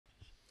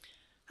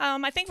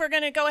I think we're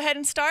going to go ahead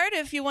and start.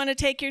 If you want to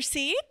take your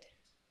seat.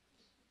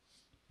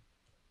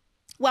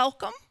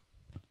 Welcome.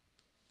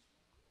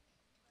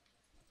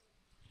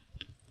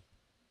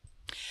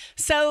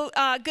 So,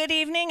 good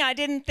evening. I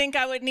didn't think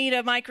I would need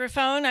a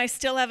microphone. I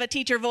still have a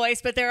teacher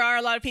voice, but there are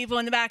a lot of people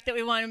in the back that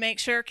we want to make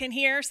sure can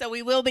hear, so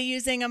we will be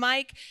using a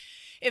mic.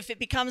 If it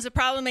becomes a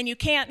problem and you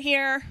can't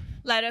hear,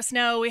 let us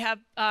know. We have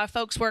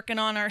folks working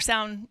on our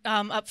sound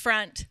up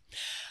front.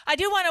 I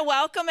do want to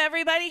welcome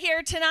everybody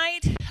here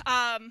tonight.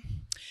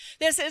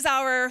 This is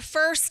our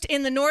first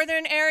in the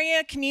northern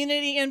area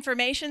community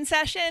information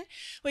session.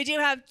 We do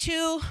have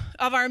two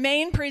of our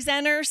main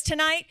presenters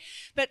tonight,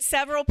 but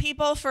several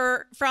people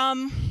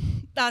from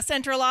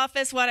central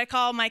office, what I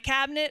call my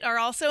cabinet, are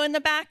also in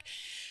the back.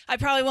 I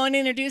probably won't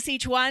introduce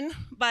each one,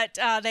 but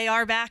they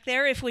are back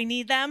there if we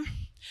need them.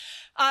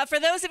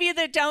 For those of you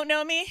that don't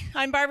know me,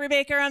 I'm Barbara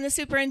Baker. I'm the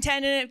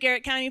superintendent of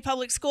Garrett County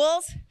Public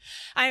Schools.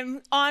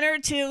 I'm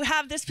honored to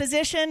have this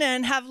position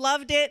and have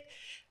loved it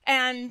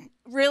and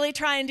really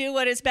try and do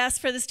what is best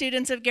for the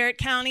students of Garrett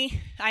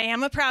County. I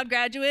am a proud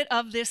graduate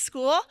of this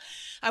school.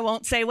 I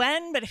won't say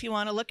when, but if you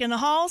want to look in the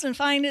halls and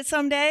find it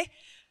someday,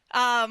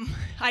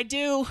 I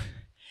do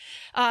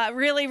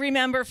really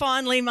remember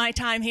fondly my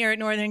time here at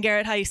Northern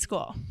Garrett High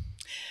School.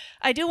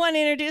 I do want to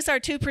introduce our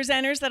two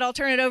presenters that I'll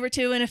turn it over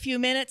to in a few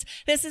minutes.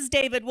 This is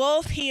David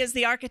Wolf. He is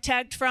the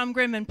architect from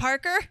Grimm &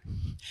 Parker.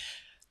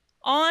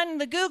 On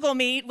the Google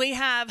Meet, we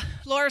have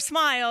Laura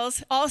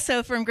Smiles,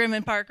 also from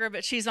Grimm & Parker,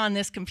 but she's on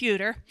this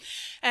computer.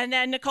 And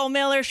then Nicole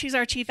Miller, she's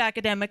our Chief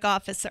Academic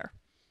Officer.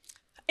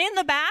 In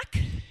the back,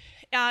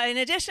 in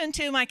addition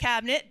to my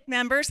cabinet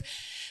members,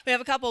 we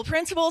have a couple of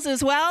principals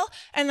as well.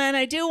 And then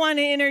I do want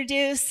to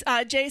introduce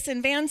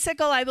Jason Van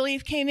Sickle, I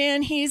believe came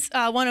in. He's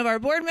one of our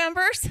board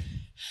members.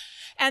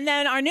 And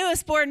then our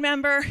newest board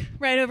member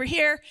right over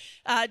here,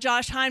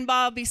 Josh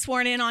Heinbaugh, will be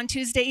sworn in on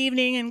Tuesday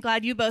evening, and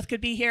glad you both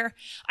could be here.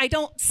 I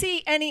don't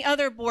see any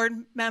other board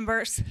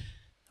members.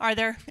 Are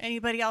there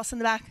anybody else in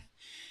the back?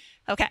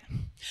 Okay.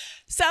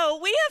 So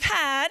we have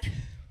had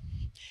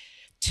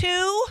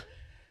two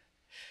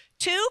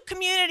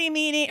committee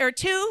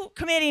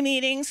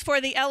meetings for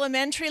the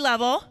elementary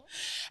level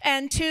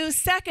and two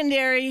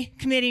secondary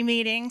committee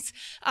meetings.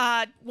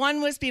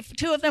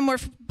 Two of them were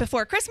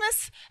before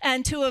Christmas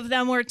and two of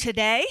them were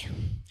today.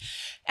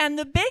 And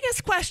the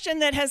biggest question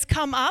that has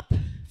come up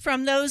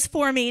from those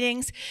four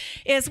meetings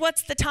is,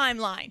 what's the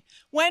timeline?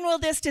 When will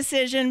this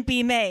decision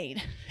be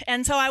made?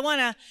 And so I want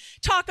to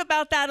talk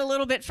about that a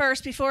little bit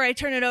first before I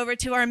turn it over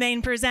to our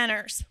main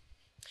presenters.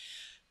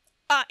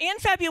 In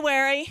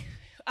February,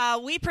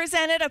 we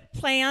presented a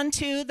plan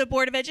to the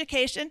Board of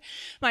Education,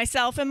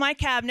 myself and my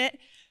cabinet,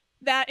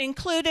 that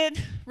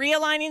included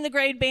realigning the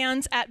grade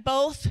bands at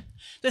both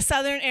the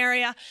southern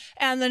area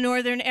and the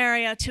northern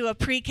area to a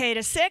pre-K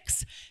to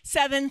 6,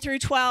 7 through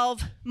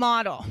 12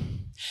 model.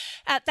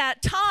 At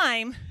that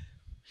time,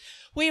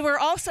 we were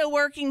also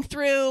working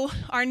through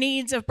our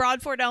needs of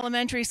Broadford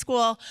Elementary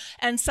School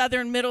and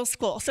Southern Middle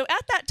School. So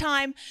at that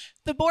time,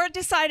 the board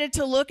decided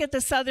to look at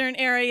the southern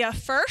area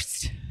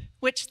first,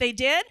 which they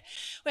did.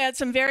 We had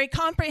some very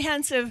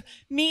comprehensive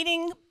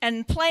meeting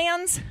and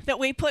plans that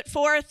we put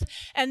forth,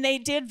 and they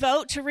did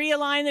vote to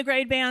realign the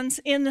grade bands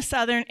in the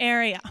southern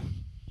area.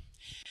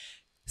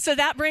 So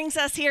that brings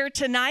us here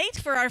tonight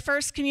for our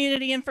first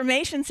community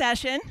information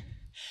session.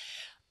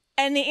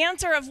 And the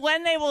answer of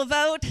when they will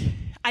vote,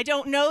 I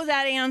don't know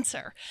that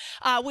answer.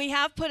 We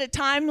have put a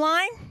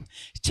timeline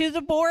to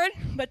the board,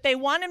 but they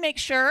want to make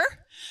sure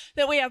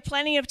that we have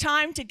plenty of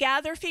time to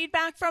gather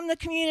feedback from the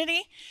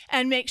community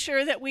and make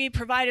sure that we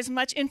provide as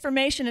much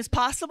information as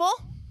possible.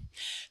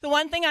 The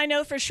one thing I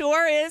know for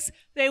sure is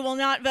they will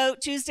not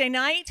vote Tuesday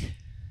night.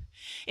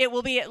 It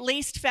will be at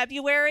least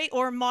February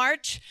or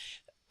March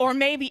or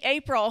maybe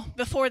April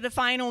before the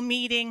final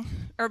meeting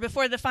or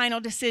before the final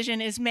decision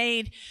is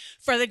made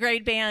for the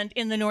grade band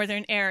in the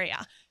northern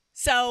area.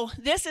 So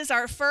this is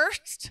our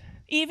first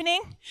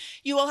evening.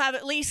 You will have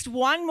at least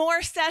one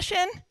more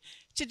session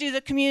to do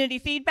the community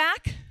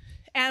feedback,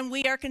 and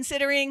we are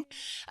considering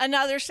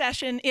another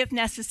session if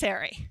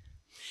necessary.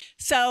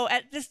 So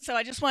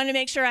I just wanted to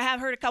make sure I have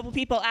heard a couple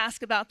people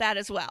ask about that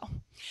as well.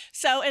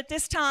 So at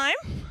this time,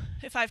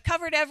 if I've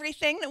covered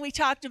everything that we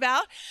talked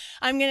about,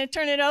 I'm going to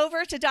turn it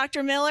over to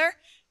Dr. Miller,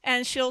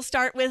 and she'll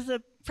start with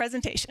the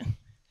presentation.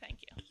 Thank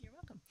you. You're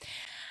welcome.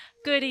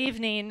 Good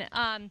evening.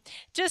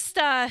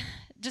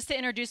 Just to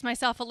introduce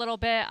myself a little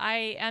bit,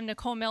 I am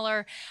Nicole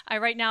Miller. I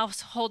right now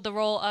hold the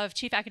role of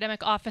Chief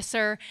Academic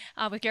Officer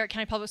with Garrett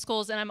County Public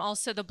Schools, and I'm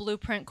also the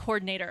Blueprint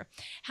Coordinator.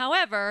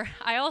 However,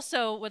 I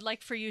also would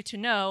like for you to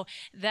know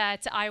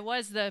that I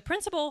was the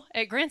principal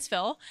at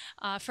Grantsville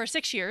for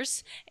 6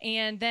 years,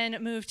 and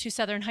then moved to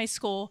Southern High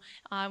School.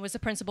 I was the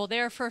principal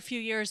there for a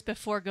few years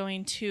before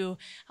going to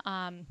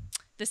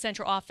the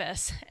central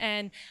office.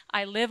 And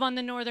I live on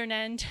the northern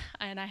end,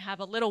 and I have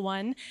a little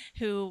one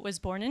who was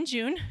born in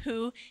June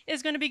who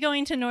is going to be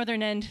going to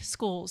northern end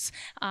schools,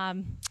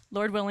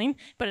 Lord willing,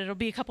 but it'll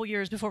be a couple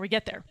years before we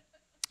get there.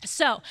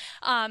 So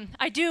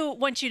I do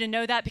want you to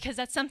know that, because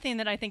that's something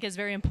that I think is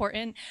very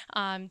important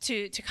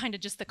to kind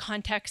of just the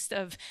context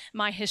of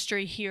my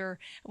history here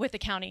with the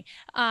county.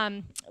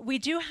 We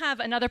do have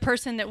another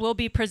person that will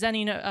be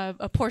presenting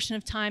a portion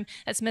of time.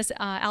 That's Miss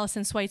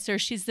Allison Schweitzer.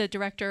 She's the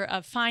Director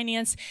of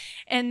Finance.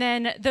 And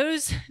then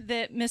those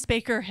that Miss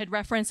Baker had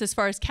referenced as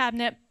far as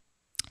cabinet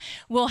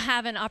will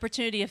have an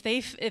opportunity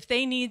if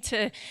they need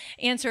to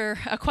answer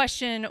a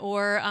question,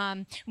 or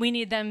we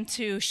need them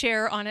to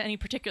share on any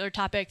particular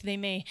topic, they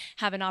may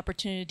have an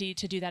opportunity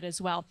to do that as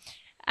well.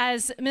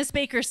 As Ms.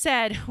 Baker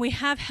said, we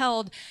have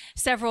held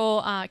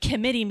several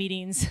committee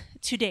meetings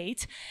to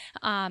date.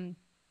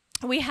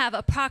 We have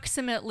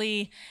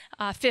approximately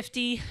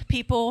 50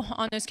 people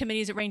on those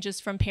committees. It ranges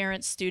from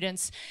parents,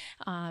 students,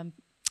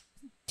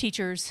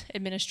 teachers,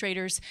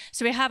 administrators.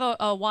 So we have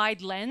a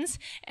wide lens,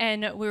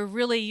 and we're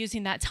really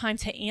using that time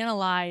to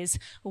analyze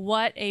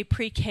what a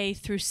pre-K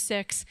through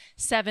 6,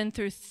 7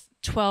 through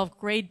 12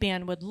 grade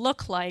band would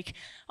look like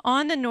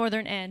on the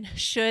northern end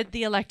should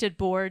the elected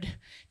board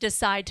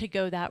decide to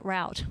go that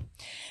route.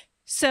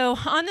 So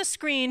on the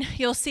screen,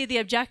 you'll see the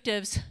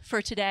objectives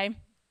for today.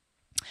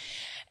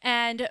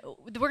 And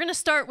we're going to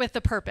start with the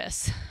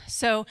purpose.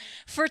 So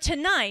for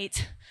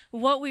tonight,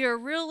 what we are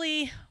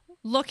really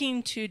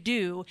looking to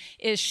do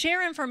is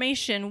share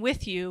information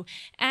with you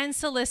and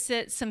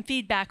solicit some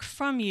feedback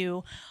from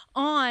you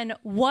on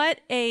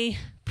what a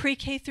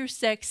pre-K through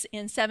 6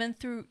 and 7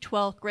 through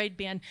 12 grade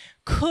band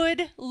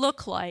could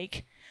look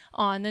like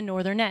on the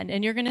northern end.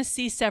 And you're going to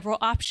see several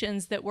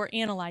options that we're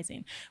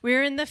analyzing.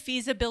 We're in the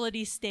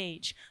feasibility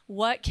stage.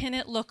 What can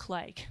it look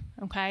like?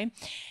 Okay.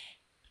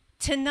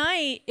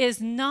 Tonight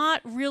is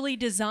not really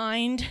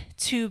designed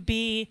to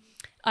be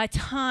a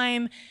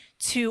time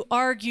to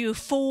argue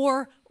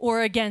for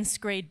or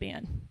against grade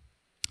band.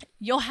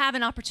 You'll have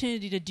an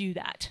opportunity to do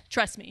that.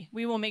 Trust me,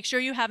 we will make sure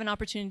you have an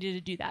opportunity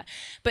to do that.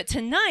 But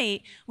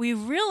tonight, we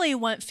really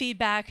want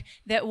feedback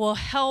that will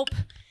help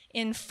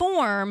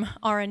inform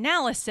our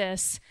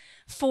analysis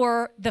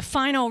for the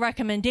final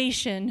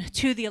recommendation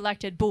to the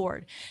elected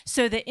board.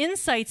 So the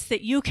insights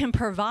that you can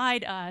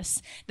provide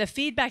us, the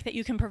feedback that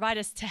you can provide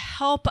us to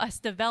help us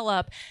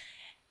develop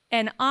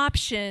an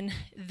option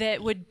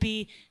that would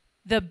be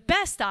the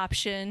best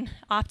option,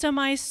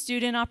 optimize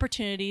student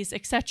opportunities,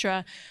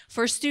 etc.,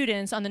 for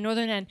students on the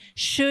northern end,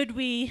 should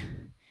we,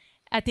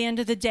 at the end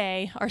of the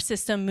day, our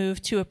system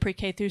move to a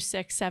pre-K through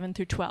 6, 7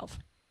 through 12.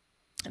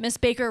 Ms.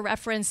 Baker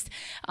referenced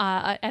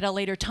at a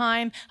later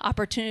time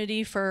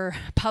opportunity for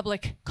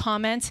public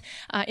comment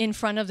in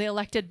front of the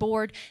elected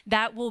board.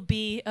 That will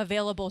be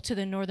available to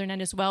the northern end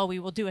as well. We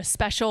will do a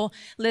special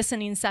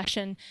listening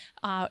session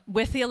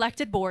with the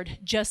elected board,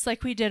 just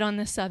like we did on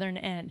the southern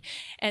end.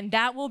 And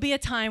that will be a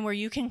time where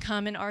you can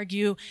come and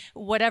argue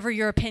whatever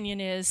your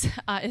opinion is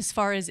as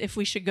far as if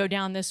we should go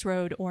down this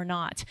road or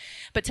not.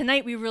 But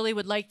tonight we really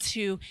would like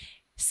to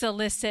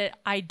solicit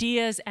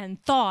ideas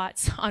and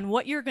thoughts on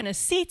what you're going to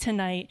see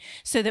tonight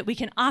so that we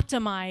can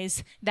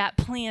optimize that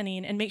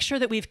planning and make sure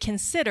that we've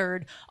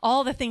considered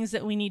all the things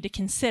that we need to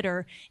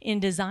consider in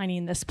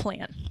designing this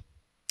plan.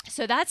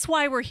 So that's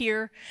why we're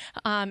here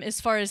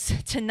as far as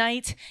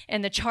tonight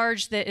and the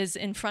charge that is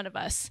in front of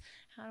us.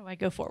 How do I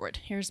go forward?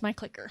 Here's my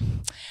clicker.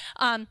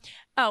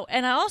 Oh,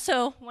 and I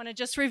also want to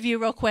just review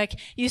real quick.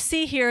 You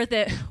see here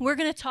that we're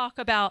going to talk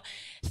about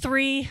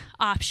 3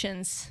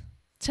 options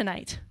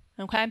tonight.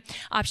 Okay,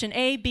 option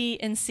A, B,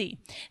 and C.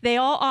 They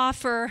all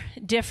offer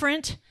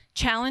different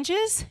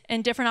challenges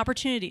and different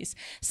opportunities.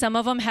 Some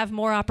of them have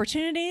more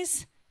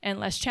opportunities and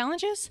less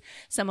challenges.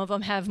 Some of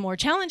them have more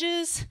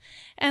challenges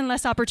and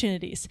less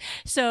opportunities.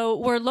 So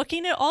we're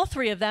looking at all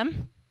 3 of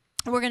them.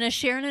 We're going to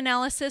share an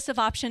analysis of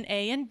option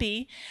A and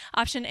B.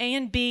 Option A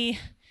and B,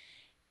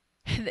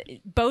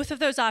 both of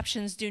those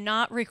options do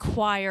not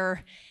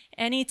require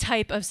any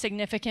type of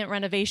significant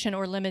renovation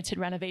or limited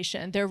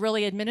renovation. They're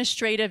really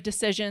administrative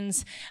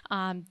decisions.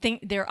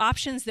 They're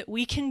options that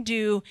we can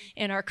do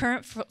in our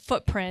current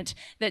footprint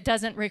that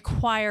doesn't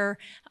require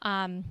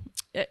a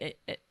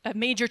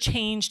major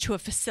change to a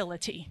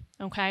facility,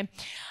 okay?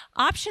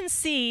 Option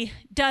C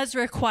does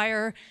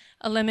require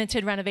a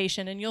limited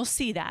renovation, and you'll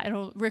see that.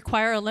 It'll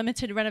require a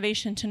limited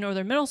renovation to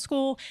Northern Middle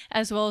School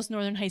as well as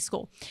Northern High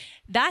School.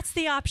 That's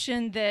the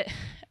option that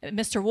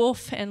Mr.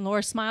 Wolf and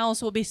Laura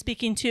Smiles will be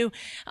speaking to.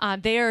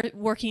 They are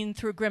working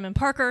through Grimm and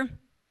Parker,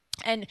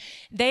 and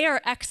they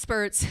are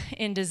experts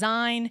in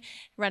design,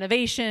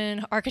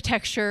 renovation,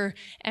 architecture,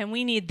 and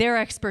we need their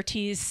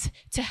expertise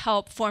to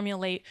help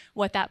formulate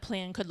what that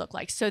plan could look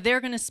like. So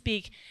they're going to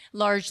speak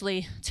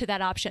largely to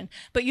that option.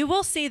 But you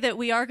will see that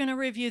we are going to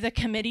review the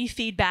committee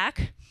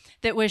feedback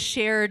that was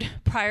shared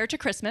prior to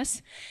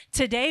Christmas.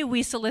 Today,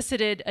 we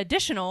solicited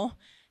additional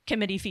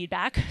committee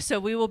feedback, so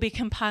we will be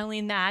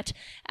compiling that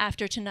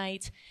after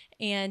tonight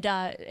and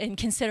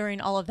considering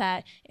all of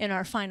that in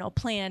our final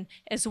plan,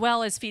 as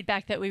well as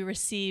feedback that we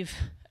receive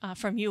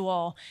from you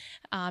all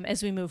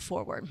as we move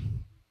forward.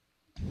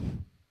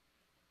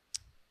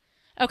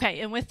 Okay,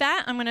 and with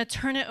that, I'm going to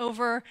turn it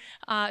over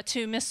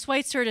to Ms.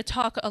 Schweitzer to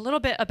talk a little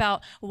bit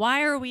about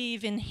why are we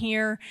even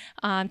here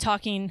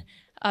talking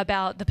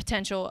about the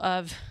potential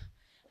of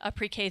a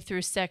pre-K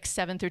through 6,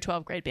 7 through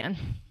 12 grade band.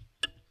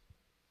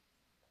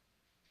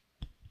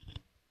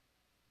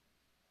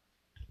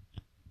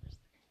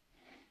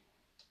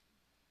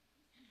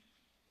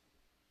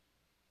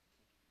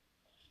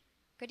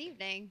 Good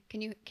evening.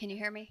 Can you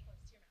hear me?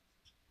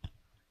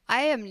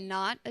 I am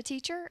not a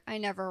teacher. I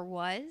never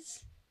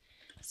was.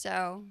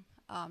 So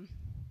I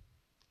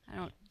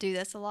don't do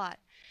this a lot.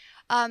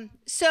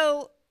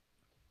 So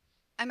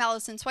I'm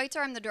Allison Schweitzer.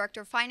 I'm the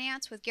Director of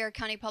Finance with Garrett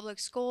County Public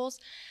Schools.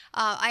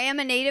 I am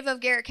a native of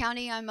Garrett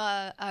County. I'm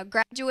a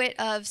graduate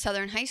of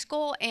Southern High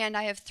School, and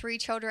I have 3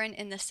 children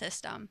in the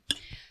system.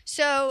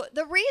 So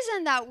the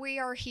reason that we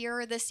are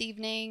here this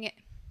evening,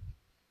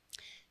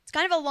 it's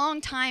kind of a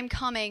long time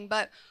coming,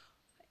 but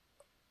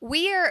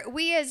we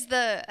as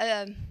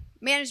the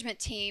management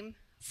team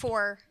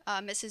for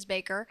Mrs.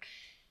 Baker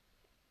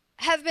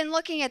have been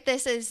looking at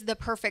this as the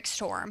perfect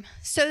storm.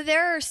 So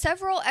there are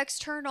several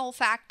external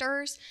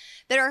factors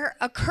that are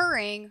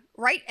occurring,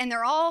 right, and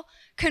they're all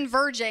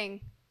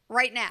converging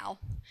right now.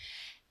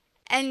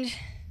 And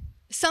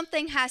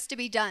something has to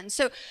be done.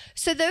 So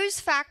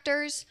those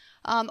factors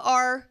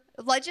are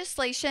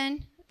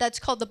legislation that's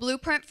called the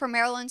Blueprint for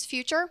Maryland's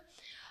Future.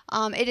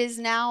 It is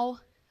now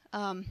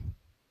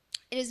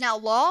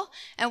law,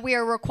 and we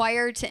are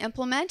required to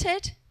implement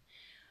it.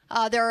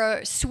 There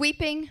are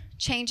sweeping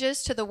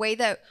changes to the way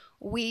that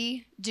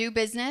we do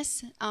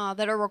business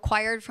that are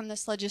required from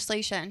this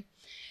legislation.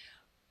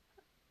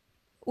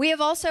 We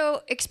have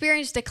also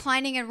experienced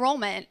declining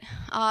enrollment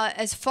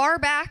as far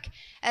back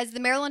as the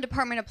Maryland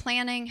Department of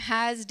Planning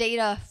has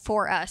data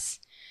for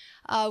us.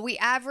 We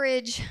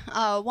average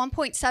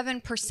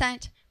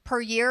 1.7%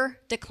 per year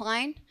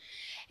decline.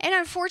 And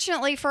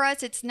unfortunately for us,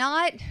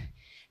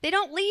 they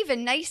don't leave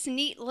in nice,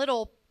 neat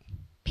little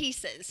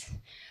pieces.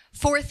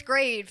 4th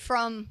grade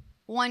from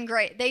 1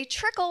 grade. They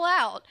trickle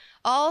out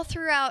all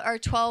throughout our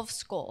 12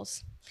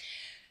 schools.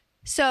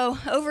 So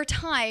over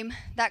time,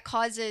 that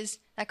causes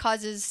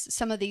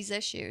some of these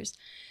issues.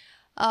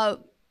 Our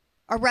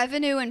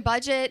revenue and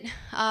budget,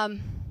 our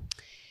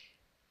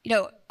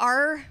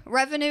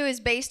revenue is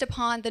based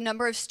upon the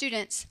number of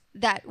students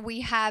that we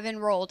have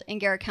enrolled in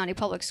Garrett County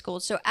Public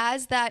Schools. So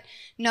as that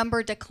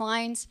number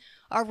declines,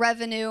 our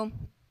revenue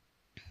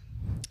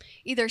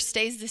either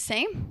stays the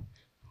same,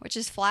 which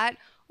is flat,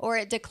 or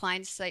it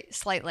declines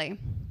slightly.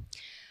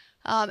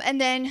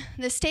 And then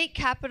the state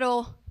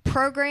capital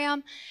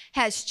program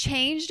has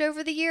changed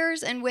over the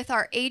years, and with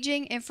our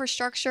aging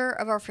infrastructure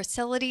of our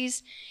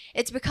facilities,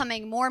 it's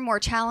becoming more and more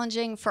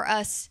challenging for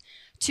us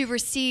to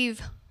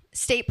receive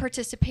state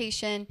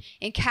participation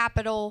in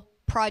capital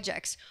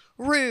projects,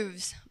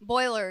 roofs,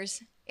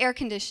 boilers, air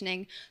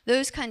conditioning,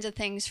 those kinds of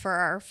things for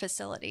our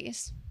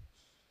facilities.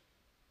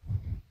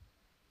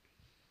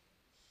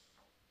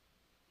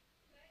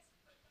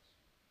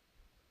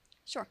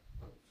 Sure.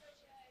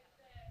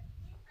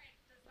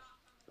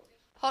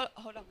 Hold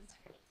on 1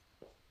 second.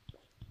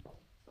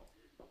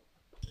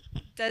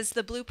 Does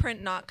the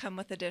blueprint not come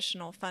with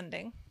additional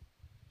funding?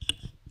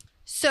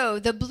 So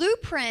the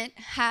blueprint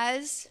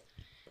has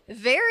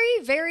very,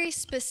 very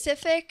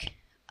specific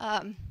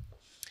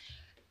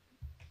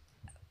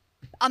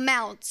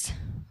amounts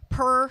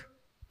per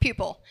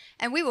pupil.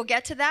 And we will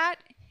get to that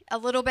a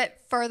little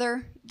bit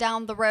further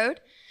down the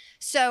road.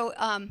 So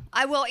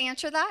I will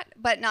answer that,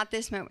 but not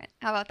this moment.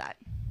 How about that?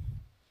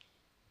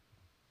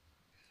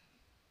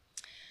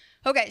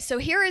 Okay, so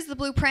here is the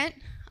blueprint.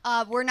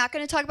 We're not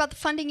going to talk about the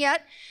funding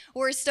yet.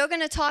 We're still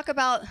going to talk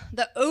about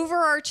the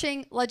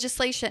overarching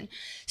legislation.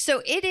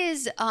 So it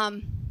is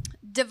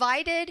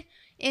divided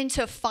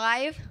into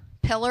 5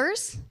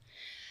 pillars.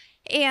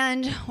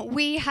 And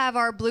we have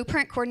our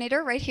blueprint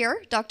coordinator right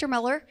here, Dr.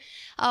 Miller.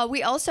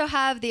 We also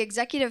have the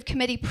executive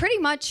committee pretty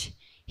much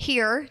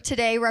here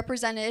today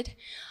represented.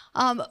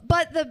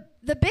 But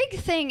the big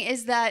thing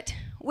is that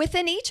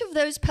within each of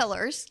those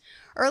pillars,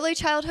 early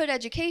childhood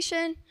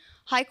education,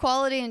 high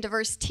quality and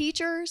diverse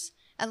teachers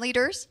and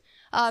leaders,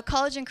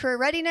 college and career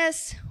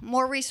readiness,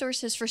 more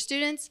resources for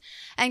students,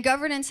 and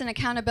governance and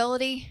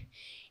accountability,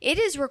 it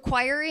is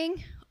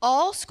requiring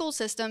all school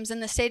systems in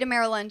the state of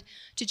Maryland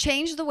to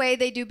change the way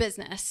they do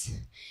business.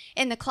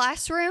 In the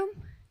classroom,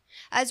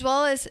 as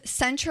well as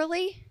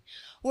centrally,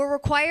 we're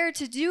required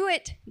to do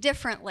it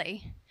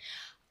differently.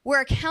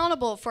 We're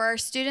accountable for our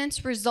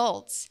students'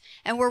 results,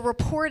 and we're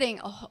reporting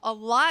a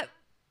lot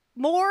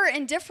more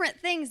and different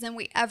things than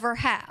we ever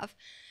have.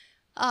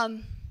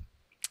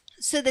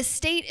 So the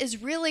state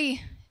is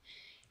really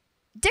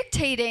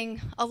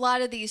dictating a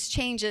lot of these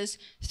changes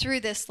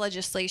through this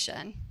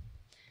legislation.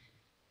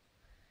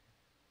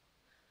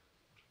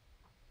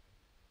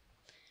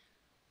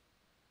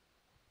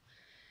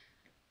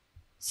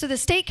 So the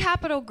state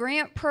capital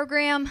grant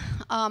program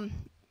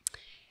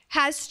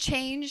has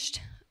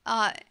changed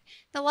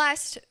the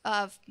last,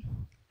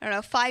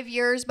 5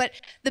 years, but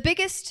the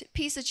biggest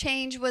piece of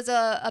change was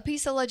a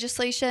piece of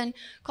legislation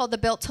called the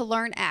Built to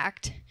Learn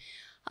Act.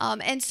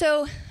 And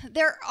so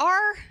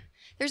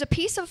there's a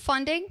piece of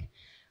funding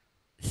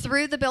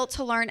through the Built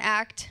to Learn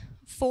Act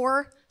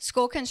for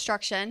school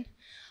construction.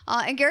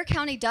 And Garrett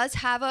County does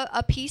have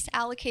a piece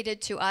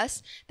allocated to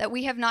us that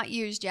we have not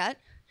used yet.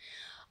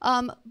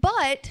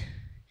 But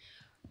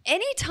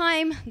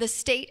anytime the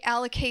state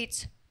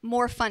allocates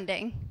more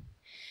funding,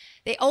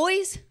 they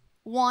always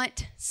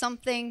want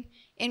something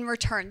in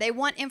return. They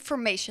want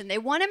information. They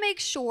want to make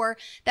sure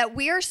that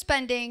we are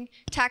spending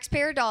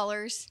taxpayer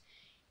dollars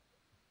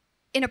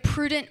in a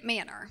prudent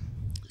manner.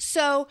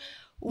 So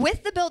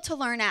with the Built to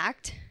Learn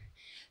Act,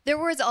 there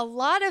was a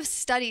lot of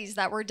studies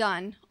that were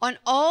done on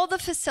all the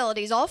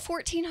facilities, all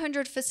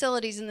 1,400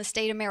 facilities in the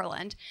state of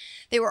Maryland.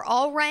 They were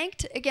all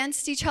ranked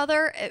against each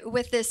other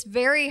with this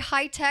very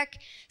high-tech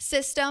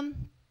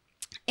system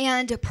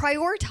and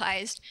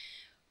prioritized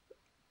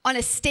on a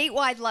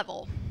statewide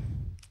level.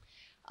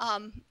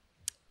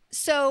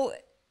 So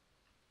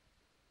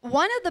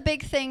one of the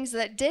big things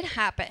that did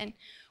happen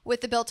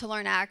with the Built to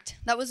Learn Act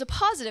that was a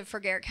positive for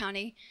Garrett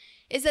County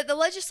is that the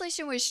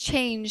legislation was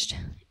changed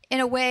in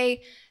a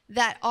way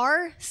that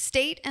our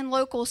state and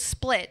local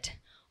split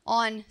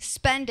on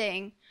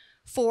spending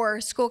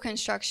for school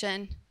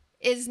construction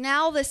is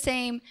now the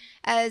same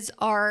as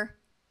our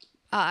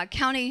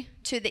county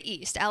to the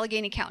east,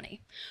 Allegheny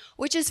County,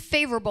 which is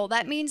favorable.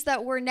 That means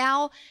that we're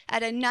now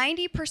at a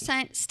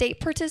 90% state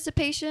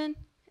participation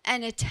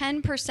and a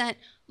 10%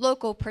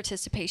 local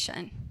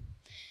participation.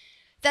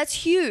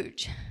 That's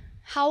huge.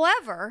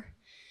 However,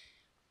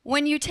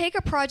 when you take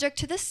a project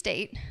to the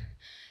state,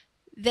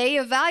 they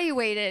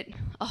evaluate it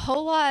a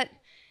whole lot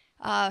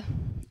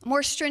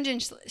more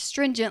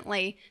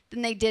stringently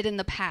than they did in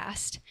the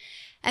past.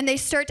 And they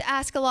start to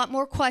ask a lot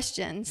more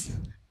questions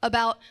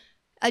about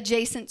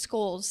adjacent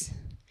schools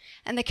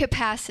and the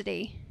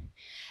capacity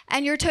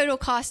and your total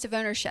cost of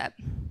ownership.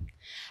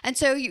 And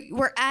so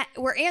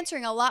we're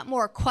answering a lot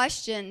more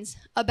questions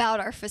about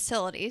our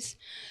facilities.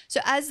 So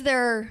as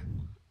they're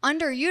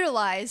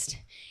underutilized,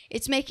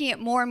 it's making it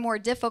more and more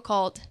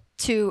difficult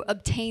to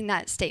obtain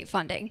that state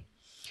funding.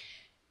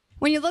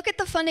 When you look at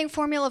the funding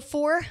formula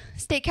for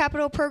state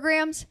capital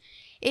programs,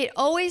 it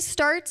always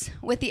starts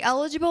with the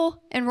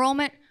eligible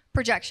enrollment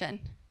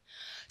projection.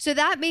 So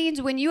that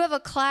means when you have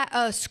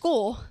a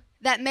school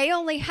that may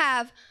only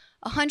have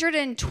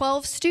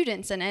 112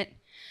 students in it,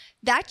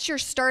 that's your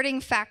starting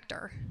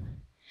factor,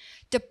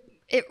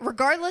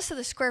 regardless of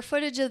the square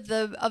footage of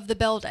the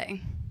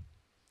building.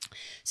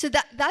 So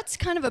that's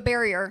kind of a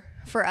barrier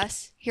for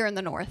us here in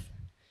the north.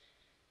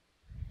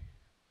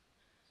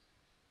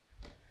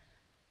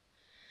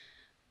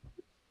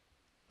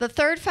 The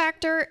third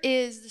factor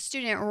is the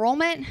student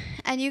enrollment,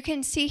 and you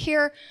can see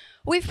here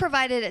we've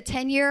provided a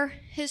 10-year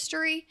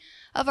history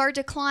of our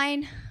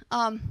decline.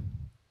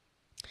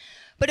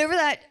 But over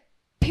that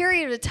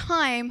period of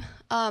time,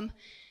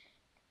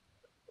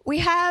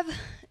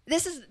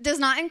 does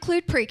not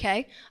include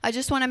pre-K. I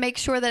just want to make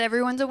sure that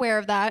everyone's aware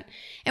of that.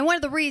 And one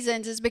of the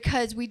reasons is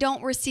because we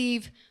don't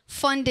receive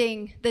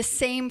funding the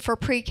same for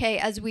pre-K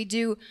as we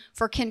do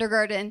for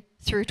kindergarten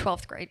through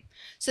 12th grade.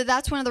 So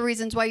that's one of the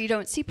reasons why you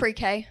don't see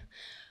pre-K.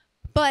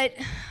 But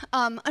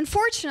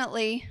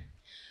unfortunately,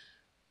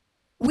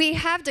 we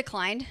have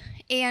declined,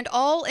 and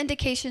all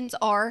indications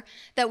are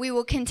that we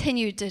will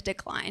continue to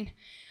decline.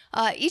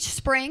 Each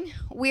spring,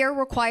 we are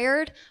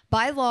required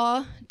by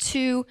law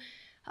to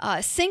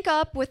sync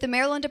up with the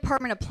Maryland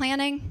Department of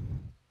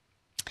Planning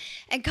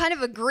and kind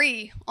of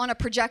agree on a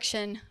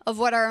projection of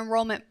what our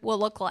enrollment will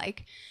look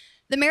like.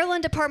 The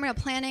Maryland Department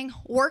of Planning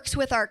works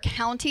with our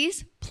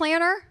county's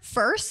planner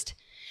first,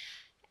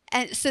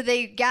 and so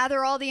they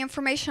gather all the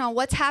information on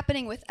what's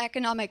happening with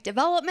economic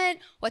development,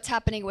 what's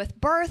happening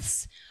with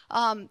births,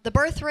 the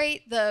birth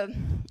rate,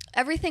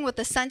 everything with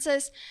the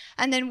census,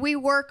 and then we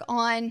work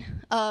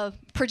on a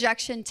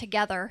projection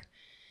together.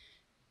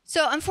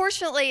 So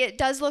unfortunately, it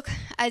does look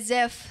as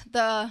if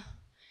the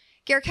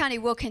Garrett County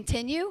will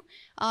continue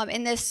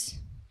in this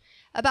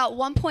about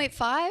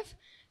 1.5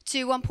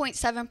 to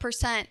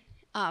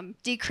 1.7%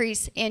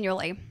 decrease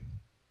annually.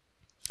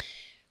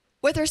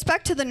 With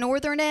respect to the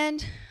northern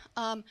end,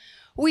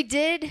 we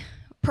did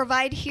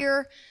provide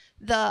here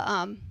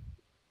the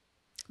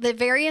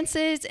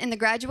variances in the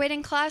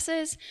graduating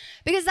classes,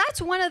 because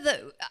that's one of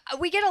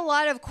we get a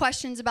lot of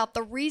questions about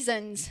the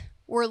reasons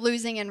we're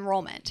losing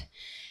enrollment.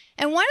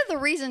 And one of the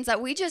reasons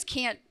that we just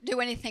can't do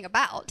anything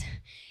about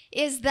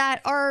is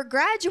that our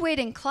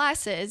graduating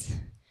classes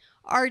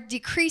are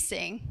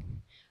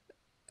decreasing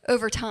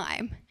over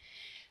time.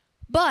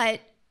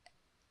 But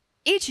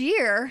each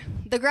year,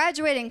 the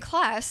graduating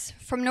class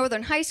from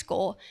Northern High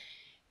School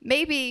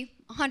may be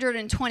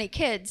 120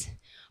 kids,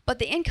 but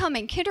the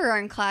incoming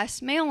kindergarten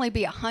class may only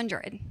be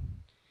 100.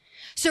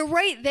 So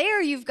right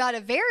there, you've got a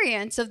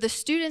variance of the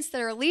students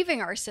that are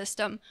leaving our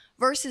system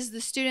versus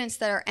the students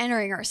that are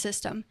entering our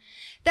system.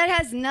 That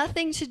has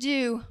nothing to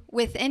do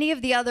with any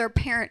of the other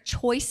parent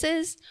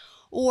choices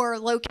or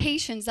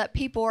locations that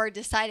people are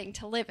deciding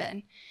to live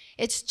in.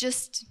 It's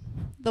just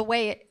the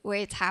way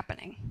it's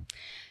happening.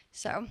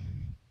 So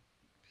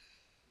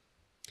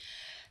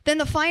then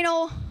the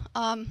final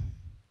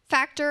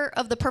factor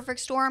of the perfect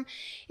storm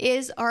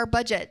is our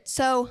budget.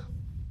 So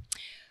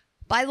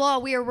by law,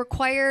 we are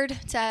required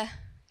to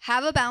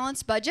have a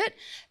balanced budget.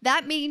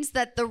 That means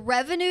that the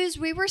revenues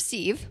we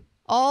receive,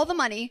 all the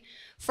money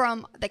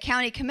from the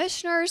county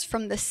commissioners,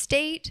 from the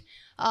state,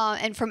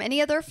 and from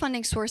any other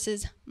funding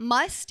sources,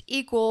 must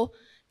equal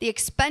the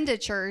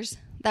expenditures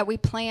that we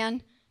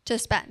plan to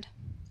spend.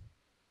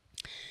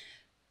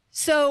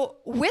 So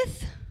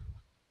with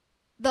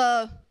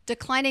the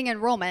declining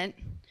enrollment,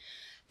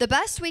 the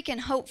best we can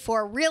hope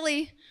for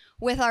really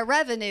with our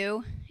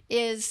revenue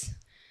is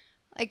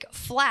like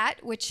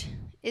flat, which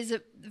is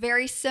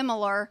very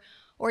similar,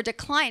 or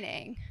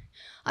declining.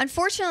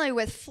 Unfortunately,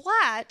 with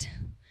flat,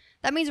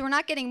 that means we're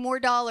not getting more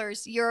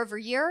dollars year over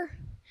year.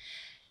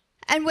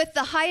 And with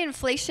the high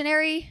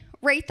inflationary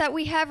rate that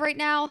we have right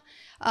now,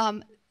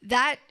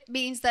 that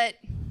means that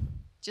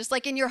just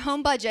like in your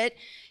home budget,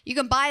 you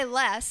can buy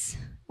less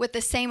with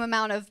the same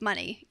amount of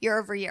money year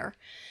over year.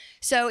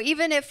 So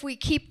even if we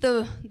keep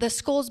the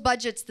school's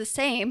budgets the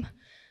same,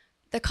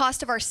 the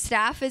cost of our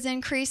staff is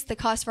increased, the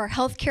cost of our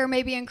health care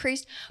may be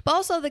increased, but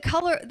also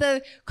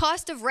the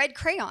cost of red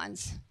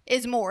crayons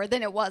is more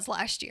than it was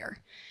last year.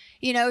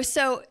 You know,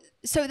 so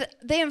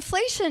the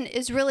inflation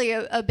is really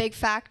a big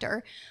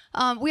factor.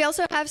 We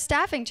also have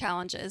staffing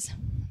challenges.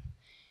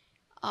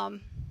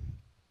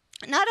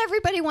 Not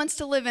everybody wants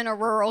to live in a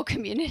rural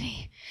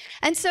community.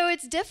 And so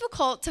it's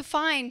difficult to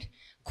find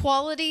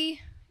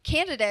quality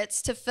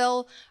candidates to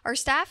fill our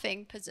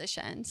staffing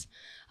positions.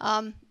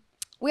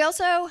 We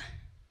also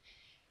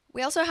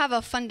have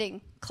a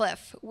funding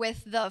cliff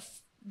with the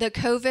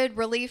COVID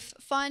relief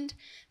fund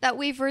that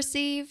we've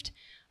received.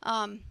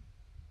 I'm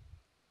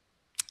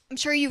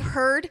sure you've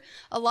heard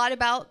a lot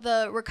about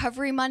the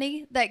recovery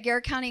money that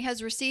Garrett County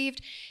has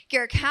received.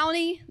 Garrett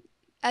County,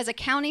 as a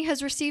county,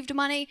 has received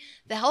money.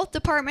 The health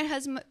department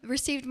has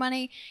received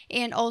money,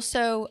 and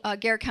also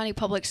Garrett County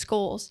Public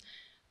Schools.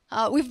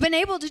 We've been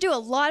able to do a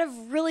lot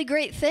of really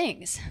great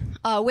things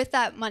with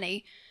that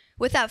money,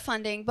 with that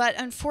funding, but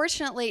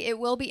unfortunately it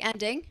will be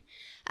ending.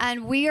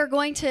 And we are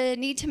going to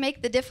need to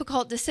make the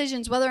difficult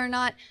decisions whether or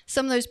not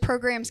some of those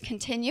programs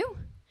continue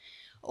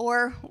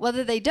or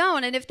whether they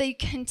don't. And if they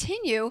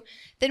continue,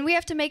 then we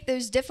have to make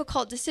those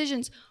difficult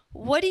decisions.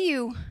 What do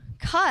you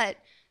cut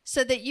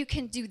so that you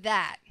can do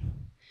that?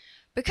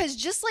 Because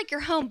just like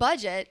your home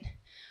budget,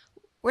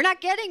 we're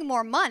not getting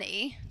more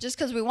money just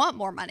because we want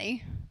more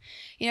money.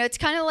 You know, it's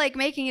kind of like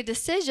making a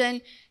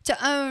decision to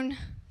own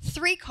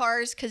 3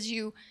 cars because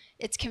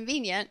it's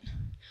convenient.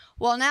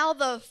 Well, now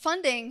the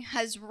funding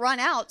has run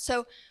out,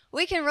 so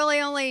we can really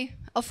only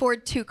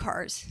afford 2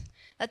 cars.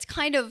 That's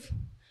kind of,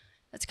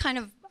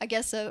 I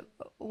guess,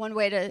 one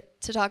way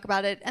to talk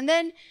about it. And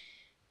then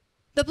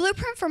the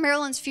Blueprint for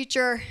Maryland's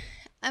Future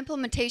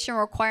implementation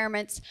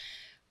requirements.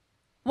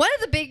 One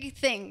of the big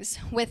things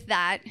with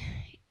that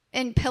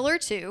in Pillar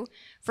 2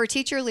 for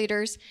teacher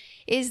leaders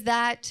is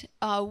that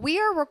we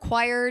are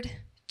required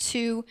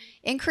to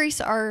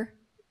increase our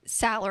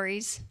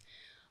salaries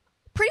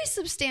pretty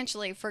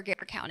substantially for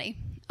Garrett County.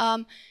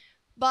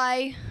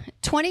 By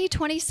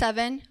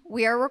 2027,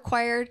 we are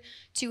required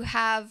to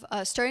have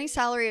a starting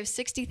salary of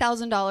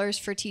 $60,000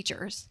 for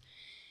teachers.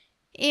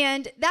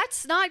 And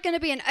that's not going to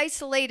be an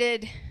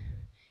isolated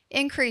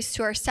increase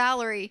to our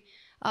salary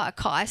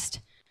cost,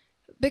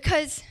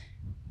 because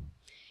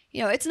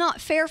you know, it's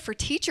not fair for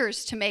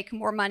teachers to make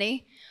more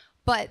money,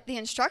 but the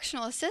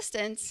instructional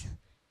assistants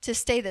to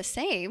stay the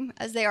same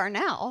as they are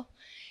now.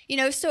 You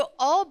know, so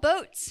all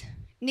boats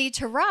need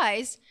to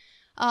rise.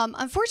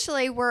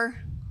 Unfortunately, we're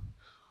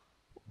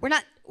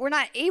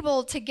not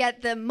able to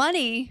get the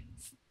money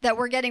that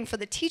we're getting for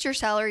the teacher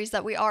salaries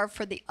that we are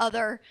for the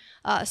other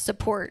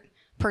support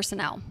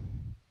personnel.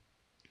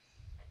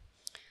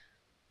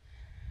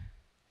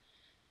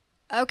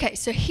 Okay,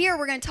 so here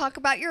we're going to talk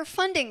about your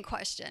funding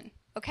question,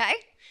 okay?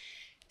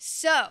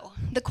 So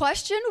the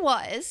question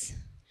was,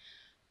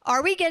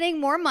 are we getting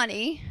more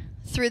money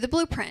through the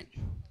Blueprint?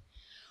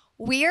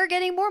 We are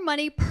getting more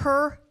money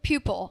per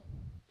pupil,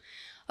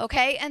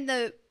 okay? And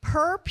the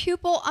per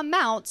pupil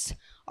amounts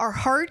are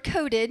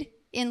hard-coded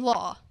in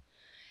law.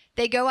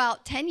 They go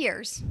out 10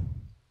 years.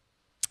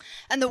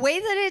 And the way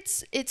that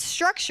it's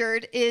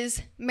structured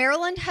is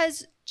Maryland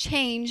has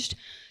changed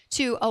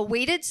to a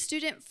weighted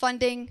student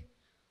funding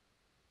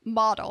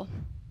model.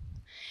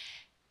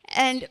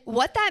 And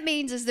what that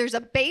means is there's a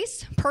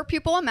base per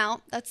pupil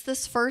amount. That's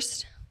this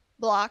first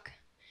block.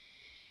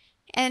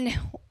 And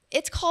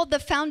it's called the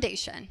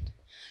foundation.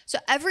 So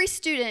every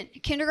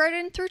student,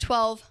 kindergarten through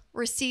 12,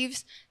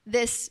 receives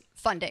this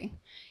funding.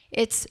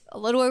 It's a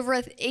little over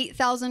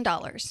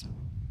 $8,000.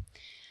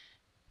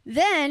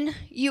 Then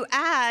you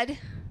add,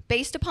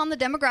 based upon the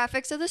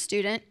demographics of the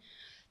student,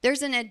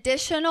 there's an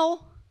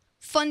additional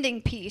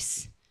funding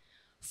piece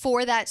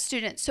for that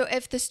student. So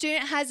if the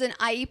student has an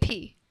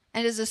IEP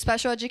and is a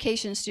special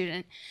education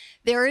student,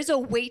 there is a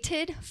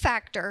weighted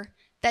factor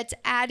that's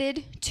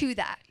added to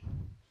that.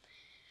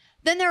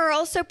 Then there are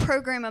also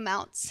program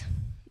amounts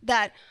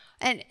that,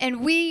 and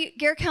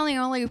Garrett County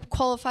only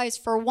qualifies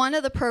for one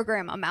of the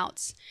program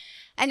amounts.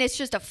 And it's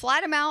just a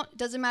flat amount. It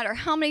doesn't matter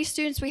how many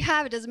students we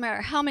have. It doesn't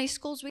matter how many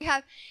schools we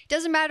have. It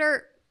doesn't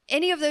matter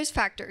any of those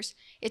factors,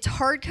 it's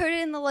hard-coded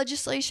in the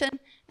legislation,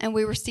 and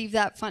we receive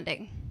that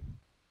funding.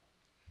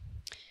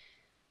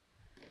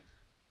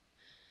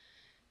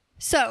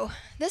 So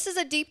this is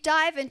a deep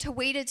dive into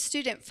weighted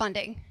student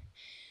funding,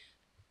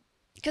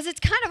 because it's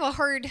kind of a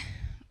hard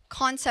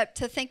concept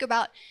to think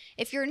about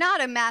if you're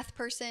not a math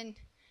person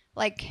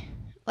like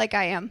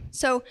I am.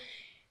 So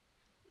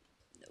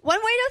one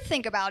way to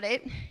think about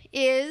it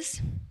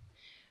is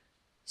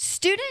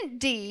student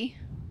D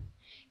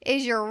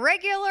is your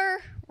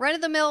regular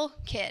run-of-the-mill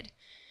kid.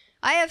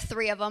 I have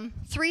 3 of them,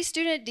 3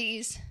 student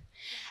Ds,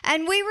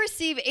 and we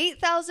receive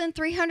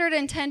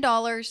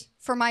 $8,310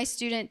 for my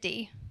student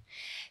D.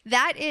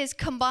 That is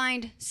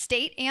combined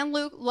state and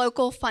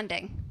local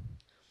funding.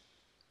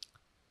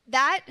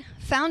 That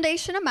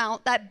foundation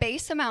amount, that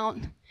base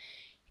amount,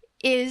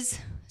 is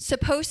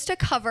supposed to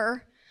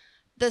cover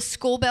the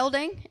school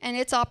building and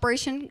its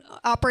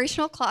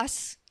operational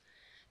costs,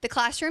 the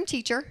classroom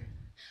teacher,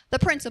 the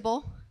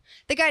principal,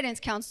 the guidance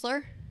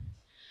counselor,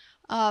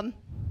 all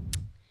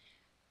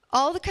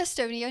the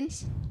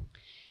custodians.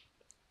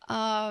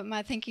 Am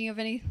I thinking of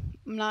any?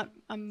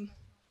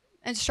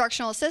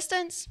 Instructional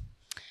assistants,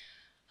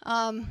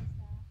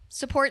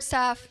 support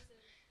staff,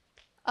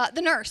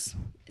 the nurse.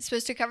 It's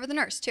supposed to cover the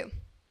nurse too.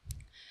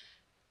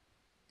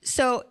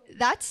 So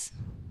that's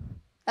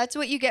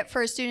what you get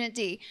for a student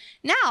D.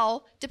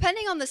 Now,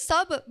 depending on the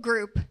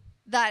subgroup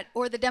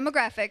or the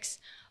demographics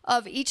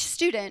of each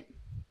student,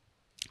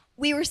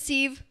 we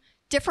receive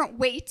different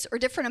weights or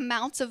different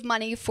amounts of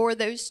money for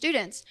those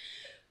students.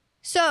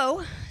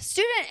 So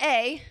student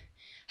A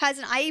has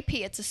an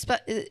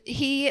IEP.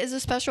 He is a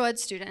special ed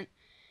student.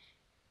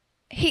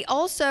 He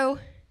also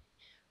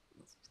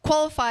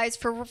qualifies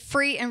for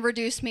free and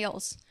reduced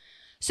meals.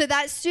 So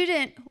that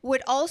student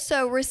would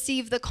also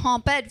receive the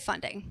comp ed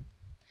funding.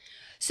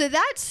 So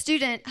that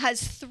student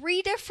has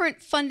 3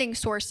 different funding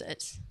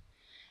sources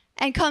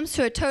and comes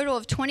to a total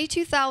of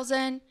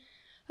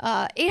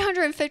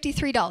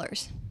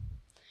 $22,853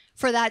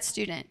 for that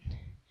student.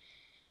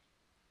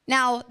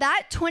 Now,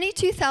 that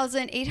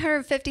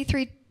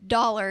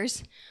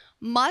 $22,853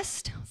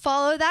 must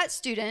follow that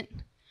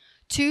student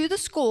to the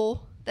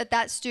school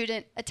that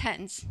student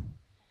attends.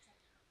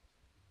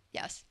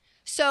 Yes.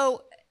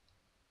 So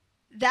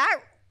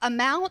that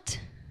amount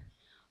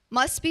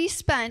must be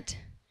spent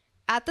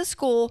at the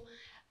school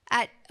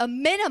at a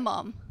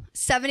minimum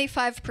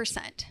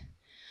 75%.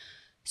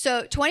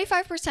 So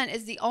 25%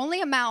 is the only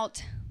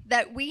amount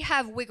that we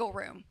have wiggle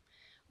room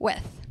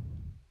with.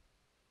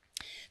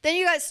 Then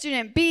you got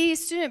student B.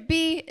 Student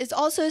B is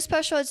also a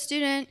special ed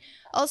student,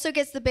 also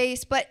gets the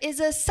base, but is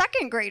a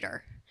second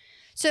grader.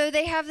 So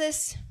they have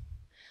this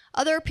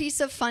other piece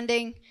of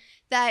funding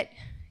that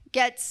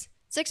gets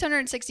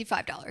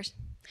 $665.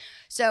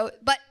 So,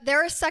 but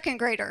they're a second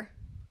grader,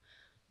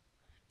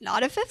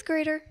 not a 5th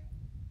grader.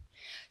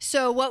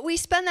 So what we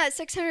spend that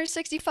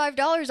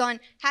 $665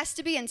 on has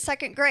to be in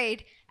 2nd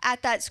grade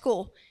at that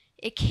school.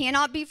 It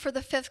cannot be for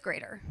the 5th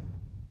grader.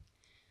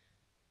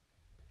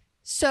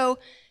 So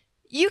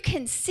you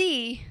can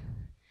see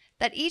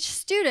that each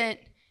student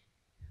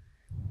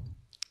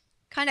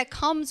kind of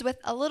comes with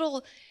a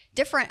little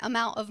different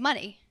amount of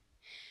money.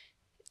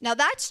 Now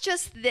that's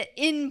just the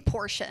in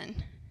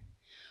portion.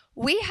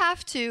 We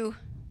have to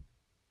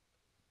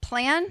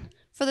plan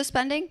for the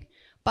spending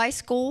by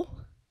school,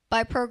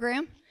 by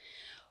program,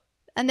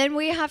 and then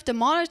we have to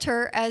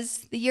monitor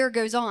as the year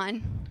goes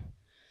on.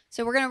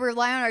 So we're going to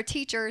rely on our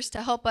teachers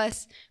to help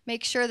us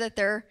make sure that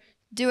they're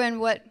doing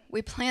what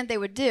we planned they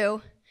would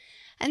do.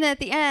 And then at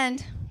the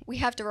end, we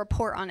have to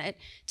report on it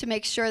to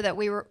make sure that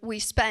we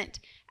spent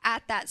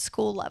at that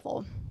school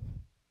level.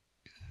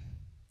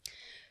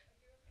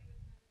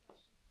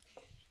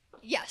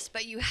 Yes,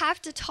 but you have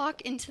to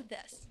talk into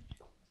this.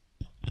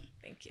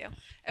 Thank you.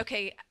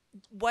 Okay,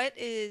 what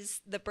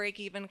is the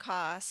break-even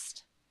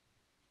cost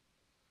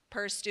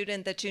per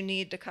student that you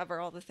need to cover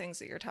all the things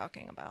that you're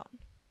talking about?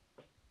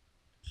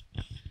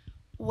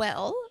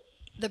 Well,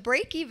 the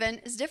break-even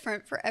is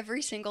different for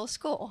every single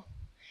school.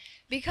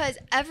 Because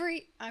I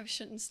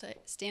shouldn't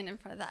stand in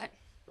front of that.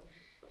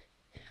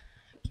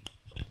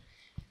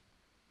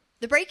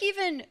 The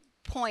break-even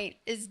point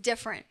is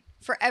different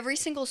for every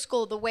single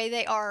school the way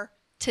they are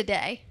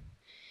today.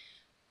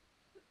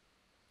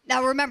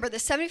 Now remember, the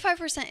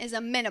 75% is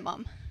a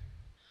minimum.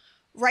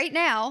 Right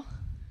now,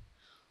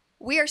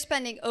 we are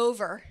spending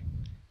over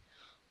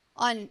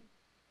on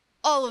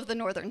all of the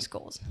northern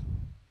schools.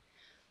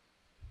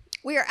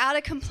 We are out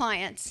of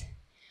compliance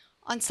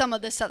on some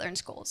of the southern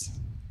schools.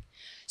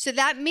 So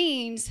that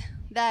means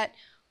that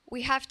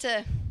we have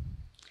to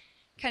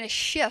kind of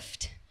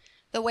shift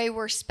the way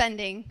we're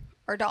spending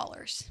our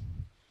dollars.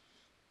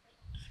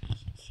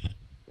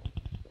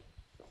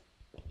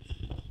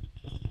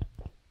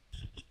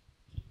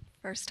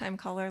 First time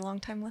caller, long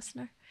time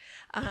listener.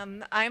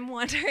 I'm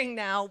wondering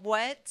now,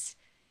 what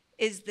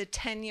is the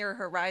 10-year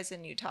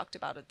horizon you talked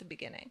about at the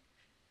beginning?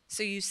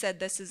 So you said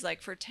this is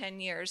like for 10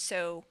 years.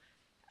 So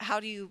how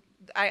do you,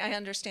 I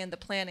understand the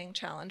planning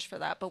challenge for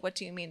that, but what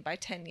do you mean by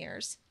 10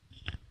 years?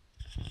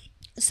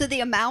 So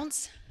the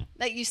amounts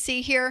that you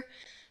see here.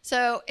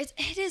 So it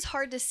is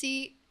hard to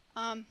see.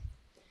 I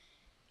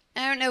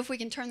don't know if we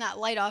can turn that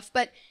light off,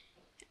 but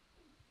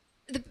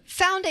the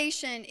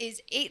foundation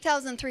is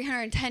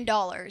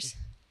 $8,310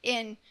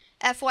 in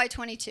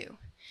FY22.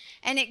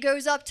 And it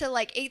goes up to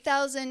like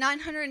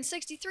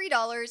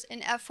 $8,963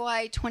 in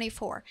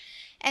FY24.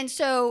 And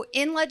so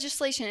in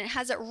legislation, it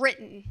has it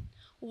written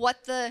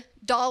what the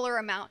dollar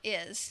amount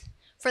is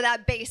for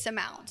that base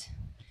amount.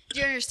 Do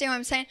you understand what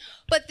I'm saying?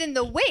 But then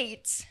the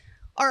weights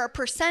are a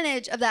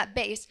percentage of that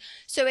base.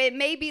 So it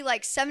may be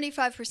like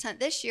 75%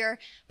 this year,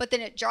 but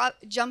then it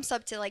jumps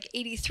up to like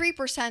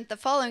 83% the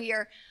following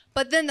year.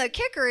 But then the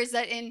kicker is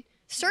that in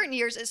certain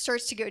years, it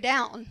starts to go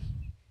down.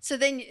 So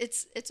then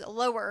it's a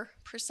lower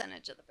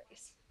percentage of the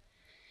base.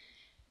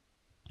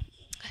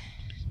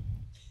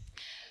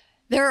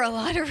 There are a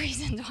lot of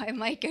reasons why it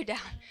might go down.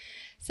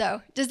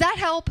 So does that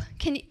help?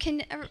 Can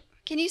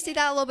you see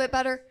that a little bit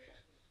better?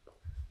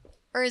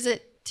 Or is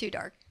it too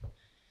dark?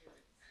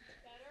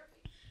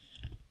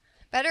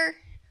 Better?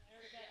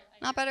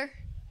 Not better?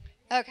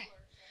 Okay.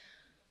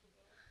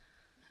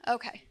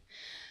 Okay.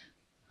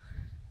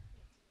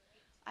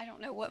 I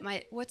don't know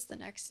what's the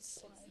next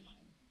slide?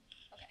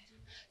 Okay.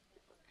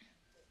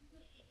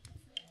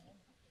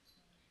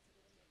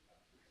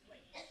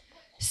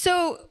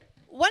 So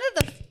one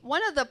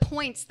of the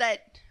points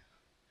that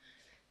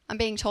I'm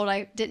being told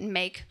I didn't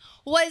make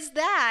was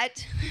that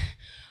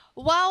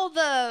while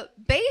the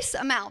base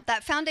amount,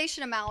 that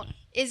foundation amount,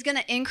 is going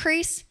to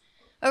increase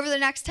over the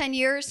next 10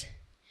 years,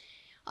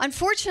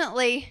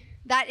 unfortunately,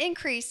 that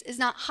increase is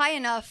not high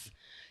enough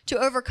to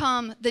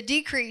overcome the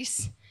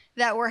decrease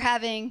that we're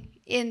having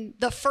in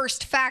the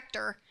first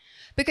factor,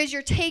 because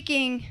you're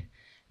taking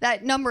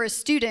that number of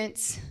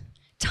students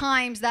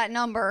times that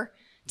number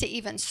to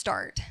even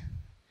start.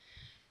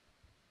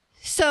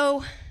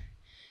 So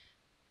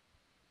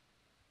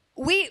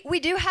we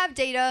do have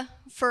data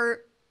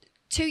for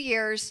 2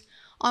 years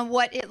on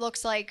what it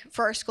looks like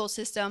for our school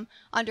system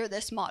under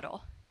this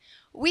model.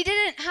 We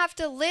didn't have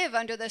to live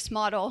under this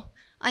model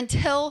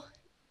until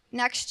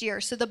next year.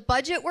 So the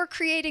budget we're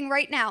creating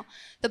right now,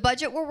 the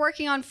budget we're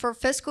working on for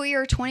fiscal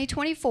year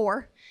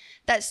 2024,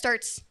 that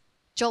starts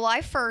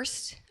July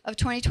 1st of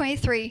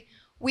 2023,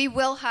 we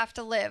will have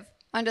to live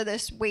under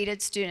this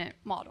weighted student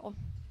model.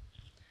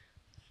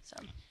 So.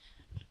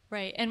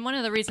 Right, and one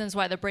of the reasons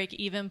why the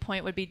break-even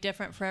point would be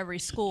different for every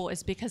school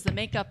is because the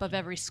makeup of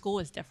every school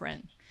is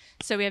different.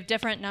 So we have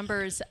different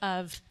numbers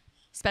of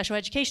special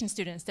education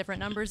students, different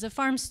numbers of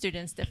farm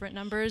students, different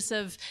numbers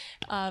of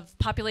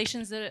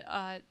populations,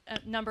 that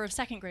number of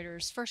second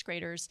graders, first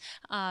graders.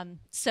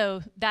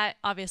 So that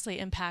obviously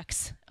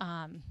impacts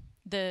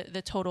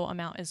the total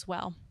amount as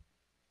well.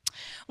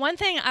 One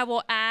thing I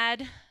will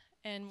add,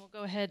 and we'll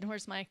go ahead,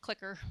 where's my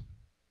clicker?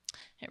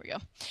 Here we go.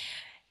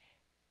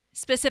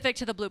 Specific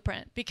to the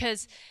blueprint,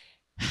 because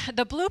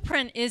the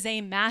blueprint is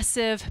a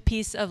massive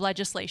piece of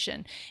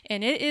legislation,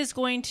 and it is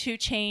going to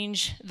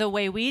change the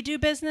way we do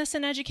business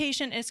in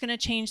education. It's going to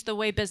change the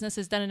way business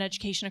is done in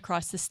education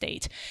across the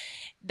state.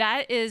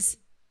 That is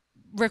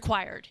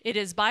required. It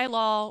is by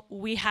law.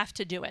 We have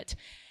to do it.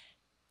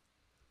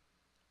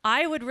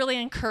 I would really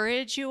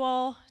encourage you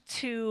all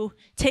to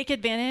take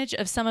advantage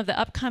of some of the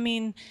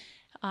upcoming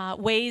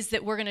ways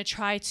that we're going to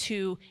try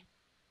to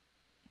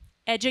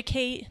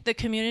educate the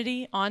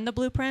community on the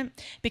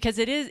blueprint, because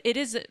it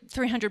is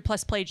 300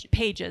 plus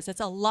pages.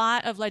 It's a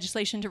lot of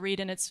legislation to read,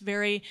 and it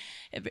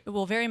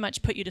will very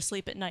much put you to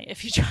sleep at night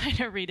if you try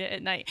to read it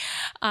at night.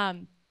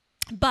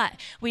 But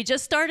we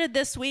just started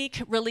this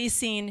week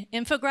releasing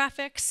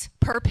infographics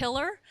per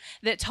pillar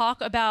that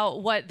talk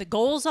about what the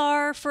goals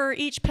are for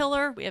each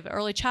pillar. We have an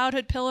early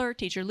childhood pillar,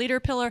 teacher leader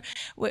pillar.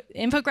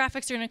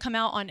 Infographics are going to come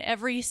out on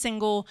every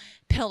single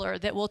pillar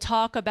that will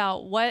talk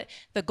about what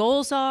the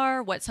goals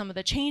are, what some of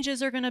the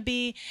changes are going to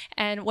be,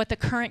 and what the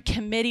current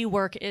committee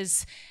work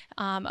is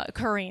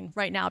occurring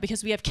right now,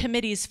 because we have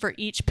committees for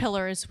each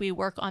pillar as we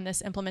work on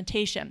this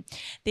implementation.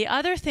 The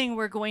other thing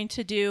we're going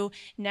to do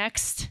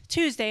next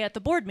Tuesday at the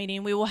board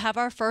meeting, we will have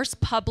our first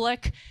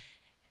public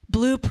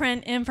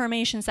blueprint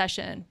information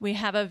session. We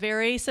have a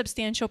very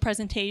substantial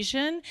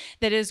presentation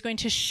that is going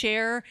to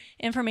share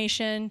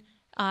information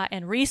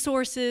and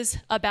resources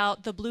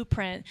about the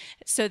blueprint,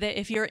 so that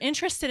if you're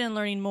interested in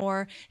learning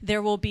more,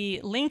 there will be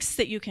links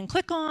that you can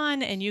click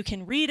on and you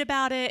can read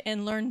about it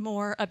and learn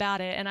more about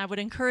it. And I would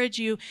encourage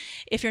you,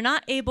 if you're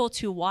not able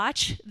to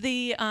watch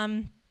the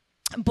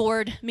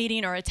board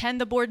meeting or attend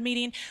the board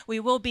meeting, we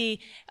will be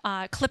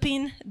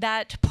clipping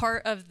that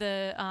part of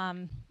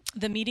the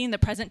meeting, the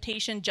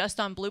presentation, just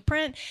on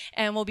Blueprint,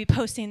 and we'll be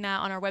posting that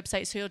on our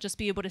website, so you'll just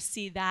be able to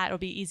see that. It'll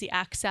be easy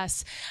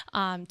access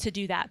to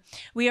do that.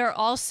 We are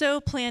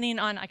also planning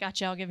on, I got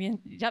you, I'll give you,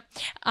 yep.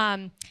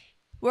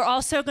 We're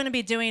also going to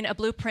be doing a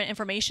Blueprint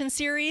information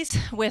series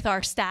with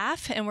our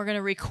staff, and we're going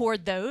to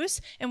record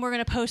those, and we're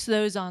going to post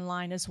those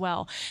online as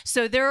well.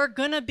 So there are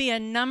going to be a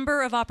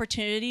number of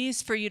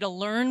opportunities for you to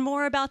learn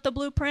more about the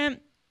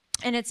Blueprint.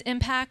 and its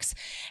impacts,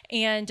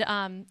 and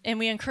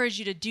we encourage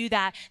you to do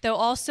that. There'll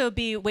also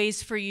be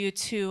ways for you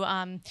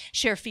to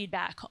share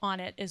feedback on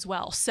it as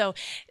well. So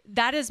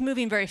that is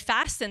moving very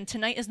fast, and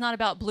tonight is not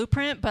about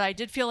Blueprint, but I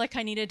did feel like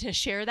I needed to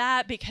share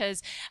that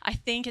because I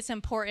think it's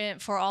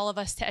important for all of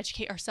us to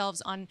educate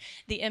ourselves on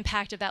the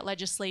impact of that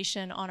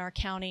legislation on our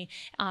county,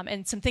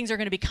 and some things are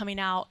going to be coming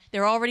out. They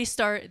already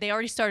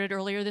started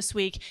earlier this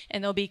week,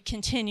 and they'll be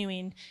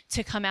continuing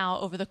to come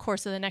out over the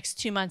course of the next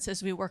 2 months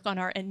as we work on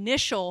our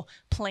initial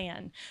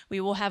plan. We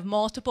will have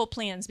multiple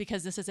plans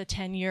because this is a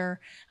 10-year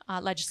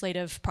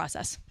legislative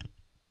process.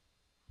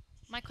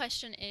 My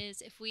question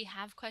is, if we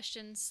have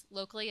questions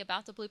locally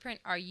about the Blueprint,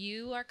 are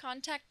you our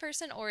contact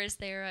person, or is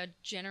there a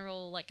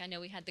general, like I know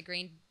we had the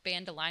green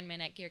band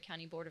alignment at Garrett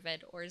County Board of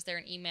Ed, or is there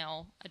an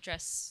email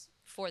address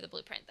for the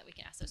Blueprint that we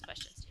can ask those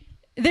questions to?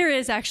 There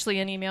is actually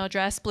an email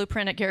address,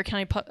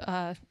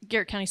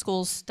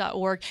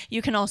 blueprint@garrettcountyschools.org.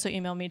 You can also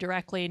email me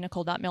directly,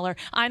 Nicole.Miller.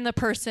 I'm the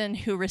person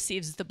who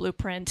receives the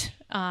Blueprint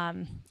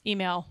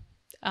email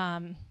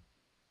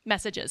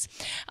messages.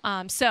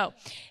 So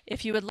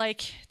if you would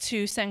like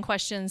to send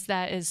questions,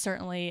 that is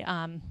certainly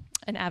an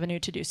avenue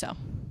to do so.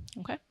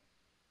 Okay?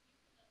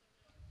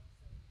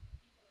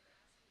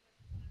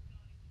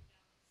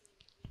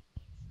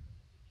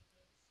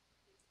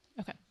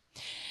 Okay.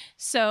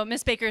 So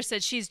Ms. Baker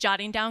said she's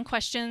jotting down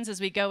questions as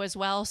we go as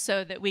well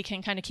so that we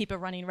can kind of keep a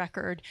running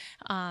record.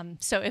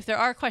 So if there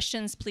are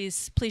questions,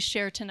 please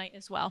share tonight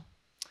as well.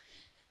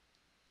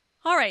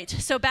 All right,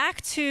 so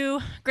back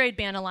to grade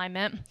band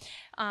alignment.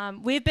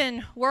 We've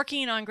been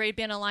working on grade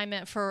band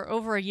alignment for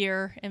over a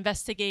year,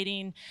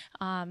 investigating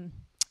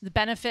the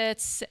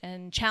benefits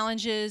and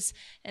challenges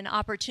and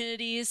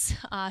opportunities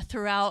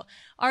throughout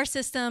our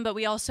system, but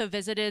we also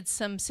visited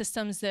some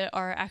systems that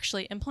are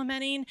actually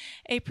implementing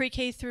a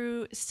pre-K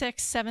through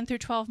 6, 7 through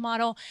 12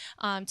 model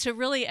to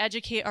really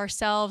educate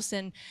ourselves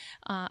and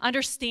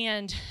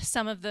understand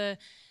some of the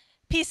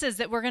pieces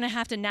that we're going to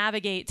have to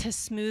navigate to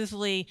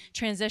smoothly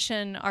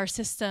transition our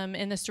system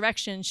in this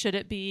direction should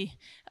it be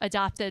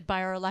adopted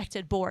by our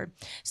elected board.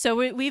 So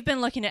we've been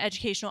looking at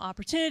educational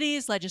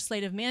opportunities,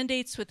 legislative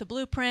mandates with the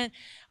Blueprint,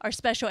 our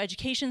special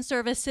education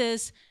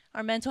services,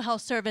 our mental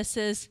health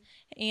services,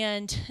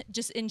 and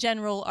just in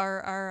general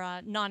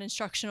our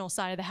non-instructional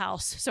side of the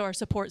house, so our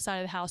support side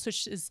of the house,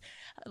 which is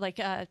like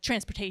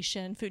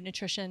transportation, food,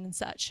 nutrition, and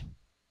such.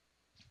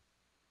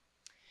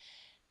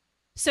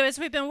 So as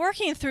we've been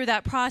working through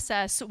that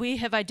process, we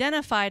have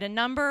identified a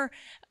number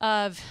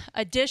of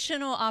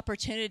additional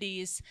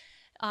opportunities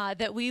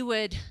that we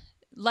would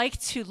like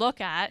to look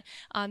at.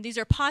 These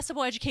are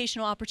possible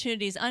educational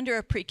opportunities under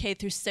a pre-K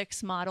through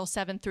 6 model,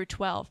 7 through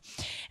 12.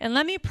 And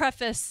let me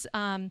preface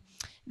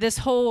this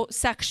whole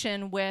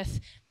section with,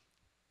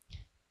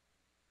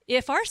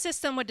 if our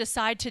system would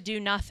decide to do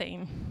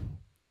nothing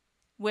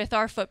with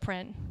our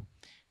footprint,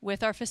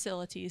 with our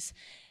facilities,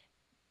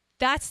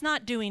 that's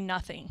not doing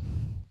nothing.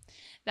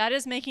 That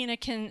is making a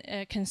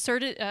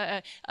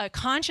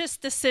conscious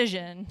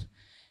decision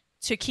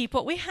to keep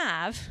what we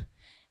have,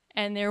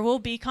 and there will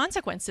be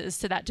consequences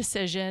to that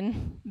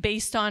decision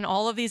based on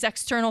all of these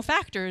external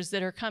factors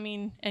that are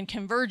coming and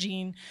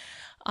converging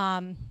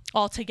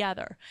all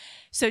together.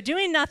 So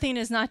doing nothing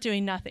is not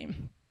doing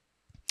nothing.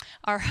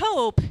 Our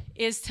hope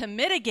is to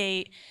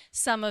mitigate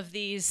some of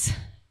these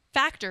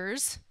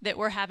factors that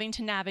we're having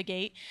to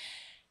navigate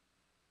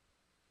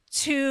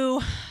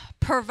to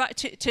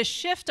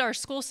shift our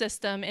school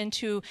system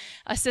into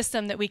a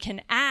system that we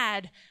can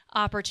add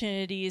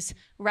opportunities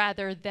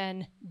rather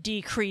than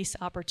decrease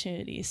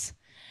opportunities.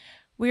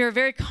 We are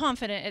very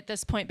confident at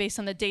this point, based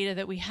on the data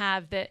that we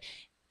have, that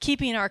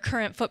keeping our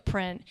current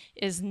footprint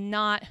is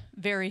not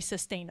very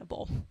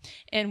sustainable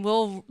and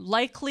will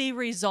likely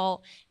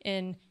result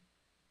in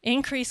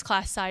increased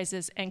class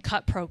sizes and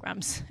cut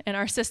programs. And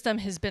our system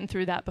has been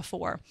through that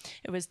before.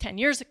 It was 10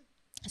 years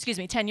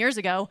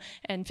ago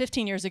and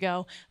 15 years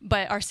ago,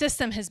 but our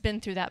system has been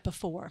through that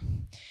before.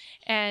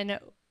 And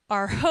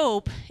our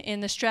hope in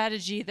the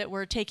strategy that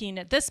we're taking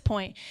at this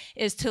point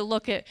is to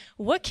look at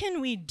what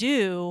can we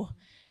do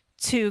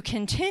to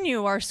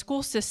continue our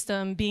school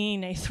system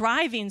being a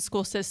thriving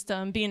school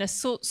system, being a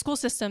school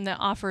system that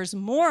offers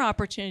more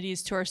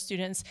opportunities to our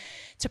students,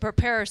 to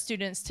prepare our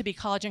students to be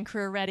college and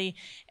career ready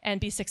and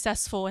be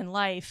successful in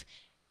life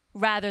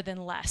rather than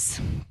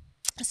less.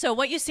 So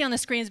what you see on the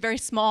screen is very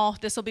small.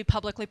 This will be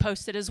publicly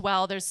posted as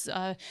well. There's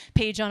a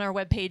page on our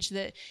webpage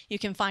that you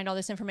can find all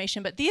this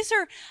information. But these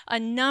are a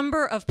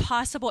number of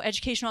possible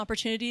educational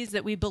opportunities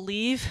that we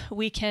believe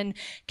we can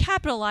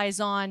capitalize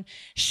on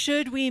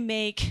should we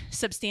make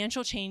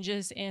substantial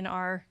changes in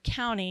our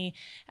county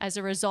as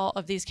a result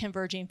of these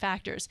converging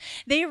factors.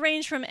 They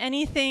range from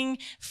anything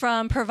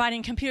from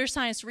providing computer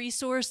science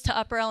resource to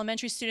upper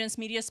elementary students,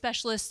 media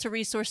specialists to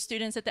resource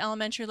students at the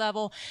elementary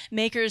level,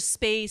 makers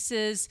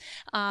spaces,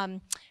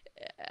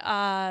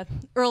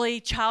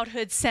 early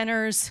childhood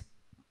centers,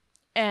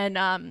 and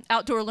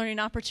outdoor learning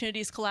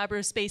opportunities,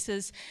 collaborative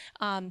spaces,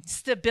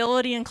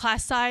 stability in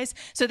class size.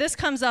 So this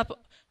comes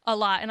up a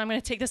lot, and I'm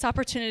going to take this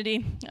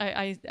opportunity.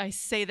 I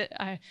say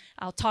that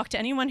I'll talk to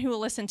anyone who will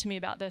listen to me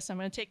about this. I'm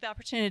going to take the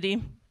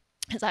opportunity,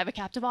 as I have a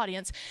captive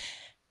audience.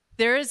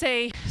 There is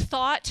a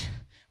thought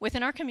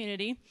within our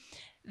community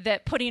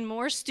that putting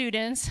more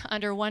students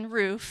under one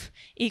roof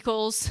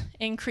equals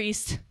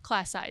increased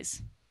class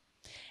size,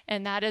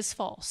 and that is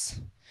false.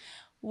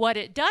 What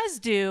it does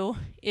do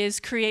is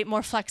create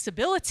more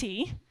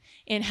flexibility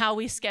in how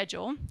we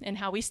schedule and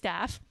how we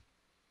staff,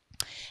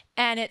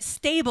 and it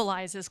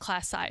stabilizes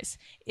class size.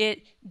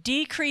 It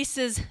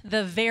decreases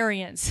the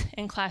variance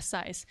in class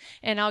size.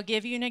 And I'll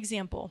give you an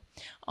example.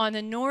 On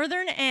the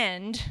northern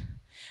end,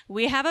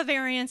 we have a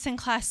variance in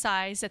class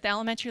size at the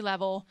elementary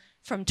level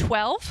from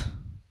 12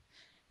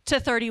 to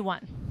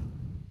 31.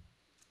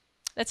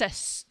 That's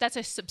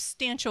a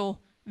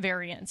substantial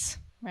variance,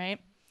 right?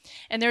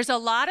 And there's a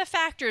lot of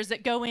factors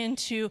that go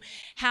into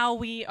how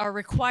we are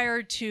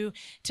required to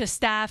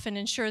staff and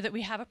ensure that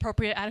we have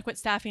appropriate, adequate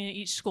staffing at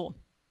each school.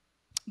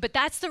 But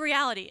that's the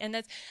reality, and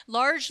that's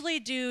largely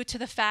due to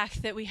the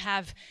fact that we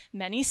have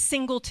many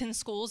singleton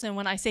schools, and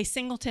when I say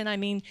singleton, I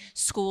mean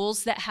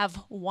schools that have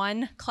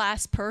one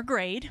class per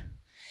grade.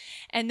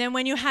 And then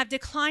when you have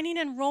declining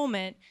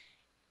enrollment,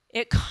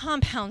 it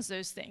compounds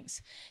those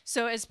things.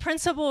 So as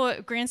principal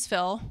at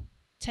Grantsville,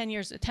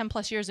 10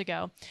 plus years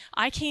ago,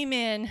 I came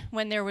in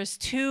when there was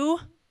 2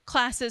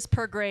 classes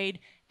per grade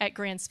at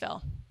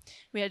Grantsville.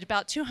 We had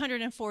about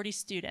 240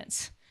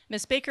 students.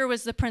 Ms. Baker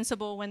was the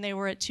principal when they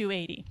were at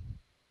 280.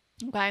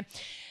 Okay,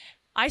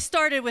 I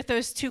started with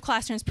those 2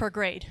 classrooms per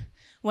grade.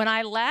 When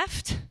I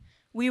left,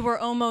 we were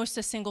almost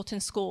a singleton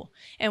school.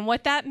 And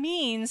what that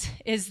means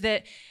is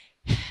that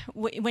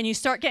when you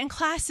start getting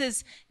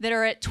classes that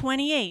are at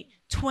 28,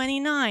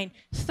 29,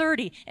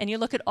 30, and you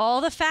look at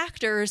all the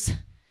factors,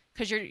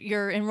 because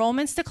your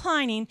enrollment's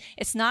declining,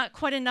 it's not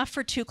quite enough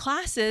for 2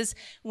 classes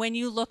when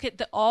you look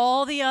at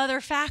all the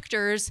other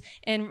factors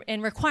and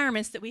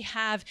requirements that we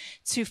have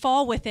to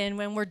fall within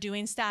when we're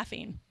doing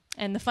staffing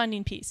and the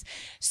funding piece.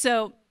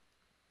 So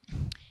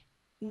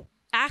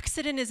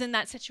Accident is in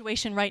that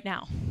situation right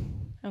now,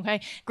 okay?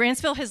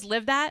 Grantsville has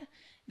lived that.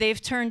 They've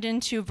turned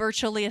into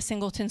virtually a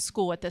singleton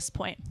school at this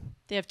point.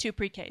 They have 2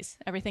 pre-Ks.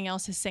 Everything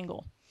else is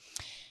single.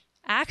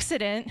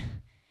 Accident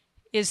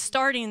is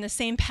starting the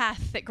same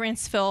path that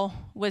Grantsville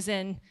was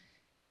in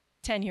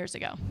 10 years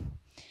ago.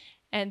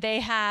 And they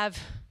have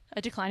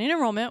a declining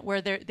enrollment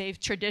where they've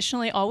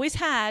traditionally always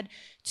had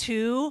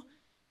 2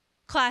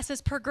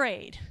 classes per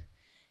grade.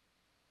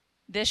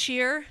 This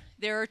year,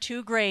 there are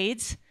 2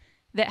 grades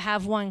that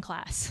have 1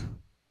 class.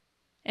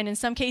 And in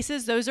some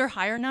cases, those are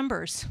higher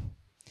numbers.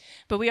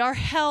 But we are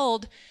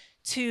held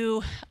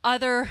to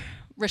other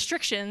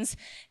restrictions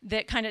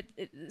that kind of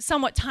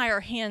somewhat tie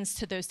our hands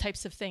to those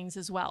types of things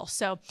as well.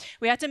 So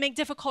we have to make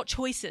difficult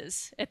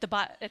choices at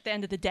the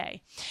end of the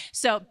day.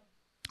 So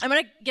I'm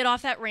going to get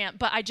off that rant,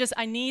 but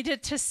I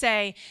needed to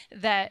say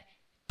that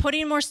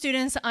putting more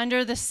students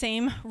under the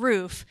same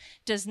roof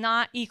does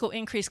not equal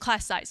increased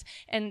class size.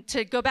 And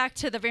to go back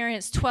to the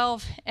variance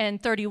 12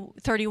 and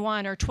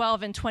 31 or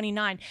 12 and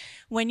 29,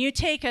 when you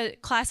take a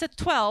class of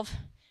 12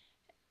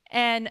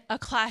 and a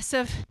class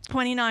of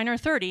 29 or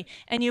 30,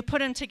 and you put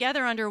them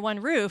together under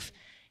one roof,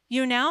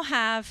 you now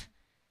have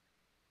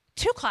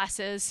 2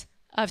 classes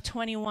of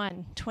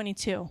 21,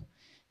 22.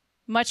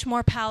 Much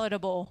more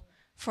palatable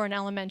for an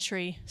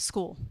elementary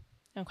school,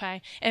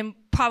 okay? And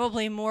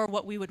probably more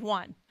what we would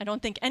want. I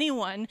don't think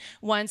anyone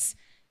wants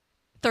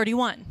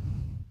 31,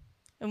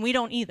 and we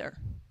don't either,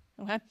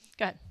 okay?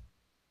 Go ahead.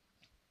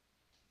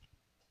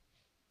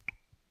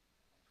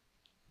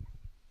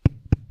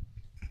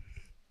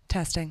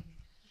 Testing.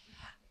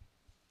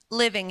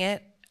 Living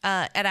it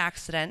at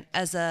Accident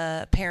as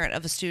a parent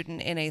of a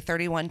student in a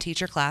 31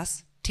 teacher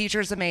class.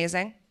 Teacher's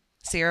amazing.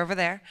 See her over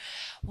there.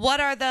 What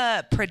are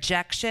the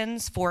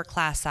projections for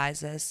class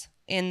sizes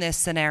in this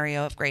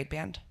scenario of grade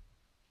band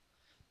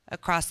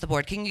across the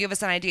board? Can you give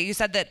us an idea? You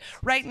said that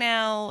right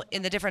now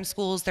in the different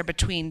schools they're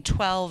between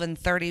 12 and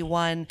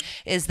 31.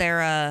 Is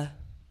there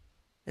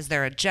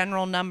a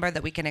general number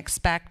that we can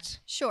expect?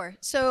 Sure.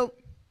 So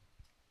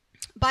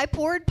by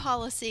board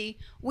policy,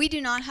 we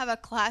do not have a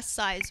class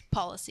size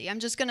policy. I'm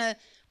just going to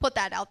put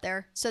that out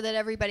there so that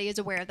everybody is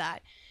aware of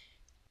that.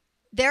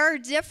 There are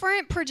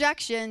different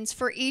projections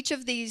for each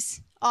of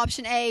these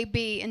option A,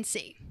 B, and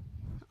C.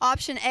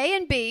 Option A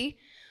and B,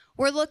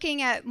 we're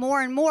looking at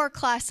more and more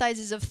class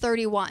sizes of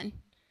 31.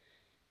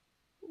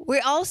 We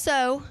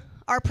also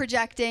are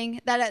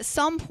projecting that at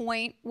some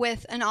point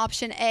with an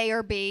option A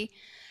or B,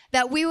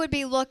 that we would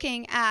be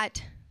looking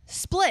at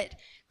split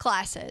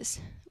classes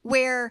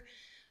where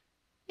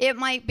it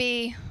might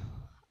be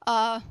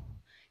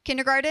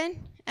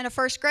kindergarten and a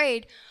first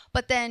grade,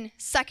 but then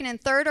second and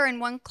third are in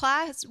one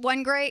class,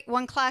 one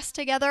class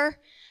together,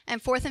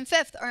 and fourth and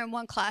fifth are in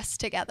one class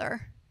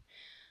together.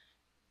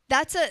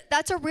 That's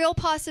a real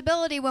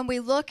possibility when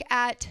we look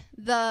at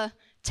the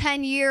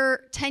 10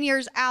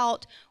 years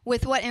out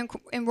with what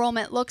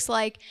enrollment looks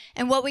like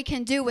and what we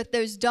can do with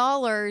those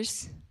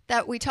dollars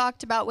that we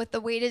talked about with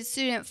the weighted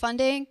student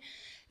funding,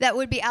 that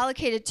would be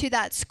allocated to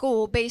that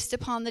school based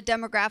upon the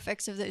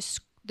demographics of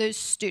those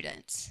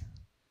students.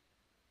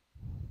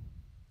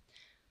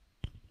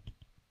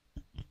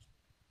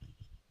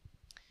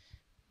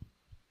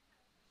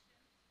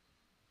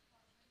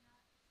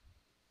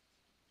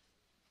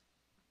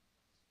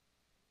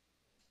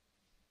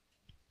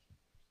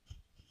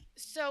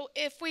 So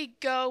if we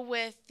go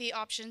with the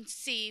option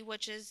C,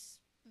 which is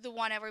the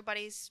one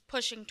everybody's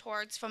pushing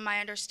towards from my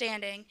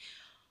understanding,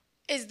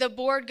 is the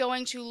board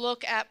going to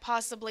look at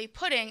possibly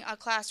putting a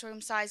classroom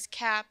size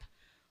cap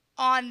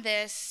on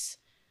this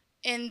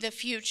in the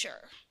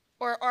future?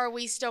 Or are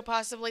we still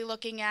possibly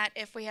looking at,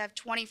 if we have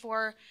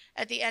 24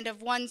 at the end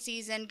of one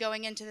season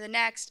going into the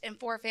next and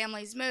 4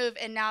 families move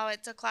and now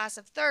it's a class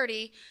of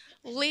 30,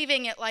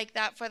 leaving it like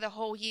that for the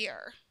whole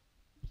year?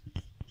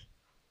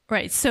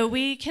 Right, so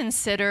we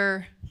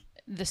consider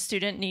the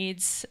student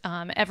needs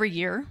every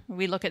year.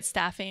 We look at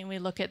staffing, we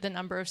look at the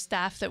number of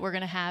staff that we're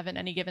gonna have in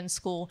any given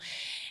school.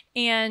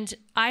 And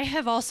I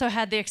have also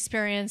had the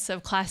experience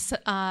of class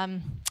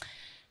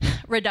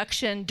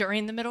reduction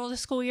during the middle of the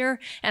school year,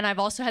 and I've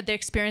also had the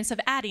experience of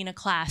adding a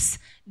class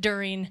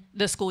during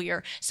the school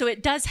year. So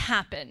it does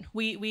happen.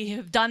 We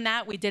have done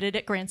that. We did it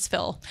at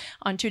Grantsville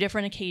on 2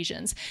 different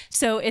occasions.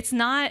 So it's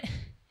not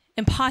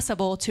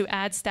impossible to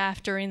add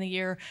staff during the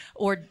year,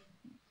 or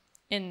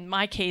in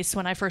my case,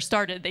 when I first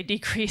started, they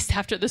decreased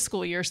after the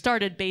school year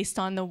started based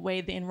on the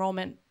way the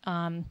enrollment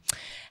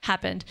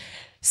happened.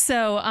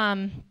 So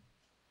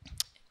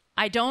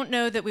I don't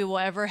know that we will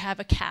ever have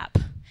a cap.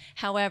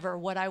 However,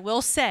 what I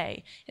will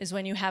say is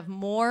when you have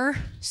more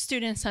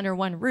students under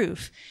one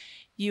roof,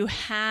 you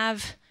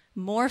have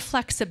more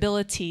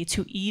flexibility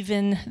to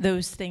even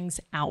those things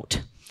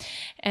out.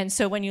 And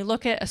so when you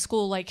look at a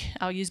school like,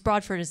 I'll use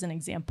Broadford as an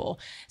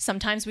example,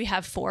 sometimes we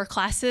have 4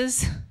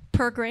 classes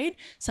per grade,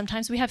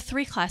 sometimes we have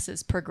 3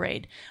 classes per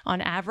grade,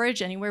 on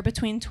average anywhere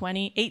between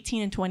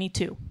 18 and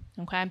 22,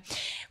 okay?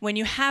 When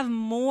you have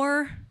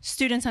more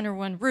students under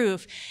one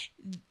roof,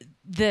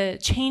 the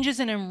changes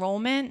in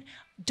enrollment,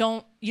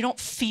 you don't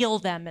feel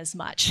them as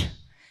much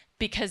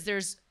because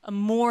there's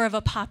more of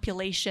a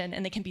population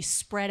and they can be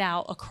spread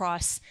out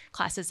across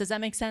classes. Does that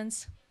make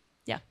sense?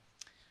 Yeah.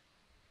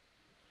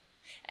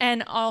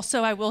 And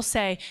also I will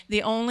say,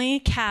 the only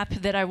cap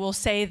that I will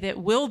say that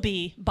will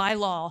be by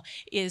law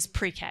is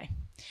pre-K.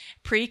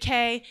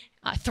 Pre-K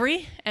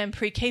 3 and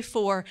pre-K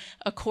 4,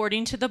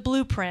 according to the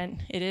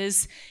blueprint, it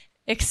is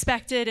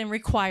expected and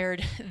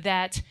required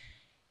that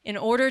in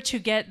order to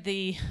get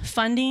the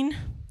funding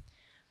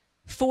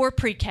for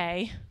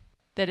pre-K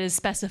that is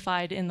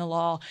specified in the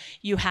law,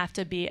 you have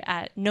to be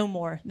at no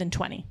more than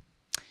 20.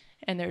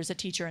 And there's a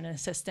teacher and an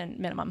assistant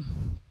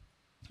minimum,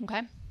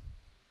 okay?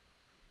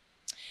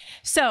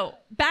 So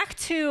back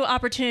to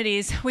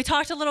opportunities. We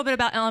talked a little bit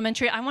about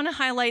elementary. I want to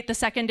highlight the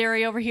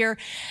secondary over here.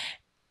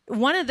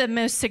 One of the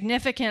most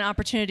significant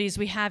opportunities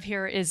we have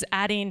here is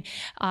adding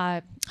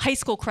high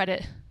school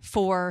credit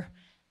for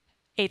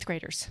 8th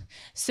graders,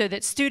 so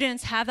that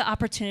students have the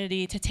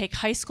opportunity to take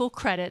high school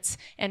credits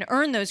and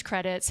earn those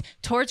credits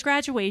towards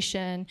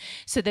graduation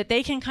so that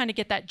they can kind of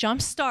get that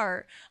jump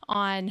start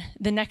on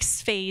the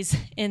next phase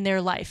in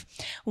their life.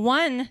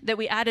 One that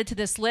we added to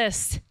this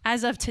list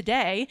as of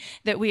today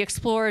that we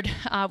explored,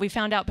 we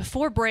found out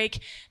before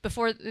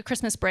the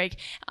Christmas break,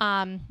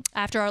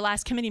 after our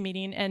last committee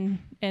meeting,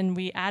 and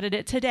we added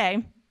it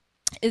today,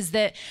 is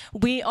that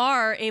we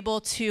are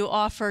able to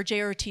offer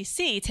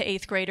JROTC to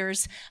 8th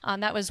graders.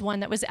 That was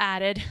one that was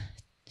added.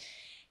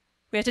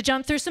 We have to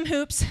jump through some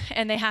hoops,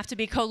 and they have to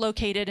be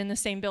co-located in the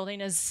same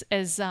building as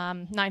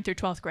 9th through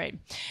 12th grade.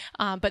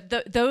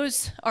 But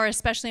those are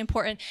especially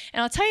important.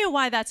 And I'll tell you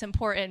why that's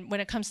important when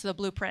it comes to the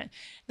blueprint.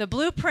 The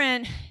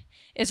blueprint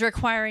is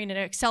requiring an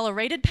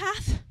accelerated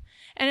path,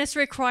 and it's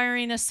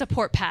requiring a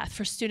support path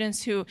for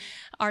students who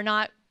are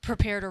not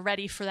prepared or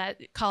ready for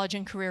that college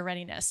and career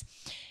readiness.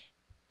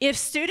 If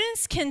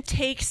students can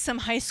take some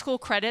high school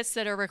credits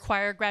that are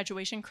required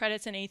graduation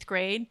credits in 8th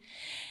grade,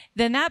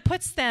 then that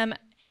puts them,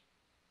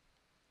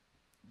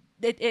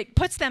 it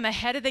puts them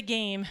ahead of the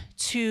game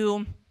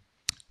to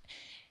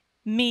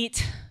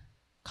meet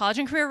college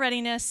and career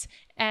readiness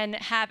and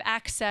have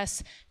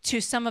access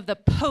to some of the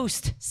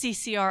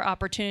post-CCR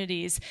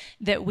opportunities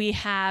that we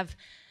have,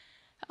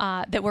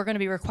 that we're going to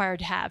be required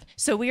to have.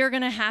 So we are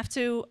going to have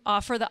to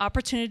offer the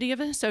opportunity of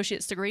an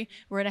associate's degree.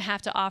 We're going to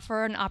have to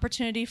offer an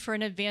opportunity for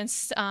an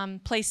advanced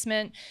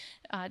placement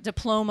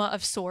diploma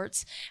of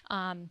sorts.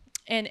 And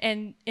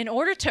in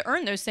order to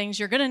earn those things,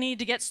 you're going to need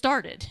to get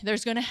started.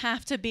 There's going to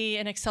have to be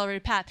an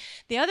accelerated path.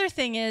 The other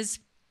thing is,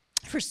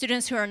 for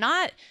students who are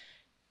not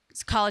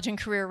college and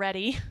career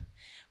ready,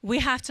 we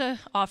have to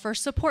offer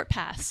support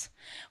paths.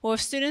 Well,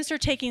 if students are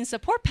taking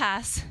support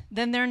paths,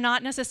 then they're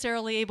not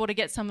necessarily able to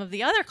get some of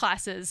the other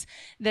classes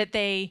that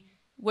they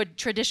would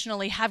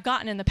traditionally have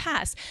gotten in the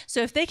past.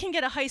 So if they can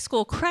get a high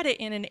school credit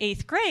in an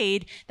 8th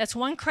grade, that's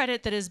one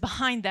credit that is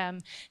behind them,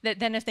 that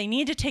then if they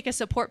need to take a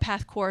support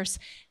path course,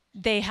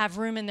 they have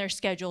room in their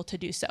schedule to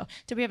do so.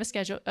 Do we have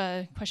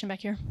a question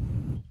back here?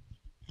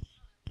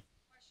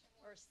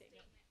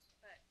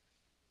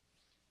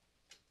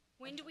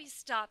 When do we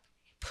stop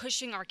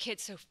pushing our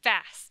kids so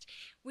fast?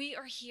 We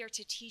are here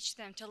to teach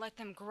them, to let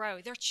them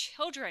grow. They're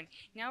children.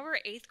 Now we're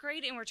 8th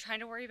grade and we're trying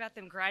to worry about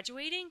them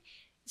graduating.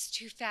 It's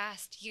too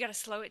fast. You got to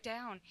slow it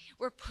down.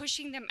 We're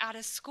pushing them out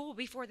of school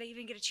before they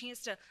even get a chance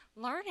to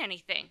learn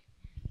anything.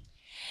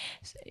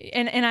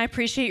 And I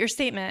appreciate your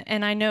statement,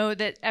 and I know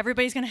that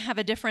everybody's going to have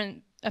a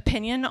different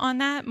opinion on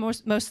that,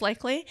 most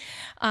likely.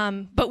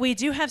 But we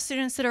do have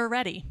students that are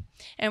ready,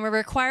 and we're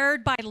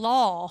required by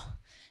law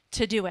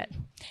to do it.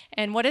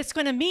 And what it's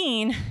going to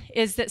mean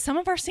is that some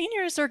of our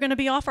seniors are going to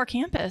be off our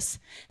campus.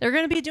 They're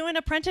going to be doing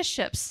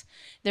apprenticeships.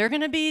 They're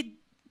going to be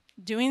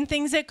doing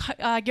things at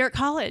Garrett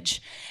College.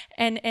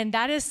 And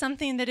that is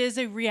something that is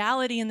a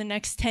reality in the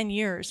next 10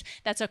 years.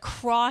 That's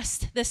across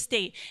the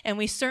state. And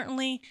we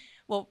certainly,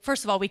 well,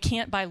 first of all, we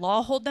can't by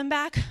law hold them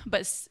back.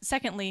 But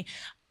secondly,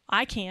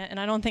 I can't, and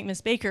I don't think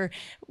Ms. Baker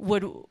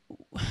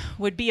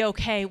would be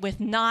okay with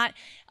not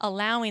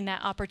allowing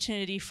that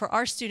opportunity for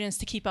our students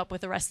to keep up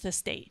with the rest of the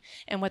state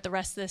and what the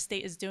rest of the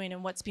state is doing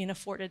and what's being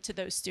afforded to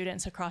those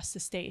students across the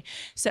state.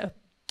 So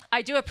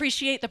I do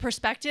appreciate the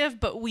perspective,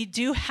 but we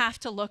do have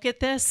to look at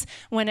this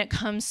when it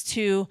comes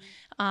to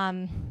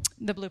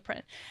the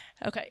blueprint.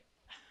 Okay.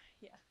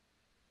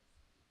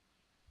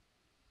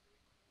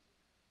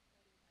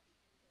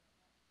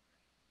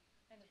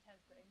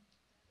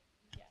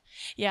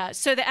 Yeah,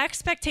 so the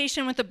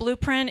expectation with the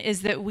blueprint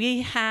is that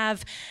we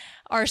have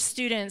our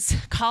students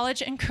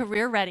college and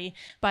career ready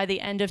by the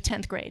end of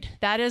 10th grade.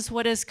 That is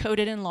what is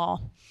coded in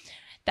law.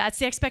 That's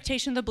the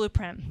expectation of the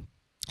blueprint.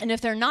 And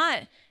if they're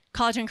not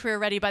college and career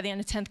ready by the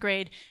end of 10th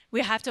grade,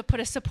 we have to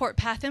put a support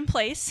path in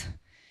place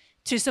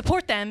to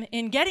support them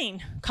in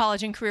getting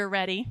college and career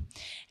ready.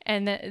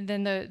 And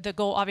then the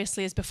goal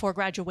obviously is before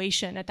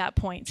graduation at that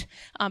point.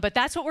 But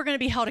that's what we're going to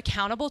be held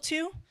accountable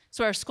to.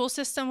 So our school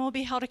system will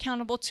be held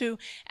accountable to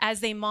as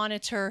they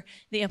monitor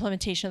the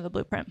implementation of the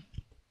blueprint.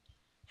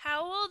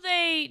 How will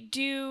they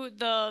do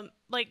the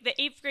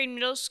 8th grade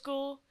middle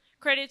school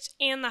credits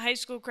and the high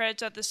school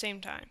credits at the same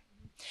time?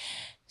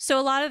 So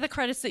a lot of the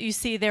credits that you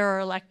see there are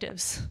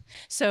electives.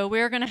 So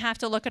we're going to have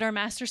to look at our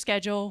master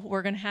schedule.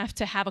 We're going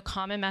to have a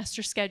common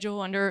master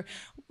schedule under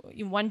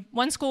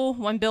one school,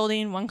 one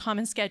building, one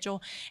common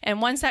schedule.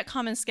 And once that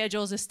common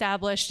schedule is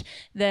established,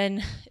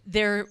 then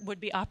there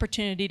would be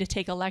opportunity to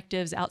take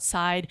electives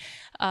outside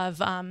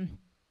of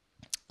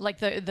like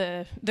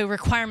the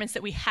requirements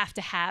that we have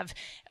to have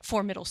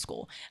for middle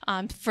school.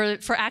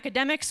 For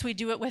academics, we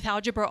do it with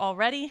algebra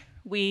already.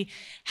 We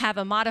have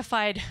a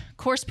modified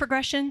course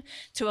progression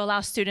to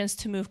allow students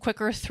to move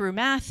quicker through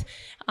math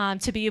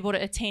to be able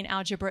to attain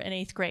algebra in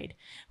 8th grade.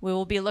 We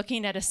will be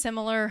looking at a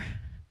similar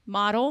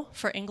model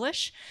for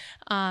English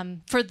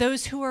for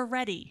those who are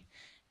ready.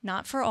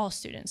 Not for all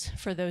students,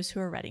 for those who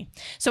are ready.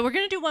 So we're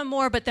going to do one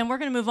more, but then we're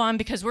going to move on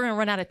because we're going to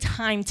run out of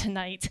time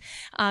tonight.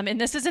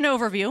 And this is an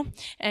overview,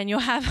 and you'll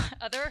have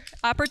other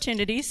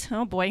opportunities.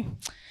 Oh, boy.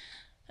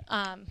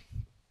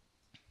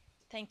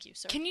 Thank you,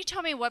 sir. Can you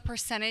tell me what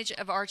percentage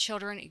of our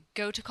children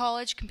go to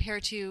college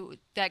compared to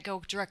that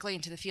go directly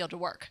into the field to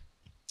work?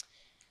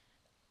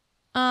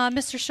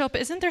 Mr. Shope,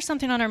 isn't there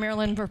something on our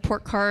Maryland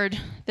report card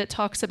that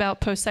talks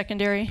about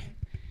post-secondary?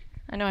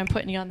 I know I'm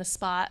putting you on the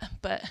spot,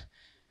 but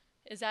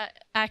is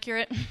that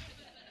accurate?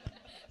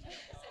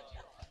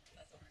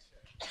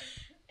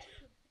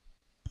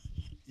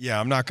 Yeah,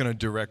 I'm not going to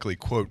directly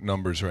quote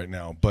numbers right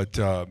now, but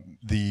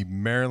the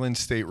Maryland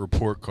State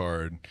Report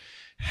Card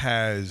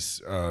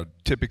has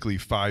typically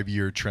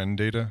 5-year trend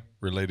data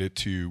related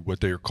to what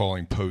they are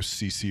calling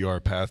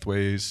post-CCR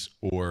pathways,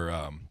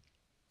 or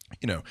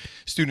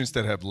students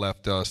that have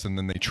left us, and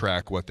then they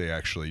track what they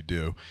actually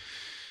do.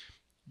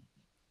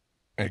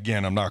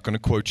 Again, I'm not going to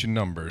quote you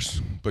numbers,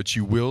 but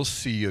you will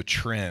see a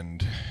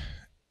trend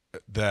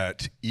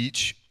that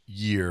each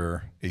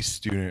year a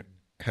student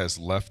has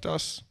left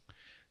us,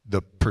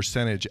 the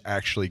percentage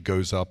actually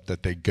goes up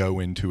that they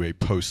go into a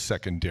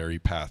post-secondary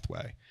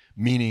pathway.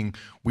 Meaning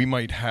we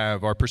might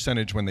have our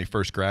percentage when they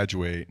first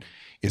graduate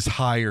is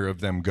higher of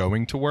them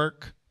going to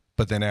work,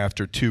 but then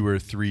after 2 or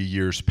 3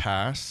 years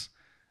pass,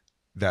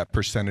 that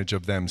percentage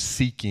of them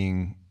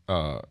seeking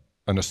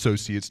an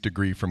associate's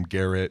degree from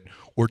Garrett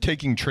or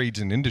taking trades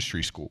in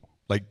industry school,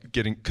 like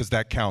getting, because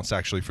that counts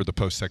actually for the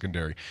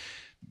post-secondary,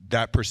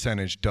 that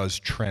percentage does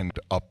trend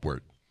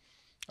upward.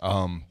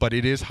 But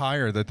it is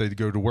higher that they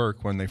go to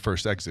work when they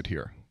first exit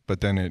here.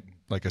 But then it,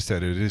 like I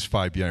said, it is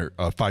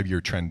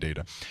 5-year trend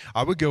data.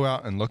 I would go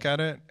out and look at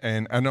it,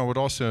 and I would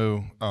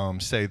also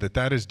say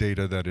that is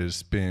data that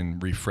has been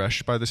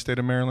refreshed by the state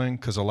of Maryland,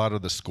 because a lot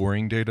of the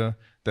scoring data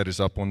that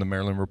is up on the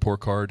Maryland report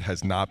card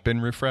has not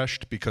been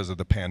refreshed because of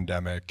the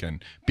pandemic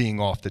and being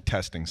off the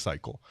testing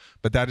cycle.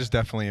 But that is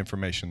definitely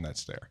information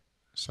that's there.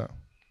 So.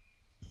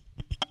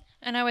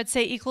 And I would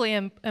say equally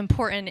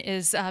important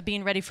is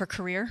being ready for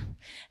career.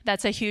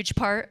 That's a huge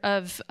part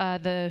of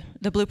the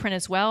blueprint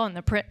as well, and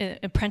the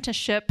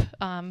apprenticeship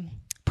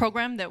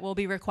program that we'll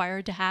be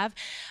required to have,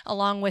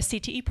 along with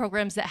CTE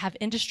programs that have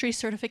industry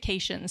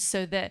certifications,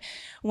 so that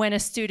when a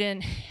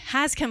student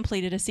has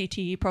completed a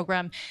CTE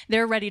program,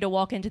 they're ready to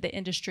walk into the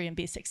industry and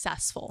be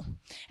successful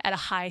at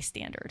a high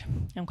standard,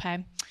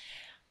 okay?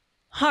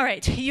 All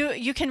right,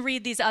 you can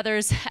read these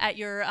others at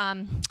your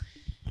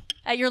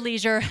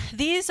leisure.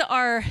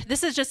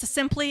 This is just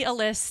simply a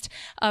list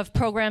of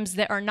programs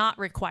that are not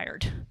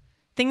required.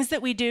 Things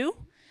that we do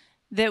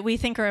that we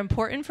think are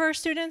important for our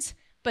students,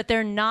 but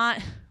they're not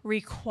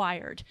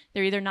required.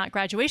 They're either not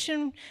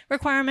graduation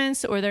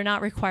requirements or they're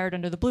not required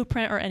under the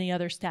blueprint or any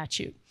other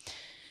statute.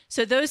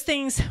 So those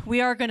things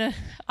we are gonna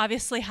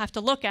obviously have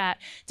to look at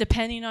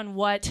depending on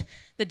what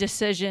the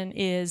decision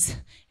is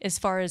as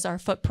far as our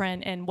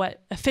footprint and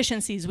what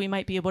efficiencies we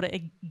might be able to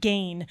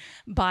gain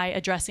by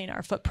addressing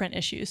our footprint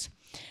issues.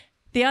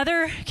 The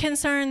other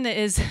concern that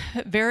is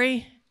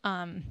very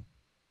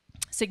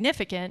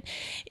significant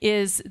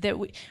is that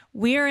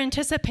we are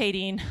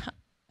anticipating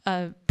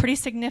a pretty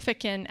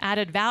significant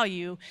added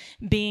value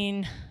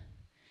being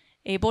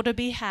able to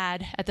be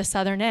had at the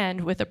southern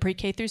end with a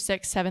pre-K through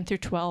 6, 7 through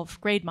 12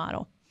 grade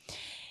model.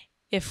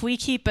 If we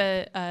keep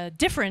a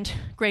different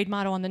grade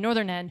model on the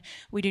northern end,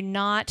 we do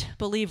not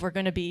believe we're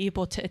going to be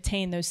able to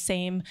attain those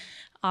same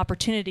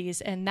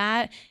opportunities, and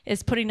that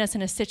is putting us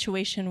in a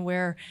situation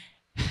where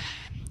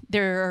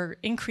there are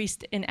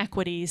increased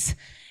inequities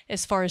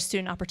as far as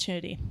student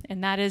opportunity,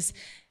 and that is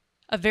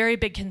a very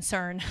big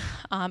concern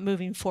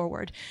moving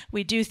forward.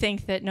 We do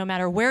think that no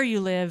matter where you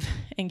live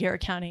in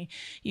Garrett County,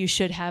 you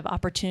should have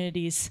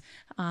opportunities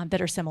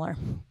that are similar.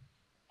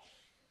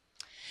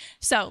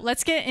 So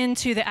let's get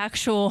into the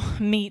actual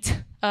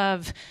meat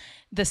of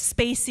the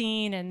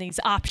spacing and these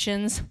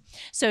options.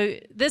 So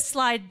this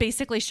slide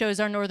basically shows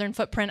our northern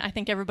footprint. I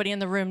think everybody in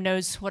the room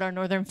knows what our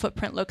northern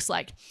footprint looks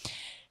like.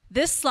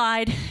 This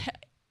slide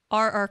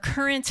are our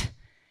current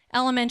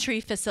elementary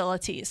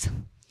facilities.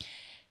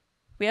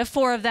 We have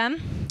 4 of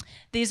them.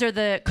 These are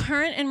the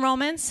current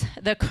enrollments,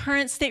 the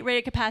current state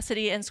rated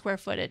capacity, and square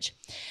footage.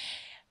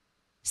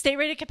 State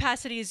rated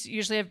capacity is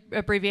usually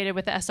abbreviated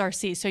with the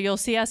SRC, so you'll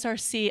see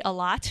SRC a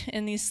lot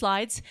in these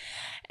slides.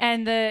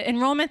 And the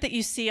enrollment that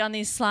you see on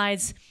these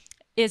slides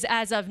is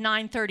as of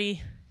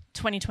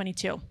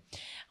 9/30/2022.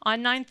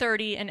 On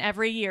 9/30 and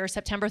every year,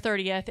 September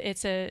 30th,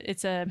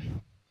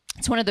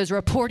 it's one of those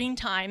reporting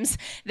times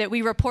that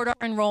we report our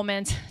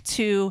enrollment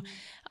to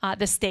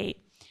the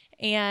state.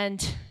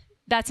 And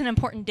that's an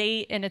important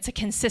date, and it's a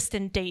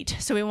consistent date.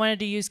 So we wanted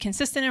to use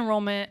consistent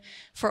enrollment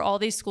for all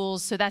these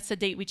schools, so that's the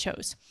date we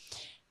chose.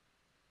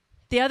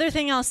 The other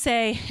thing I'll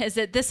say is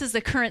that this is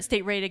the current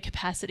state-rated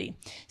capacity.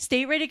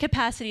 State-rated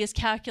capacity is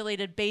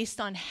calculated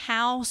based on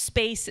how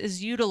space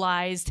is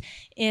utilized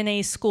in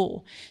a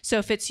school. So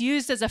if it's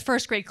used as a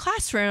first grade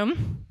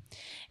classroom,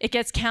 it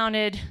gets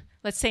counted,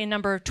 let's say, a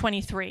number of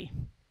 23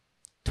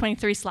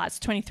 slots,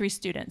 23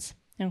 students,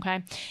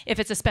 okay? If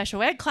it's a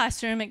special ed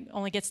classroom, it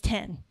only gets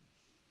 10.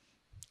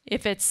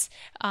 If it's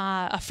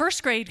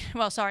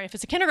if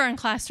it's a kindergarten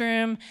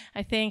classroom,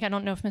 I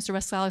don't know if Mr.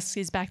 Westlowski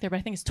is back there, but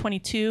I think it's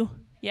 22,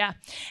 yeah.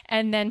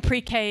 And then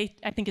pre-K,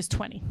 I think is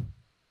 20.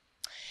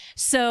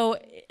 So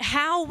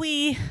how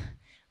we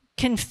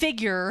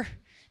configure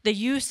the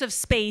use of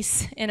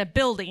space in a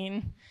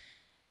building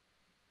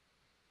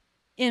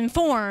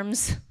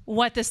informs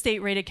what the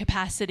state rated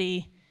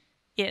capacity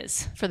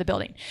is for the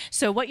building.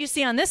 So what you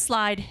see on this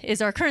slide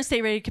is our current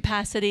state rated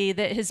capacity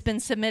that has been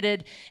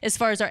submitted as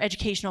far as our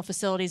educational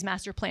facilities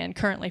master plan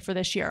currently for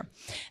this year.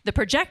 The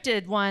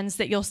projected ones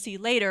that you'll see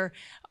later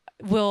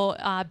will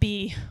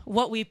be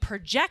what we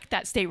project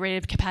that state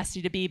rated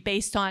capacity to be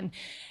based on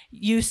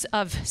use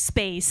of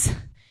space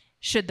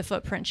should the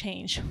footprint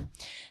change.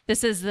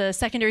 This is the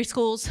secondary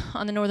schools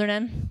on the northern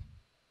end.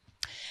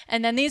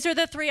 And then these are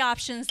the 3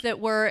 options that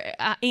we're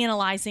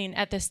analyzing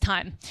at this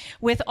time.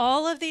 With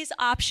all of these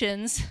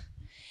options,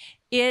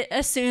 it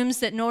assumes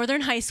that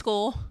Northern High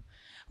School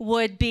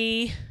would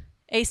be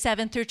a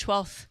 7th through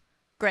 12th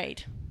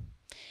grade.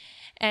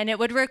 And it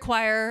would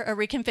require a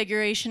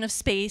reconfiguration of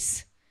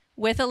space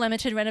with a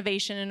limited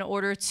renovation in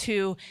order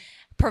to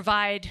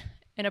provide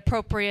an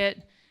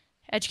appropriate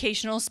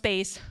educational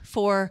space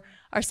for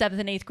our 7th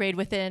and 8th grade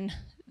within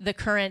the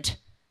current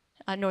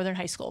Northern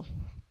High School.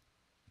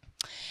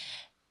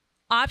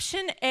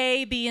 Option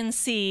A, B, and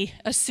C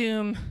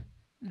assume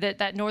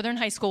that Northern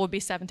High School would be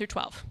 7 through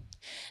 12.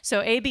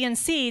 So A, B, and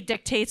C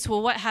dictates,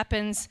 well, what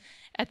happens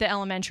at the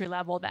elementary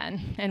level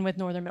then and with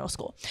Northern Middle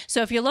School.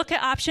 So if you look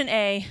at option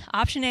A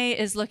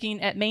is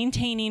looking at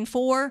maintaining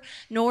 4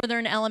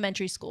 Northern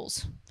elementary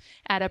schools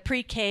at a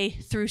pre-K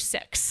through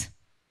 6,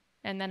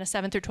 and then a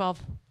 7 through 12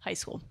 high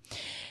school.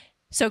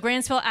 So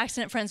Grantsville,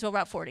 Accident, Friendsville,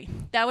 Route 40.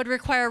 That would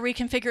require a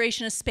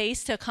reconfiguration of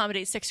space to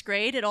accommodate 6th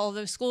grade at all of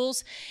those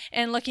schools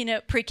and looking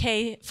at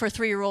pre-K for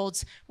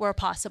 3-year-olds where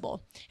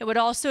possible. It would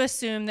also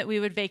assume that we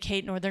would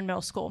vacate Northern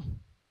Middle School.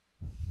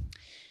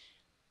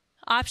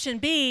 Option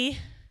B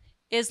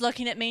is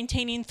looking at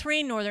maintaining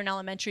 3 Northern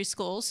elementary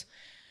schools.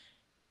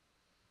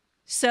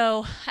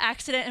 So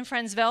Accident and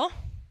Friendsville,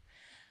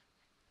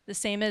 the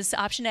same as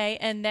option A,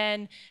 and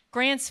then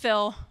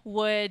Grantsville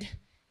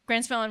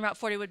and Route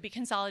 40 would be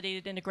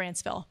consolidated into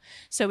Grantsville.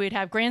 So we'd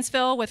have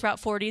Grantsville with Route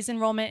 40's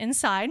enrollment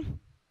inside,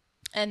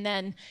 and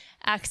then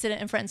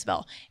Accident and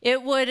Friendsville.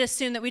 It would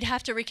assume that we'd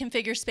have to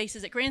reconfigure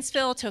spaces at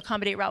Grantsville to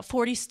accommodate Route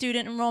 40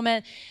 student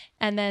enrollment,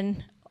 and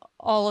then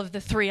all of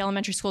the 3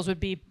 elementary schools would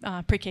be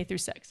pre-K through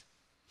 6.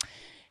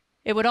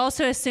 It would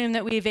also assume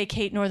that we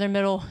vacate Northern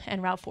Middle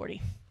and Route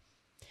 40.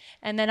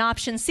 And then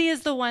option C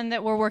is the one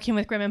that we're working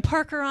with Grimm and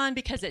Parker on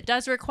because it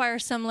does require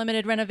some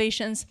limited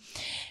renovations.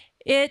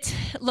 It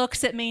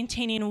looks at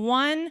maintaining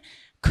one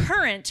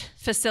current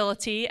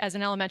facility as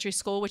an elementary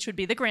school, which would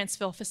be the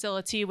Grantsville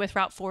facility with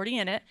Route 40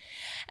 in it.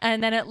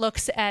 And then it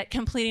looks at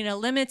completing a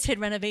limited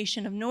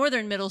renovation of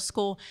Northern Middle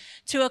School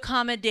to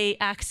accommodate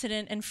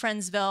Accident and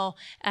Friendsville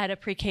at a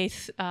pre-K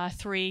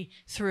 3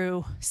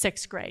 through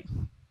 6th grade.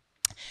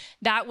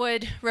 That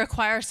would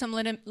require some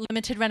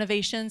limited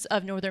renovations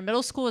of Northern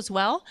Middle School as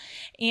well,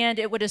 and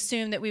it would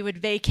assume that we would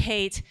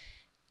vacate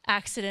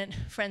Accident,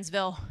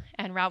 Friendsville,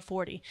 and Route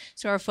 40.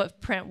 So our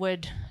footprint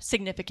would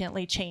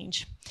significantly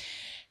change.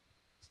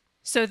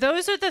 So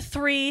those are the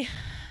 3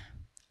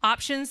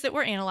 options that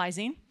we're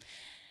analyzing.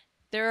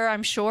 There are,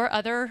 I'm sure,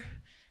 other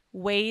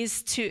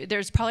ways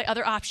there's probably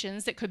other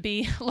options that could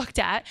be looked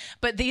at,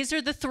 but these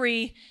are the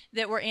 3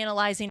 that we're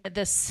analyzing at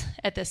this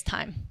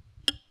time.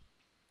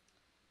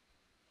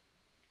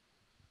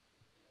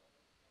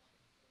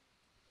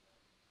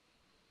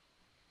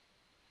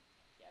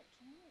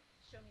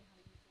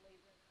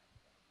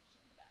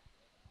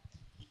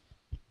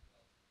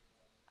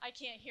 I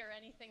can't hear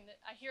anything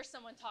I hear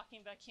someone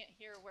talking, but I can't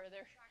hear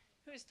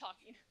who's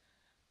talking.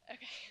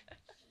 Okay.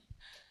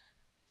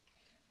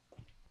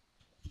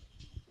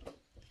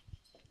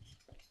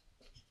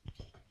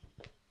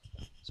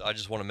 So I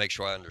just want to make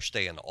sure I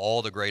understand.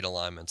 All the grade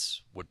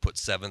alignments would put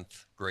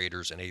 7th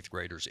graders and 8th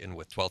graders in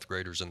with 12th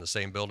graders in the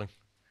same building?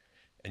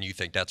 And you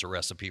think that's a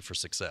recipe for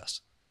success?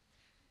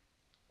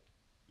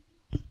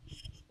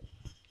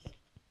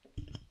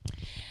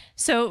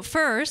 So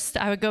first,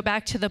 I would go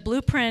back to the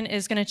blueprint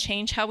is going to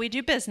change how we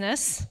do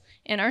business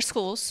in our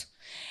schools.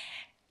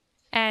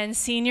 And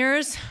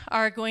seniors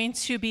are going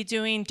to be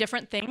doing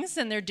different things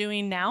than they're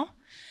doing now.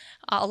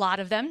 A lot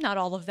of them, not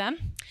all of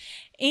them.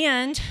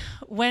 And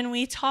when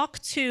we talk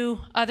to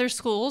other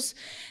schools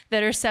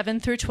that are 7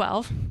 through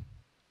 12,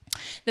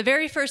 the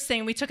very first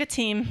thing, we took a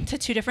team to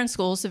 2 different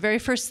schools. The very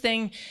first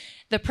thing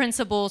the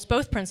principals,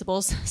 both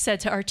principals,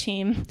 said to our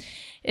team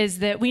is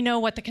that we know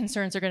what the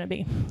concerns are going to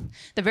be.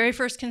 The very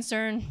first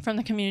concern from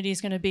the community is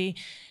going to be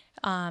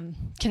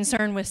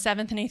concern with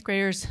 7th and 8th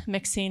graders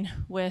mixing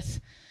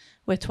with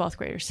 12th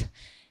graders.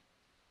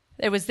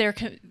 It was their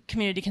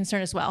community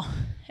concern as well.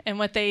 And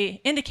what they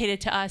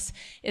indicated to us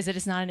is that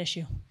it's not an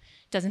issue.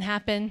 It doesn't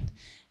happen.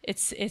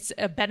 It's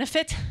a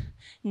benefit,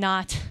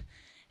 not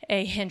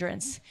a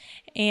hindrance.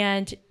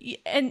 And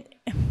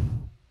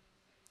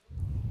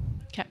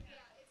okay.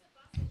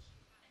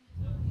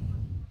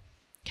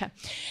 Okay.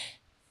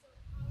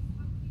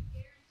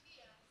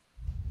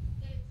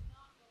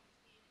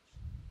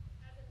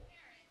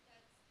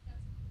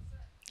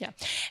 Yeah,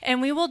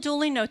 and we will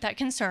duly note that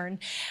concern.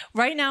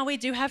 Right now, we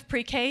do have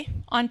pre-K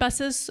on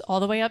buses all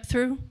the way up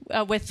through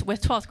with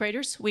 12th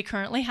graders. We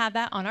currently have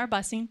that on our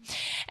busing,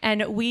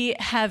 and we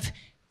have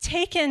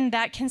taken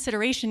that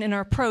consideration in our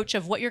approach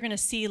of what you're going to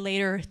see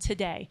later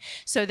today.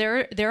 So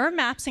there are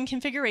maps and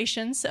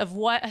configurations of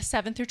what a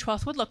 7th through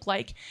 12th would look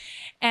like,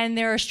 and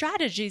there are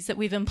strategies that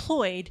we've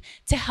employed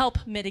to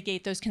help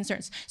mitigate those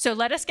concerns. So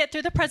let us get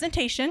through the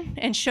presentation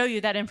and show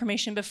you that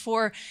information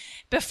before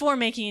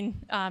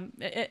making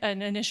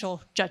an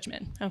initial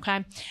judgment,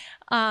 okay?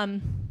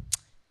 Okay,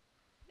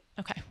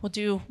 we'll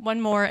do one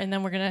more, and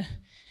then we're going to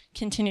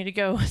continue to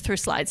go through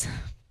slides.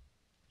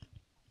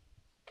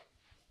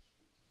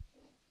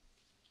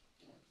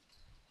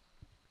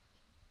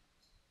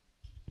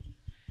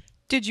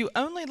 Did you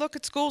only look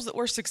at schools that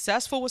were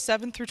successful with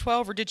 7 through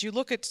 12, or did you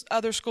look at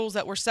other schools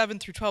that were 7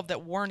 through 12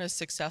 that weren't as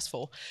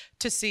successful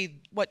to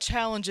see what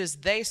challenges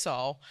they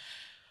saw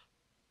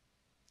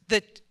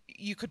that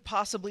you could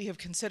possibly have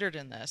considered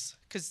in this?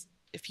 Because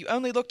if you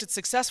only looked at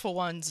successful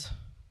ones,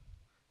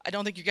 I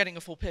don't think you're getting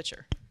a full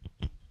picture.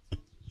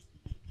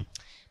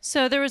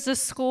 So there was a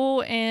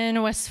school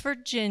in West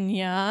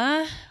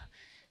Virginia,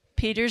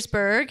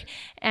 Petersburg,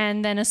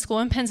 and then a school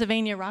in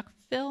Pennsylvania,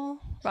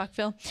 Rockville.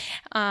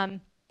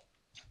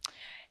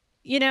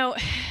 You know,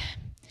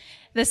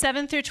 the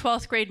 7th through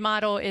 12th grade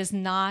model is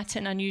not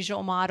an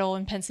unusual model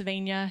in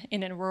Pennsylvania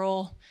and in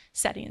rural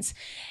settings.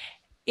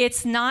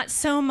 It's not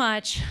so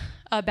much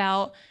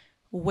about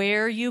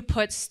where you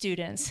put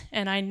students,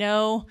 and I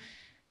know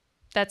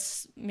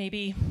that's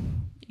maybe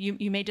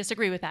you may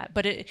disagree with that,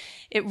 but it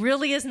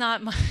really is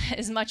not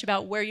as much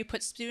about where you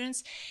put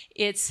students.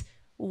 It's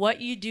what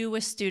you do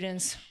with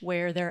students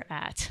where they're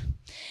at.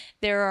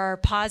 There are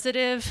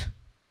positive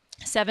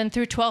 7th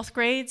through 12th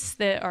grades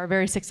that are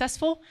very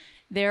successful.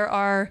 There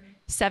are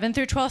 7th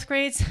through 12th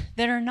grades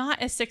that are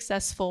not as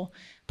successful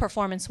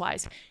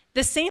performance-wise.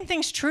 The same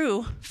thing's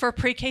true for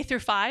pre-K through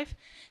 5,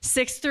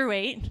 6 through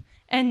 8,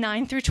 and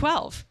 9 through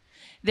 12.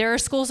 There are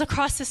schools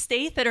across the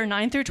state that are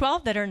 9 through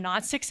 12 that are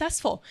not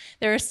successful.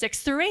 There are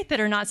 6 through 8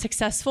 that are not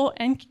successful,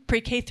 and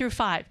pre-K through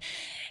 5.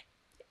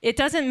 It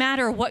doesn't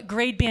matter what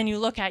grade band you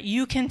look at.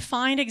 You can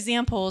find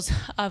examples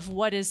of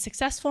what is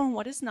successful and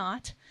what is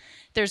not.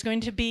 There's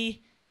going to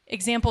be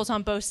examples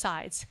on both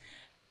sides.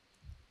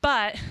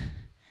 But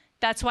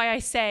that's why I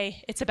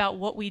say it's about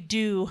what we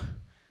do,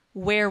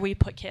 where we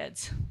put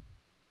kids.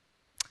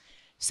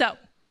 So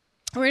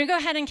we're going to go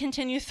ahead and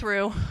continue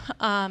through.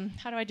 How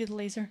do I do the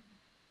laser?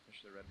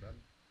 Push the red button.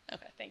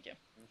 Okay, thank you.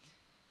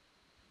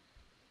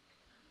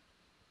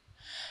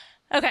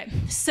 Okay,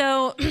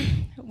 so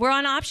we're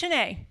on option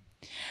A.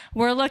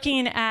 We're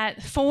looking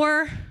at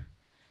 4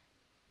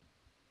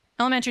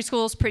 elementary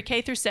schools,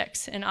 pre-K through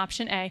 6 in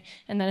option A,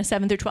 and then a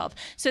 7 through 12.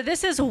 So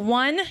this is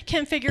one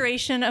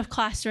configuration of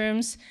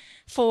classrooms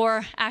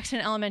for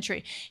Accident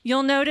Elementary.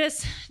 You'll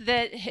notice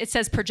that it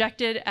says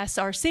projected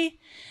SRC.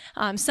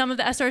 Some of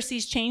the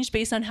SRCs changed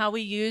based on how we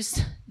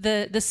used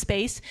the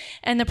space,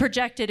 and the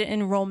projected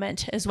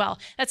enrollment as well.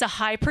 That's a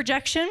high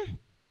projection.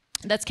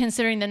 That's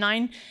considering the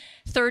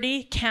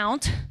 930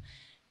 count,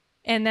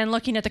 and then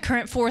looking at the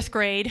current 4th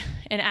grade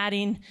and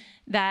adding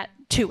that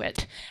to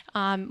it.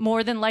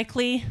 More than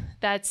likely,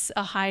 that's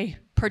a high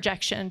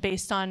projection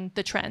based on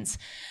the trends.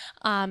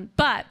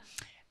 But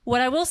what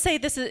I will say,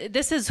 this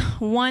is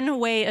one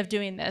way of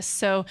doing this.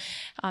 So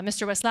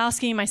Mr.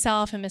 Weslowski,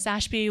 myself, and Ms.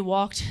 Ashby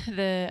walked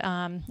the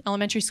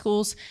elementary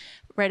schools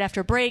right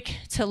after break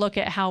to look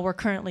at how we're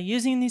currently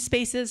using these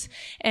spaces,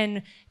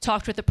 and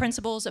talked with the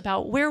principals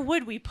about where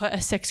would we put a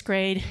 6th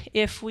grade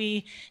if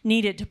we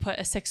needed to put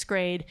a 6th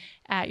grade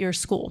at your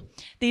school.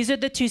 These are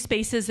the 2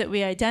 spaces that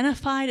we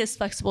identified as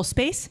flexible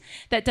space.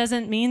 That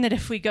doesn't mean that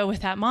if we go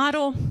with that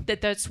model, that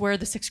that's where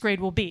the 6th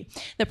grade will be.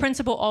 The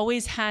principal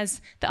always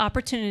has the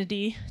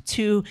opportunity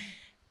to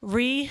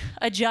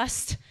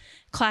readjust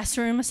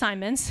classroom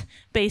assignments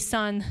based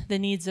on the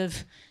needs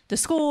of the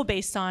school,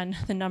 based on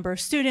the number of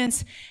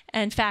students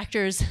and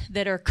factors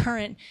that are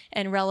current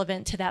and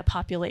relevant to that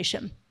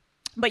population.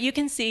 But you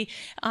can see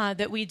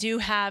that we do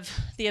have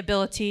the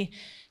ability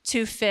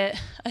to fit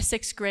a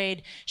 6th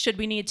grade should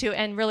we need to,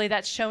 and really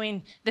that's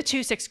showing the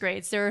 2 6th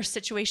grades. There are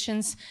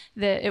situations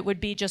that it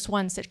would be just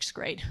 1 6th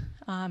grade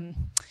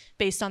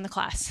based on the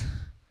class.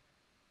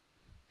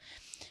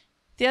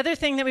 The other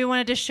thing that we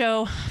wanted to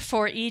show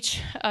for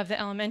each of the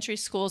elementary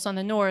schools on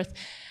the north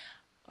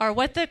are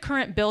what the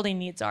current building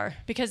needs are,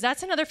 because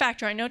that's another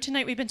factor. I know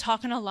tonight we've been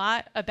talking a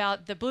lot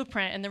about the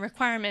blueprint and the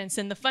requirements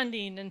and the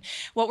funding and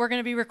what we're going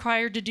to be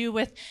required to do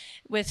with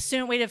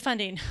student-weighted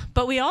funding,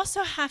 but we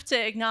also have to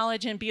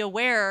acknowledge and be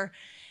aware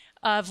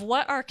of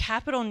what our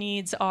capital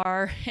needs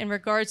are in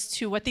regards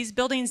to what these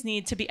buildings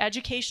need to be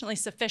educationally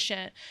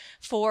sufficient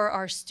for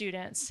our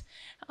students.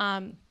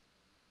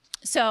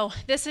 So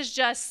this is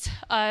just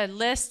a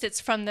list. It's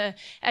from the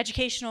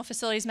Educational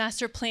Facilities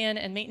Master Plan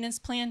and Maintenance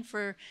Plan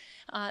for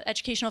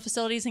educational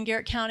facilities in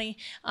Garrett County.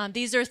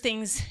 These are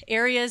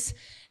areas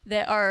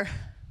that are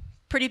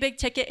pretty big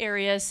ticket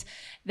areas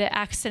that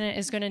Accident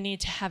is going to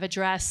need to have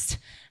addressed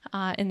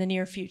in the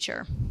near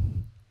future.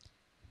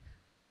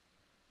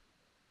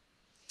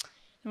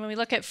 And when we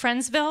look at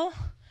Friendsville,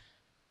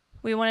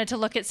 we wanted to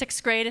look at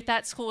 6th grade at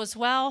that school as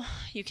well.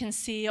 You can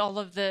see all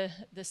of the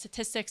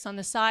statistics on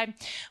the side.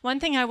 One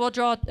thing I will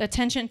draw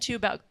attention to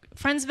about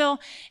Friendsville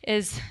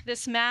is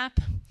this map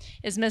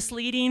is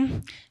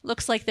misleading.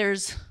 Looks like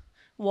there's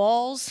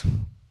walls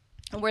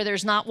where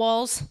there's not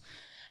walls.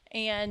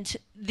 And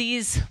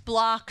these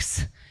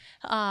blocks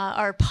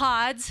are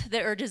pods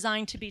that are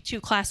designed to be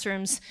 2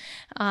 classrooms.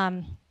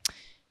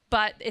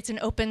 But it's an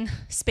open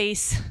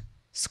space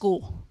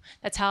school.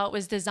 That's how it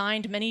was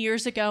designed many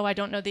years ago. I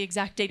don't know the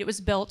exact date it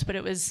was built, but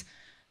it was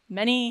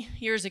many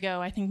years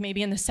ago, I think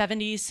maybe in the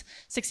 70s,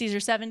 60s or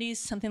 70s,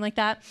 something like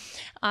that.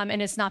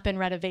 And it's not been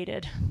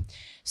renovated.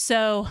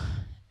 So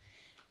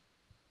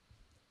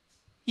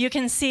you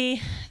can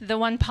see the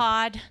one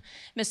pod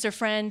Mr.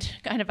 Friend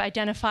kind of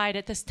identified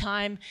at this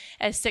time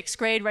as 6th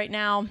grade right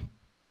now.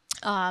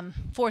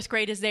 4th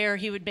grade is there.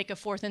 He would make a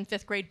 4th and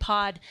 5th grade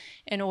pod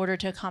in order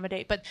to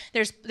accommodate. But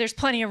there's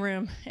plenty of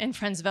room in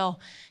Friendsville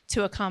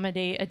to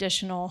accommodate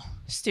additional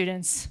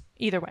students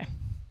either way.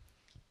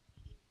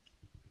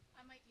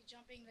 I might be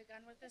jumping the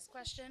gun with this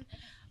question,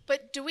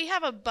 but do we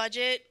have a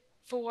budget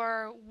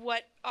for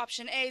what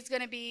option A is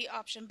going to be,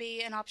 option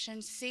B, and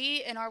option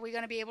C? And are we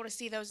going to be able to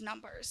see those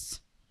numbers?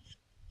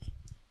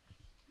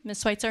 Ms.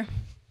 Schweitzer?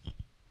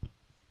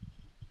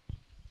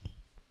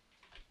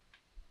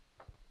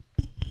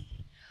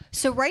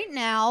 So right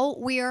now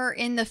we are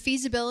in the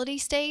feasibility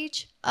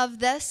stage of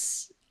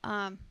this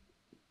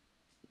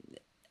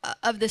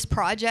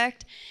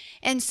project,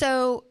 and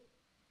so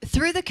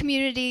through the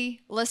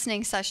community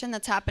listening session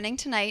that's happening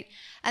tonight,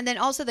 and then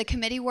also the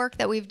committee work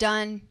that we've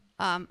done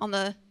on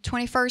the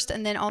 21st,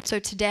 and then also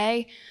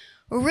today,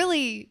 we're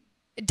really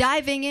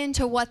diving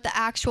into what the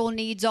actual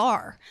needs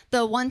are,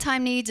 the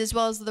one-time needs as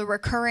well as the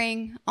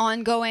recurring,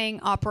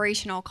 ongoing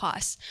operational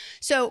costs.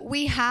 So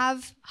we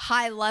have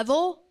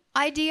high-level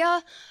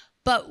idea,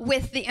 But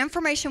with the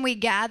information we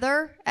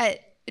gather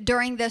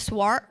during this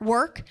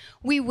work,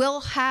 we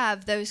will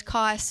have those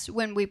costs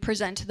when we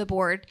present to the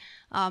board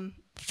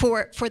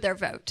for their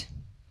vote.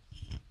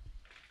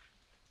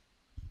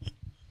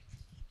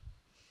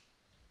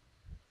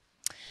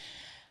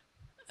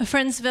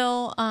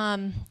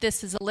 Friendsville,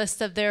 this is a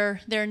list of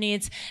their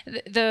needs.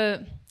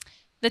 The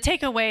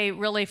takeaway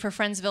really for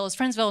Friendsville is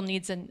Friendsville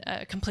needs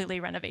completely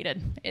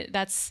renovated.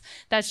 That's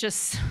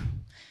just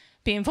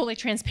being fully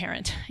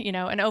transparent. You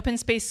know, an open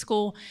space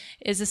school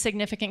is a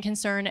significant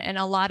concern, and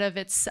a lot of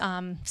its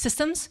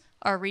systems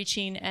are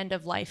reaching end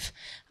of life.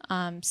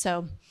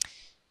 So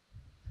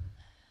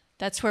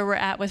that's where we're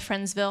at with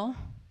Friendsville.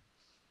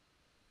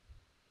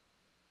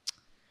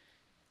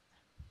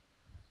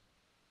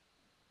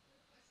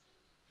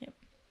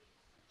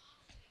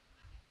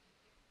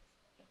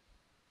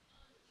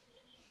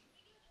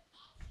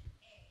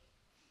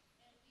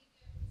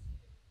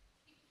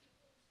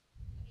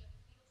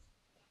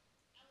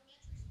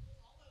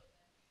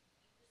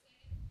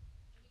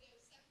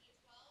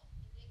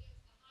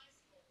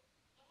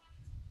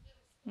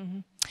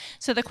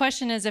 So the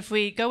question is, if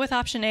we go with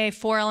option A,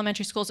 4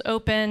 elementary schools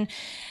open,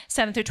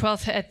 7th through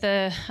 12th at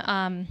the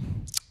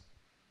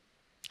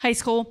high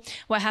school,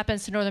 what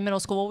happens to Northern Middle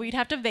School? Well, we'd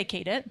have to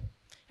vacate it.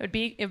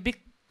 It would be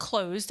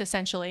closed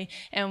essentially,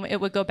 and it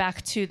would go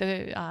back to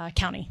the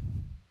county.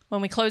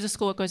 When we close a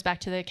school, it goes back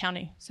to the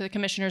county. So the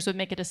commissioners would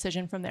make a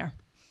decision from there.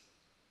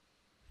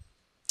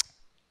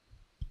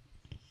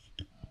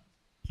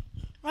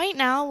 Right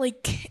now,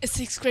 like, if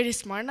 6th grade is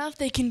smart enough,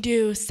 they can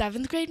do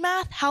 7th grade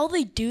math. How will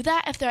they do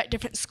that if they're at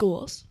different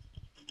schools?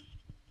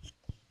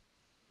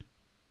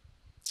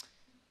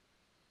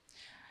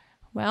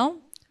 Well,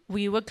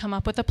 we would come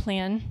up with a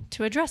plan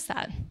to address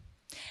that.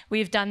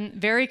 We've done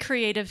very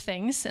creative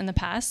things in the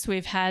past.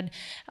 We've had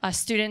a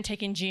student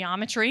taking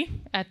geometry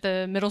at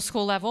the middle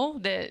school level.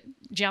 The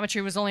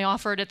geometry was only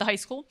offered at the high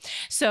school.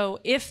 So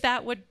if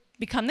that would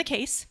become the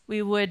case,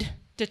 we would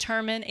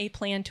determine a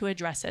plan to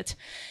address it.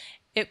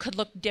 It could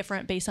look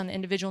different based on the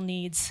individual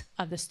needs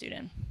of the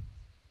student.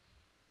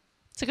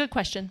 It's a good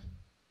question.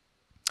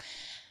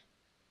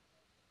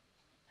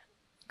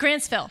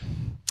 Grantsville.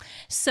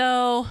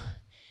 So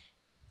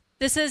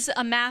this is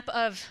a map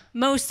of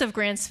most of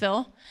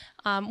Grantsville.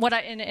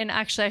 And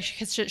actually I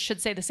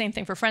should say the same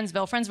thing for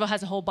Friendsville. Friendsville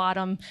has a whole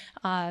bottom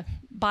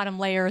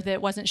layer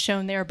that wasn't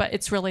shown there, but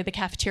it's really the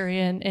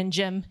cafeteria and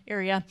gym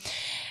area.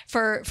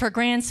 For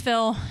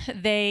Grantsville,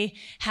 they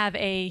have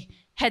a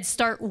Head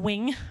Start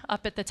wing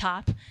up at the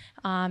top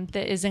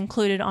that is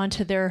included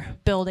onto their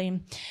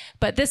building.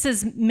 But this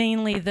is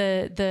mainly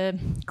the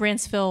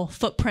Grantsville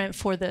footprint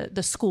for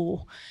the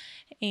school.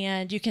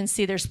 And you can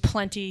see there's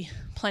plenty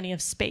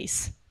of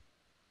space.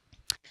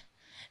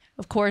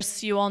 Of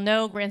course, you all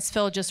know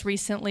Grantsville just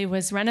recently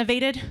was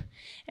renovated.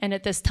 And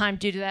at this time,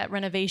 due to that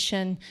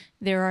renovation,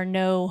 there are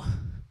no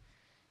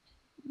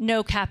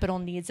capital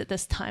needs at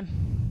this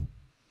time.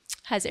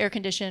 Has air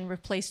conditioning,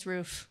 replaced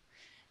roof,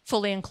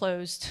 fully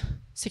enclosed,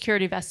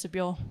 security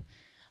vestibule,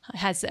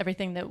 has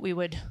everything that we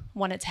would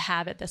want it to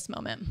have at this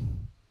moment.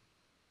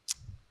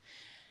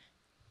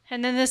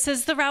 And then this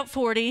is the Route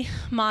 40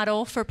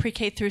 model for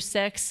pre-K through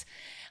 6.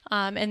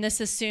 And this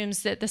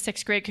assumes that the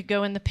 6th grade could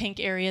go in the pink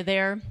area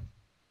there.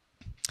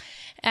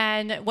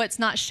 And what's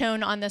not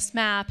shown on this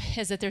map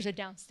is that there's a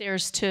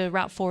downstairs to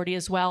Route 40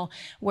 as well,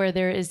 where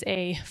there is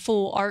a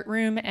full art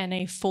room and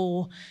a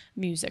full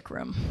music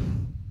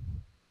room.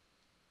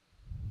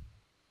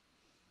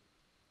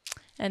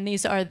 And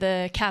these are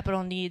the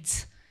capital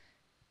needs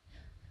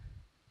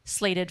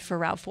slated for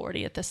Route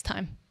 40 at this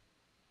time.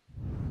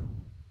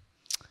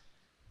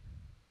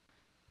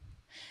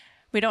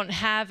 We don't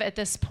have at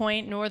this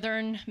point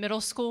Northern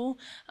Middle School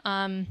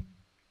on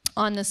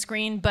the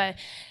screen, but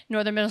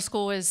Northern Middle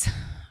School is,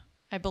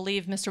 I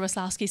believe Mr.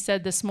 Waslowski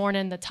said this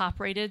morning, the top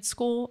rated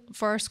school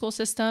for our school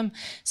system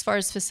as far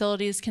as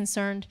facility is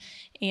concerned,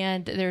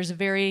 and there's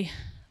very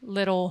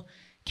little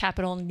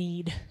capital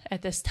need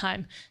at this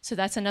time. So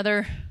that's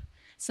another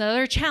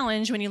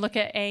challenge when you look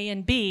at A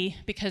and B,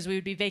 because we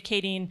would be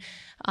vacating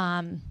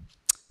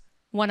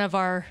one of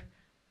our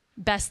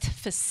best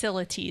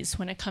facilities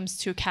when it comes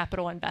to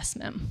capital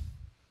investment.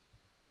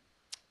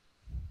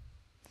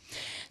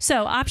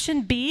 So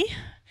option B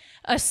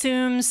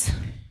assumes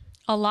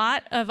a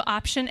lot of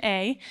option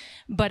A,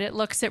 but it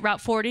looks at Route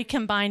 40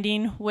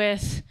 combining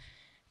with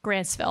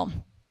Grantsville.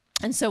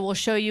 And so we'll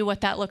show you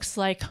what that looks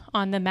like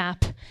on the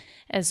map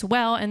as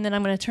well. And then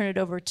I'm going to turn it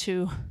over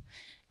to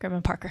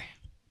Grimm Parker.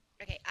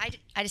 Okay,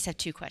 I just have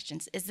 2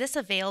 questions. Is this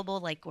available,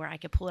 like where I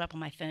could pull it up on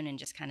my phone and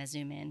just kind of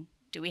zoom in?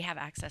 Do we have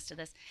access to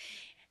this?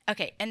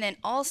 Okay, and then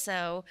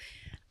also,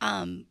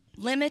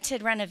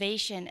 limited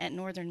renovation at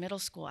Northern Middle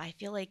School, I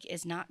feel like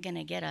is not going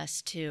to get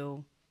us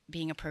to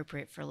being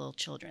appropriate for little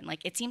children.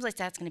 Like, it seems like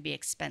that's going to be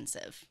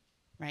expensive,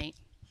 right?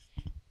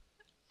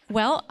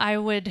 Well, I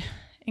would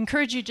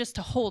encourage you just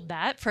to hold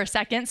that for a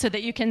second so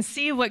that you can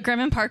see what Grimm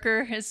and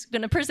Parker is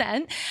going to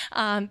present,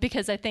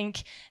 because I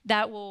think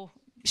that will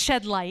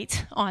shed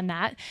light on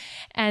that.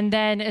 And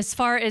then as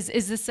far as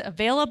is this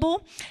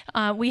available,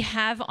 we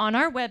have on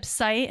our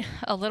website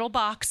a little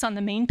box on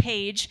the main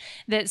page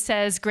that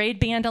says grade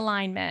band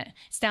alignment.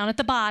 It's down at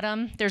the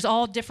bottom. There's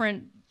all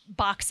different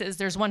boxes.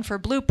 There's one for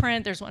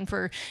blueprint, there's one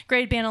for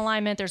grade band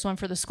alignment, there's one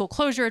for the school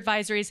closure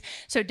advisories.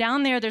 So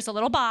down there's a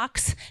little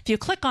box. If you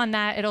click on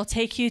that, it'll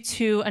take you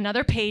to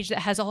another page that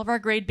has all of our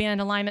grade band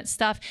alignment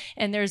stuff,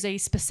 and there's a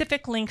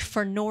specific link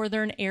for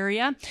northern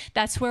area.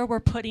 That's where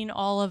we're putting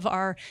all of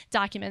our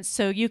documents.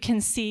 So you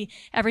can see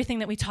everything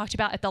that we talked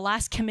about at the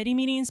last committee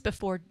meetings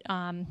before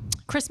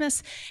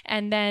Christmas,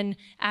 and then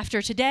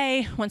after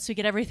today, once we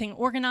get everything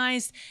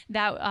organized,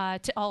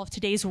 that all of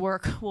today's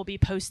work will be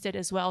posted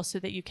as well so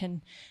that you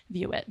can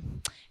view it.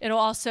 It'll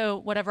also,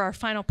 whatever our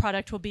final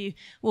product will be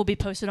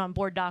posted on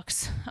board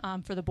docs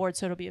for the board,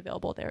 so it'll be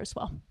available there as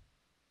well.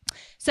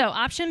 So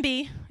option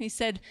B, we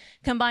said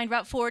combined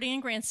Route 40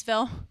 in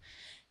Grantsville.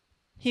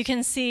 You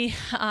can see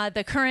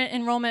the current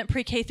enrollment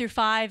pre-K through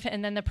 5,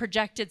 and then the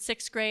projected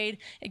 6th grade,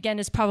 again,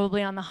 is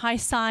probably on the high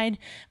side,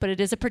 but it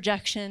is a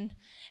projection.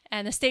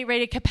 And the state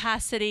rated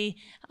capacity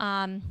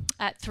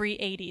at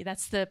 380.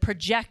 That's the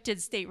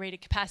projected state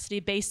rated capacity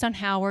based on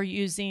how we're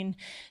using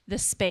the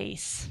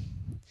space.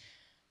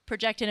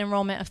 Projected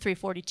enrollment of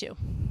 342.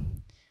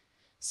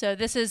 So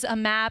this is a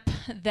map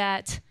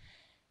that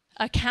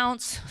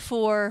accounts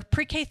for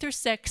pre-K through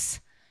 6,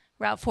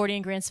 Route 40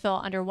 in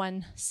Grantsville under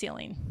one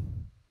ceiling.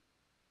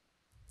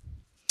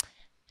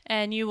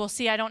 And you will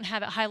see I don't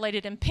have it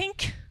highlighted in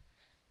pink,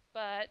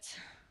 but let's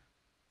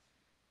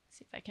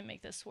see if I can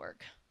make this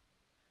work.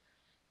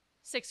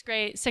 Sixth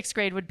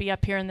grade would be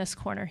up here in this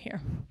corner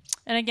here.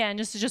 And again,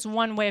 this is just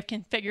one way of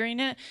configuring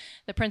it.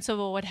 The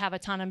principal would have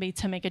autonomy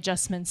to make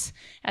adjustments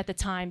at the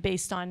time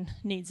based on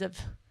needs of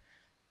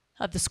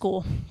the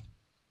school.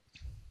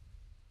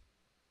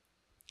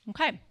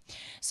 Okay,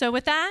 so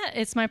with that,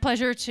 it's my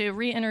pleasure to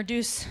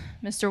reintroduce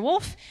Mr.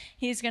 Wolf.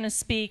 He's going to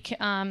speak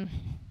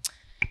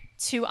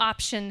to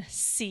option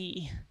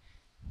C.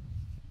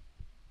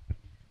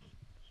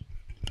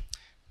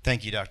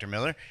 Thank you, Dr.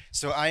 Miller.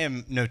 So I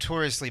am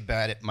notoriously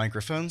bad at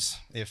microphones.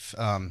 If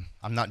I'm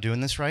not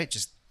doing this right,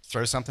 just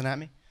throw something at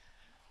me.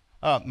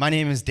 My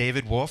name is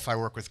David Wolf. I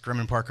work with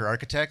Grimm & Parker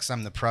Architects.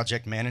 I'm the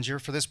project manager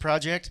for this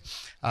project.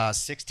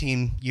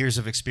 16 years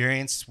of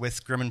experience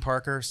with Grimm &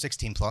 Parker,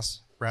 16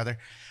 plus, rather.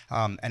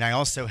 And I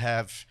also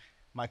have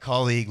my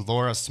colleague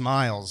Laura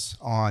Smiles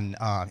on,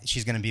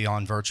 she's going to be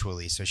on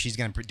virtually, so she's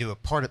going to do a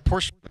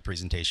portion of the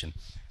presentation.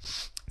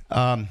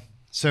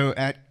 So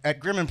at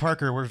Grimm &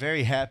 Parker, we're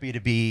very happy to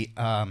be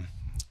a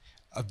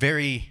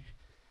very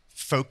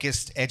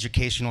focused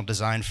educational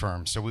design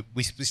firm. So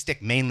we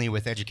stick mainly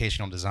with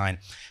educational design.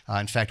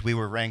 In fact, we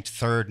were ranked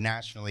 3rd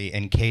nationally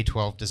in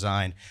K-12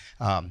 design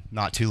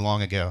not too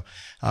long ago.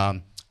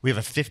 We have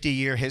a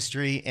 50-year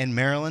history in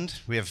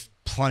Maryland. We have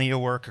plenty of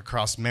work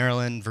across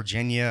Maryland,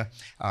 Virginia,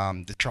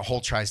 the whole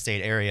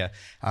tri-state area.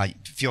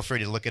 Feel free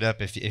to look it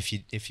up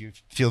if you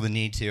feel the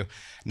need to.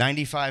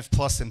 95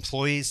 plus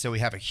employees, so we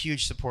have a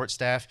huge support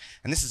staff,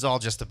 and this is all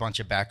just a bunch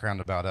of background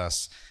about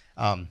us.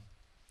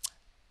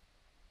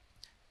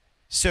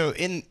 So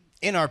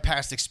in our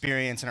past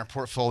experience, in our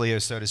portfolio,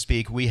 so to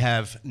speak, we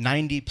have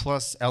 90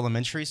 plus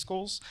elementary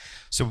schools.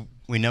 So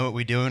we know what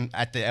we're doing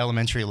at the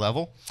elementary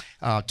level.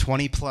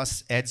 20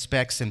 plus ed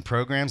specs and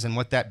programs, and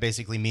what that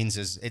basically means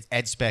is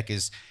ed spec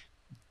is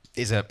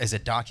a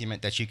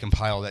document that you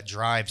compile that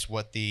drives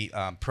what the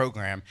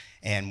program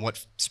and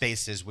what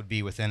spaces would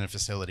be within a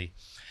facility.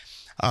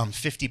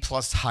 50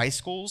 plus high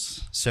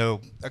schools,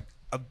 so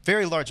a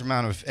very large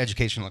amount of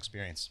educational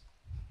experience.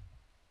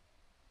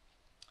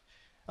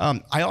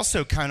 I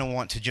also kind of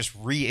want to just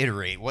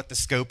reiterate what the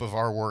scope of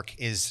our work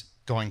is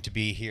going to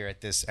be here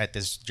at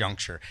this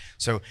juncture.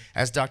 So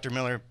as Dr.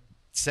 Miller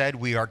said,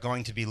 we are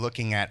going to be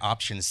looking at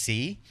option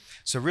C.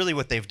 So really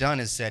what they've done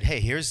is said,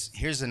 hey,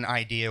 here's an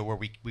idea where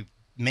we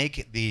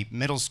make the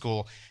middle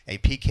school a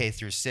PK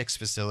through 6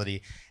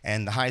 facility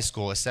and the high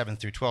school a 7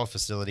 through 12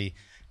 facility.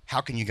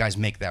 How can you guys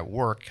make that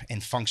work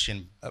and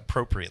function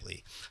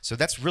appropriately? So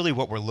that's really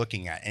what we're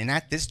looking at. And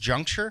at this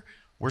juncture,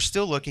 we're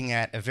still looking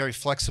at a very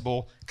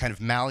flexible, kind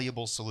of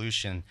malleable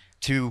solution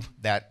to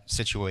that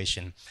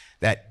situation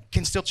that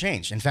can still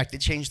change. In fact, it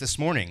changed this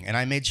morning, and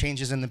I made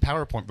changes in the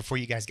PowerPoint before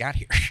you guys got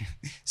here.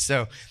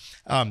 So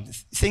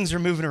things are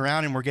moving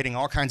around, and we're getting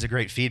all kinds of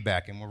great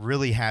feedback, and we're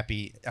really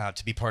happy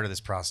to be part of this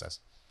process.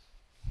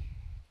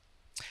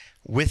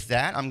 With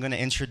that, I'm going to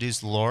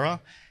introduce Laura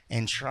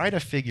and try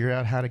to figure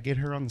out how to get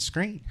her on the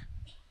screen.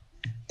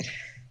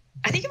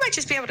 I think you might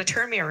just be able to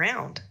turn me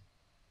around.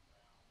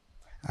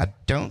 I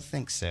don't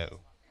think so.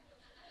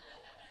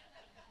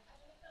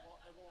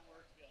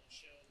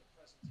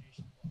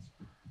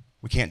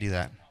 We can't do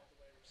that.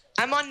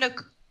 I'm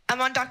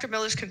on Dr.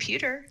 Miller's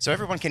computer. So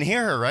everyone can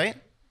hear her, right?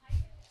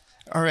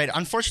 All right.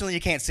 Unfortunately, you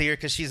can't see her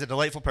because she's a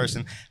delightful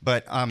person.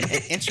 But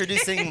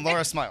introducing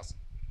Laura Smiles.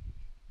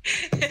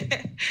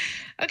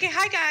 Okay,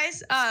 hi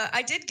guys.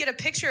 I did get a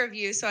picture of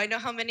you, so I know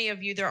how many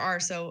of you there are.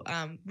 So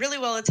really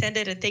well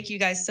attended, and thank you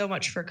guys so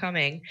much for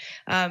coming.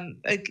 Kind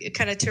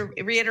of to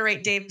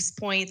reiterate Dave's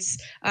points,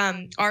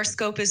 our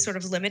scope is sort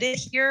of limited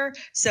here.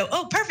 So,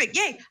 oh, perfect,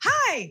 yay,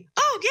 hi,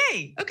 oh,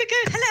 yay, okay,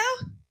 good,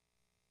 hello.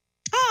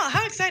 Oh,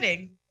 how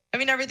exciting. I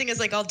mean, everything is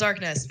like all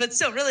darkness, but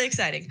still really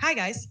exciting. Hi,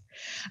 guys.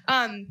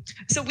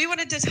 So we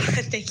wanted to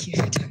thank you,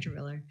 Dr.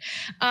 Miller.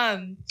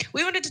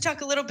 We wanted to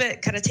talk a little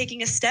bit, kind of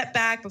taking a step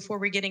back before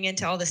we're getting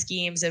into all the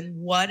schemes and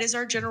what is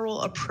our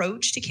general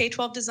approach to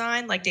K-12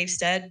 design. Like Dave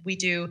said, we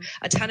do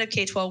a ton of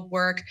K-12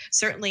 work,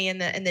 certainly in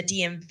the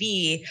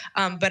DMV,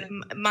 but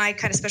my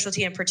kind of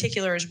specialty in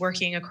particular is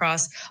working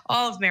across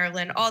all of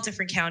Maryland, all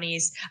different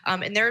counties,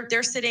 and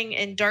they're sitting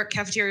in dark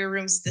cafeteria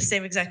rooms the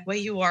same exact way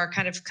you are,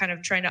 kind of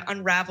trying to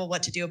unravel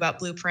what to do about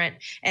Blueprint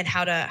and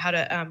how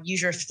to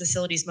use your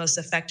facilities most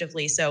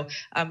effectively. So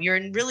you're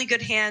in really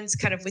good hands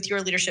kind of with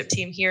your leadership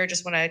team here.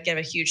 Just want to give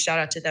a huge shout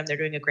out to them. They're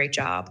doing a great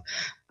job.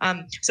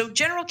 So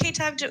general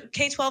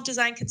K-12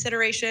 design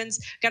considerations,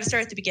 got to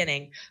start at the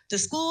beginning. The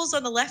schools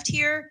on the left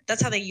here,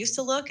 that's how they used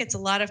to look. It's a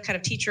lot of kind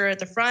of teacher at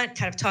the front,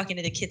 kind of talking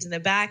to the kids in the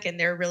back, and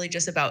they're really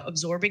just about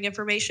absorbing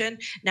information.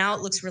 Now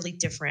it looks really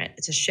different.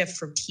 It's a shift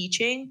from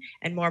teaching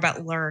and more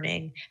about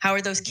learning. How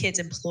are those kids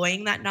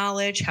employing that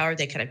knowledge? How are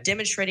they kind of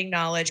demonstrating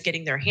knowledge,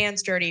 getting their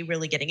hands dirty,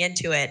 really getting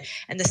into it?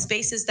 And the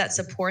spaces that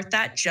support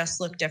that just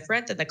look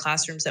different than the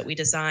classrooms that we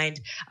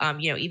designed,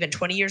 even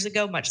 20 years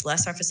ago, much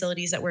less our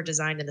facilities that were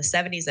designed in the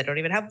 70s that don't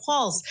even have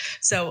walls.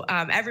 So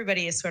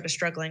everybody is sort of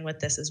struggling with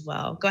this as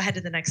well. Go ahead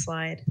to the next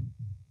slide.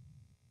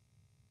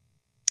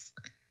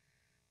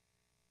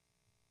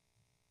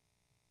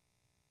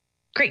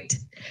 Great.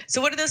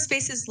 So what do those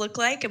spaces look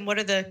like, and what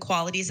are the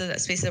qualities of that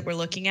space that we're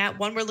looking at?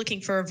 One, we're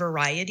looking for a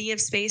variety of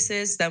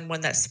spaces, then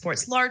one that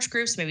supports large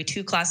groups, maybe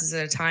 2 classes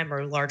at a time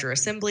or larger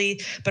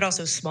assembly, but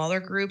also smaller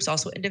groups,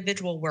 also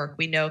individual work.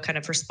 We know kind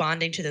of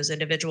responding to those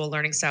individual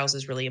learning styles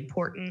is really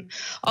important.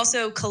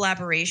 Also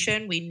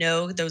collaboration. We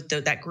know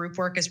that group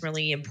work is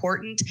really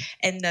important,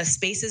 and the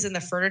spaces and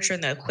the furniture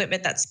and the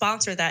equipment that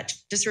sponsor that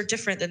just are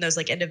different than those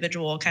like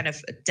individual kind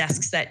of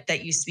desks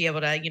that used to be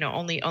able to,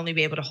 only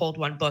be able to hold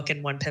one book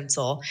and one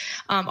pencil.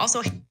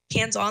 Also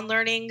hands-on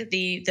learning,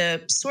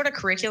 the sort of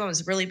curriculum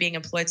is really being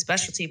employed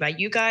specialty by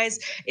you guys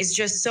is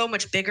just so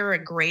much bigger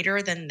and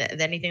greater than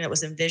anything that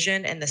was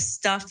envisioned, and the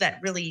stuff that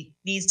really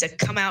needs to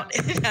come out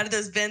of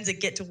those bins and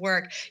get to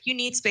work. You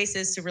need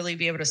spaces to really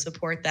be able to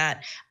support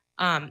that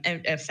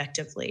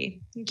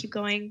effectively. You keep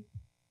going.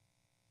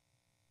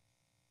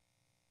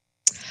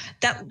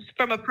 That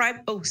from a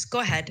go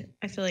ahead.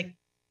 I feel like.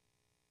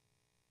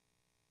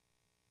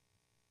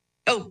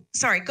 Oh,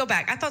 sorry, go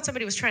back. I thought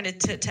somebody was trying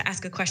to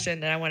ask a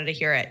question and I wanted to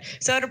hear it.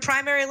 So at a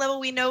primary level,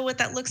 we know what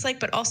that looks like,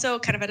 but also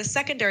kind of at a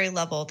secondary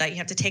level that you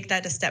have to take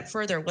that a step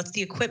further. What's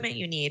the equipment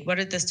you need? What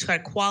are the kind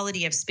of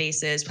quality of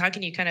spaces? How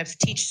can you kind of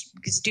teach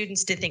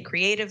students to think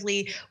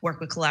creatively,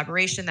 work with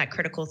collaboration, that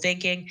critical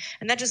thinking?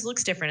 And that just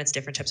looks different. It's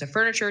different types of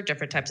furniture,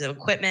 different types of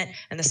equipment,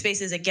 and the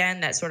spaces,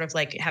 again, that sort of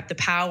like have the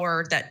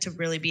power that to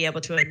really be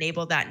able to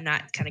enable that and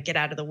not kind of get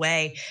out of the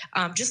way,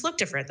 just look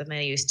different than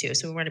they used to.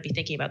 So we want to be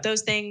thinking about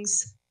those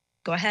things.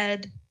 Go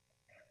ahead.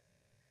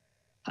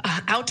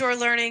 Outdoor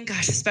learning,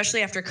 gosh,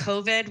 especially after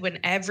COVID, when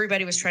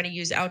everybody was trying to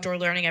use outdoor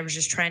learning, I was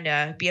just trying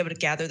to be able to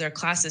gather their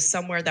classes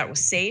somewhere that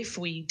was safe.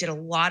 We did a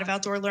lot of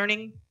outdoor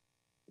learning.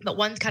 But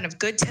one kind of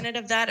good tenet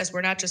of that is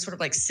we're not just sort of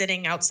like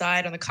sitting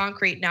outside on the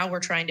concrete. Now we're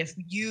trying to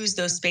use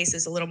those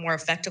spaces a little more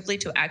effectively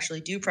to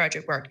actually do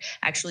project work,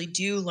 actually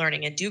do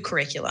learning and do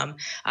curriculum.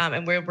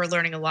 And we're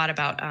learning a lot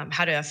about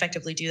how to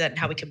effectively do that and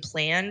how we can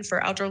plan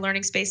for outdoor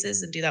learning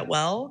spaces and do that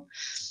well.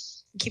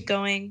 Keep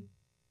going.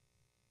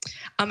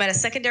 At a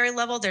secondary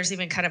level, there's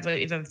even kind of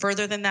even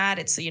further than that.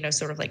 It's,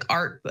 sort of like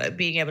art,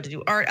 being able to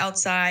do art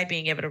outside,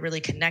 being able to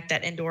really connect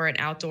that indoor and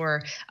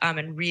outdoor,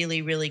 and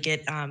really, really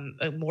get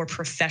a more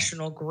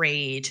professional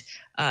grade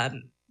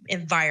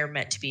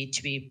environment to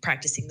be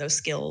practicing those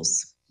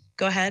skills.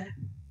 Go ahead.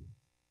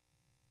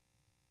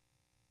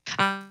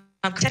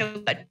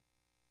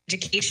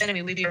 Education. I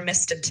mean, we'd be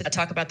remiss to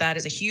talk about that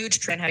as a huge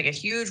trend, having a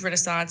huge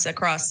renaissance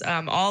across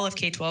all of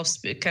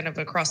K-12, kind of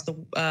across the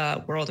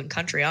world and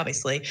country,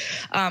 obviously.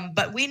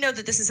 But we know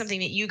that this is something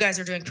that you guys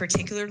are doing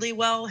particularly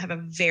well, have a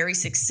very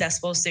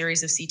successful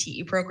series of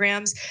CTE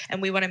programs,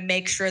 and we want to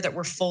make sure that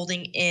we're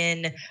folding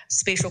in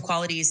spatial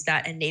qualities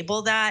that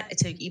enable that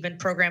to even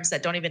programs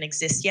that don't even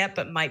exist yet,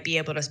 but might be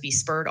able to be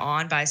spurred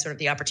on by sort of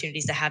the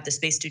opportunities to have the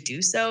space to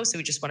do so. So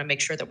we just want to make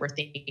sure that we're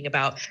thinking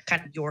about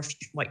kind of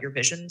what your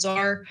visions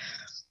are.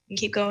 And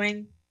keep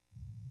going.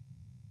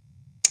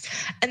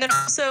 And then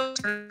also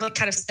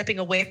kind of stepping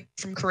away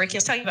from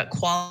curriculum, talking about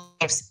quality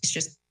of space,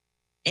 just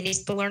any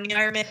learning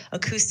environment,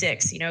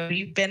 acoustics.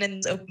 You've been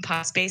in open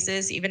pod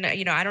spaces, even,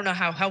 I don't know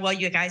how well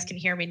you guys can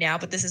hear me now,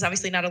 but this is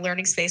obviously not a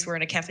learning space. We're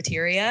in a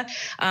cafeteria.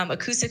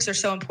 Acoustics are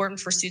so important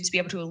for students to be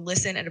able to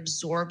listen and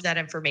absorb that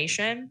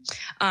information.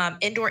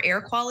 Indoor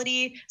air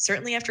quality,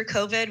 certainly after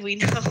COVID, we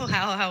know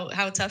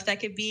how tough that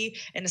could be.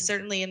 And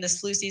certainly in this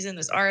flu season,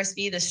 this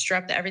RSV, this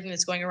strep, everything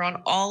that's going around,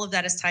 all of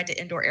that is tied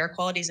to indoor air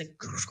quality is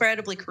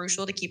incredibly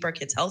crucial to keep our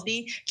kids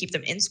healthy, keep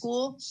them in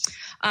school.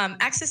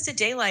 Access to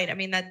daylight. I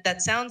mean,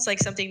 that sounds like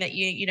something that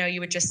you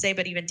would just say,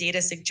 but even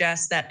data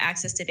suggests that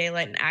access to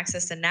daylight and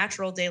access to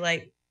natural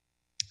daylight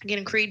can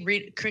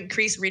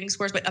increase reading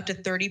scores by up to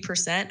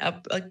 30%,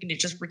 up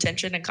just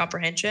retention and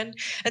comprehension.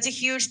 That's a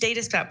huge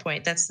data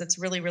point. That's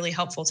really, really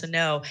helpful to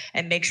know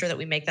and make sure that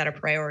we make that a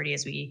priority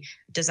as we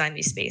design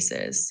these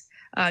spaces.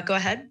 Go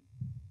ahead.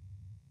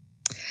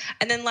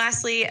 And then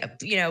lastly,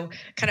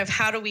 kind of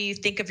how do we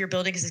think of your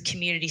buildings as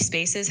community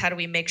spaces? How do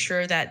we make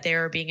sure that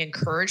they're being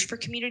encouraged for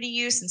community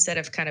use instead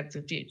of kind of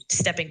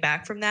stepping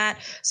back from that?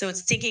 So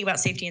it's thinking about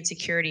safety and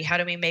security. How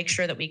do we make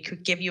sure that we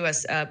could give you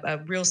a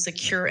real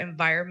secure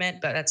environment,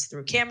 but that's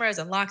through cameras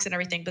and locks and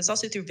everything, but it's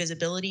also through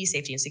visibility,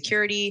 safety and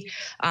security,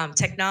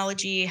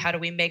 technology. How do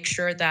we make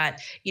sure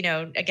that,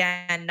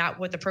 again, not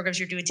what the programs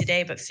you're doing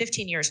today, but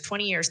 15 years,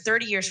 20 years,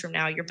 30 years from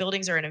now, your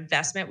buildings are an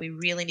investment. We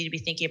really need to be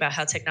thinking about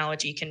how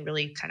technology can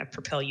really kind of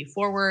propel you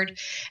forward.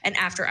 And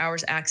after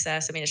hours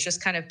access, I mean, it's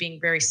just kind of being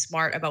very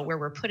smart about where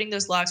we're putting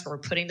those locks, where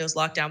we're putting those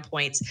lockdown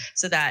points,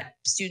 so that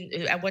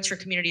once your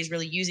community is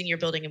really using your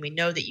building, and we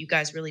know that you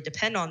guys really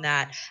depend on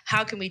that,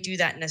 how can we do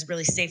that in a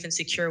really safe and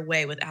secure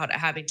way without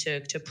having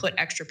to put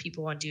extra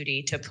people on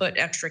duty, to put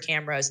extra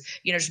cameras,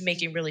 just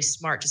making really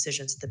smart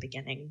decisions at the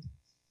beginning.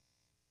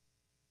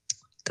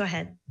 Go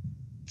ahead.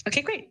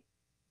 Okay, great.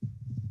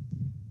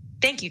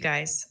 Thank you,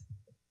 guys.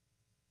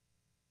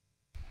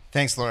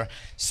 Thanks, Laura.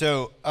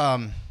 So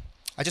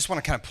I just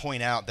want to kind of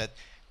point out that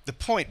the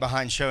point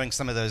behind showing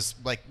some of those,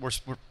 like we're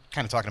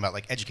kind of talking about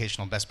like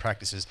educational best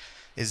practices,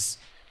 is,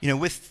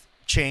 with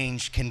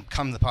change can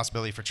come the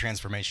possibility for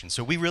transformation.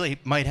 So we really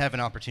might have an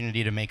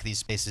opportunity to make these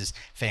spaces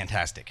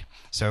fantastic.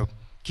 So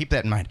keep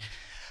that in mind.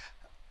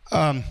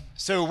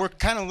 So we're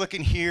kind of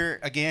looking here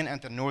again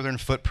at the northern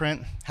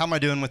footprint. How am I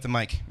doing with the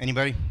mic?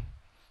 Anybody?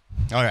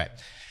 All right.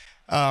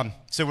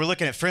 So we're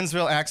looking at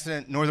Friendsville,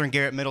 Accident, Northern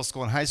Garrett Middle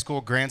School and High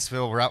School,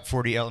 Grantsville, Route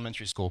 40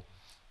 Elementary School.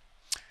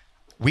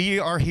 We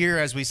are here,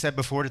 as we said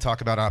before, to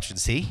talk about option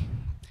C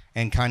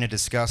and kind of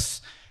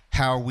discuss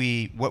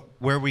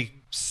where we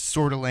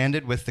sort of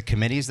landed with the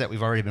committees that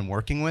we've already been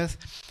working with,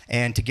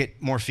 and to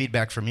get more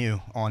feedback from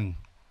you on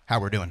how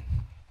we're doing.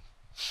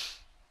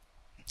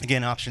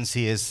 Again, option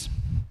C is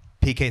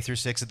PK through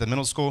 6 at the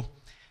middle school,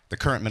 the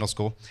current middle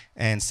school,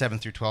 and 7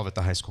 through 12 at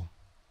the high school.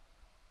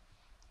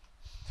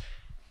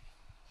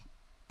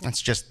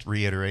 That's just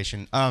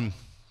reiteration.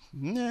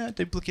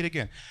 Duplicate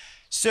again.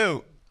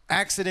 So,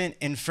 Accident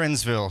in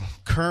Friendsville.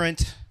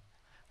 Current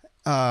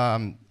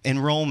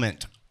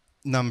enrollment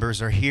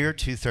numbers are here,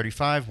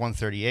 235,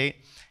 138.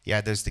 You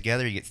add those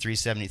together, you get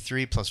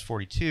 373 plus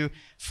 42,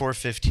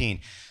 415.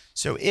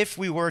 So if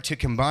we were to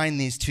combine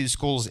these two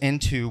schools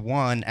into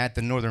one at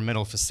the Northern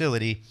Middle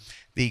facility,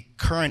 the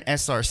current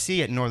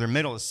SRC at Northern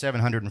Middle is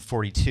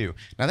 742.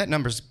 Now that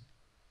number's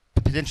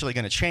potentially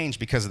going to change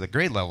because of the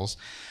grade levels,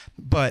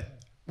 but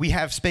we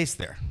have space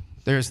there.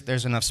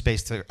 There's enough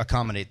space to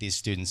accommodate these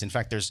students. In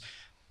fact, there's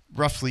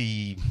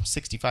roughly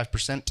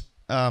 65%,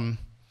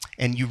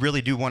 and you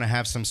really do want to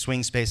have some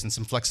swing space and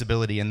some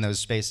flexibility in those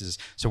spaces.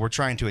 So we're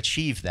trying to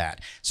achieve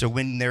that. So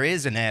when there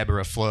is an ebb or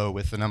a flow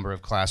with the number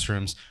of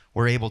classrooms,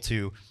 we're able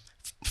to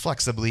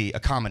flexibly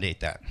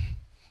accommodate that.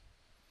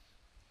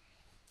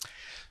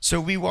 So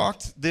we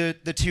walked the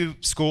two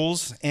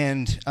schools,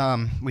 and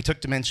we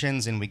took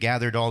dimensions, and we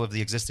gathered all of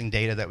the existing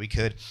data that we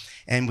could,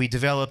 and we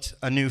developed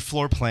a new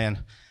floor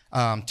plan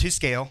to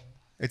scale.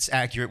 It's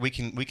accurate. We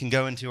can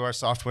go into our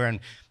software and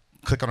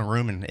click on a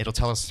room, and it'll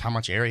tell us how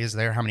much area is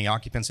there, how many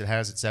occupants it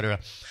has, et cetera.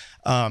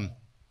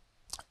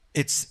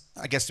 It's,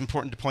 I guess,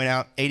 important to point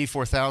out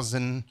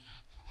 84,000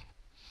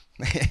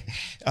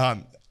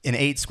 in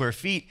 8 square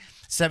feet,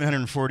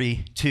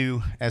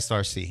 742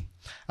 SRC.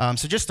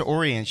 So just to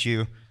orient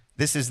you,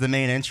 this is the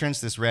main entrance,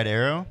 this red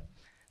arrow.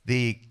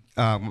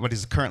 What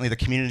is currently the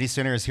community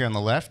center is here on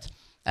the left.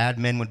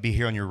 Admin would be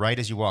here on your right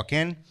as you walk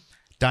in.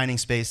 Dining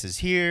space is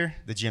here.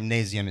 The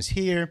gymnasium is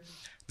here.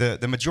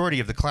 The majority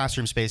of the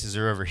classroom spaces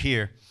are over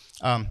here.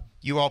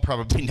 You all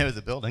probably know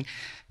the building.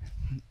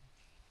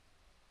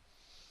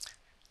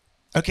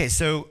 Okay,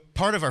 so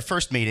part of our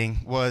first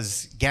meeting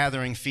was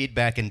gathering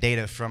feedback and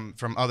data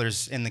from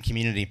others in the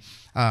community,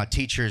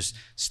 teachers,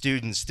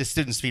 students. The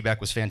students'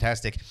 feedback was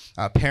fantastic,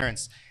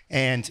 parents,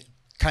 and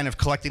kind of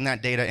collecting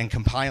that data and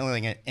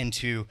compiling it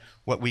into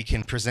what we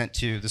can present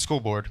to the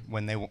school board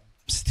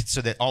so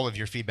that all of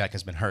your feedback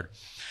has been heard.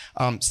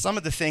 Some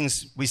of the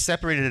things, we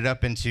separated it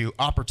up into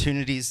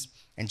opportunities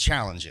and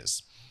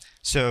challenges.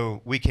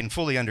 So we can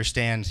fully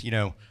understand,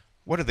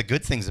 what are the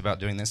good things about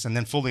doing this, and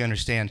then fully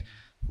understand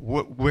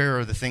where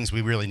are the things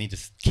we really need to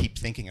keep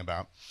thinking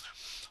about.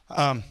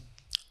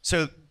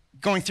 So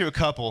going through a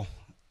couple,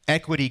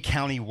 equity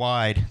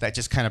county-wide, that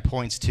just kind of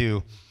points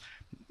to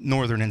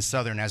northern and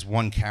southern as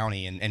one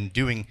county and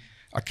doing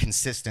a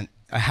consistent,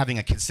 having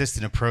a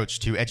consistent approach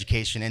to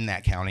education in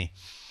that county.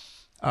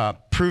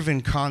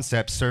 Proven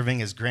concept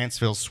serving as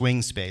Grantsville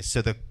swing space.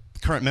 So the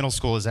current middle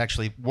school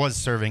was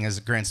serving as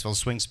a Grantsville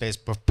swing space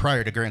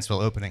prior to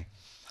Grantsville opening.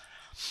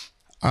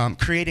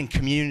 Creating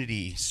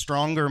community,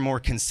 stronger, more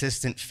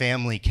consistent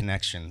family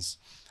connections.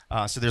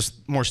 So there's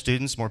more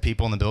students, more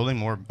people in the building,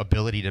 more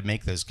ability to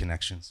make those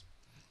connections.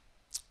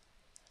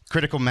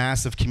 Critical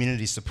mass of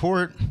community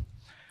support.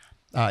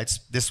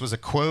 This was a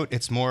quote.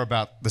 It's more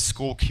about the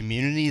school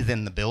community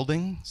than the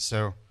building.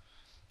 So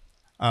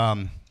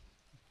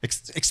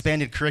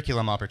expanded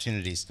curriculum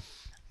opportunities.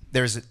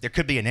 There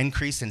could be an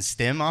increase in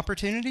STEM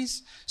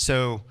opportunities.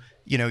 So,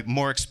 you know,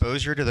 more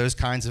exposure to those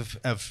kinds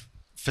of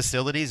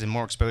facilities and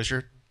more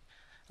exposure.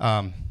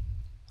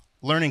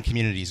 Learning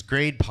communities,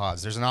 grade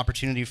pods. There's an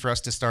opportunity for us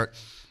to start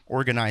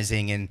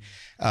organizing and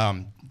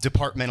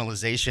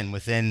departmentalization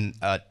within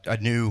a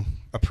new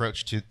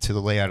approach to the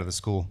layout of the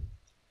school.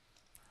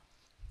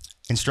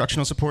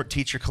 Instructional support,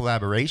 teacher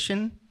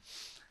collaboration,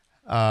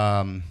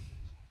 maximizing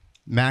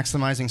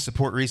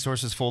support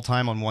resources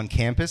full-time on one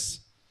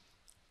campus.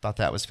 Thought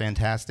that was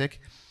fantastic.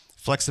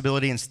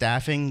 Flexibility in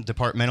staffing,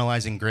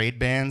 departmentalizing grade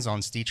bands on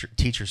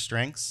teacher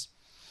strengths.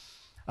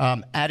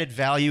 Added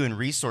value in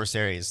resource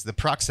areas. The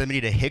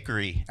proximity to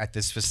Hickory at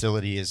this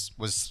facility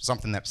was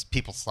something that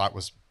people thought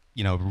was,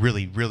 you know,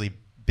 really, really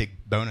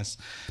big bonus.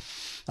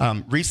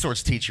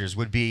 Resource teachers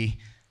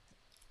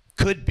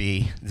could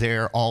be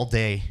there all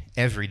day,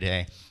 every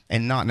day,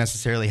 and not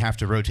necessarily have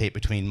to rotate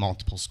between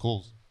multiple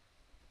schools.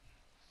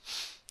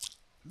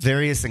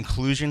 Various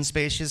inclusion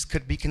spaces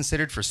could be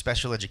considered for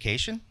special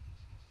education.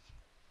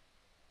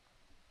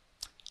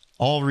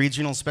 All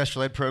regional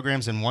special ed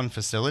programs in one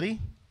facility.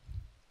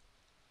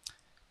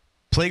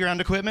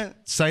 Playground equipment,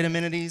 site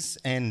amenities,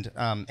 and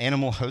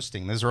animal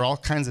hosting. Those are all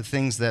kinds of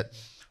things that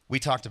we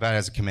talked about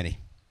as a committee.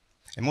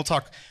 And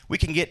we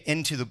can get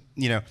into the,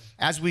 you know,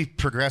 as we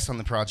progress on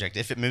the project,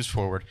 if it moves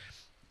forward,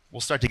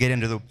 we'll start to get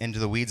into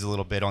the weeds a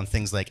little bit on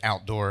things like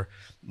outdoor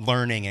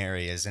learning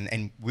areas,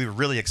 and we were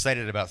really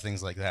excited about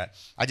things like that.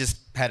 I just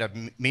had a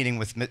meeting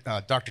with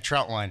Dr.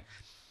 Troutwine.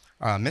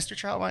 Mr.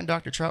 Troutwine,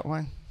 Dr.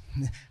 Troutwine?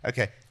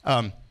 Okay.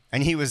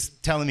 And he was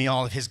telling me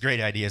all of his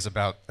great ideas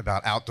about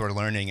outdoor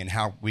learning and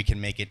how we can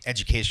make it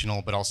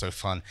educational but also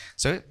fun.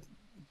 So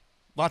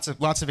lots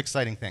of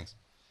exciting things.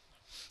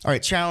 All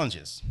right,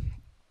 challenges.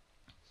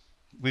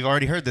 We've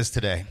already heard this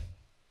today.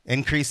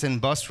 Increase in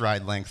bus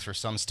ride length for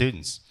some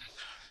students.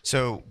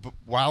 So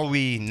while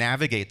we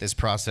navigate this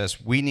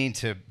process, we need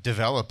to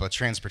develop a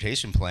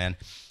transportation plan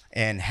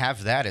and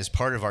have that as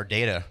part of our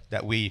data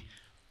that we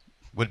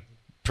would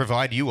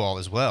provide you all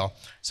as well.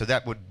 So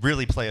that would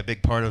really play a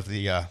big part of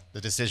the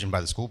decision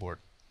by the school board.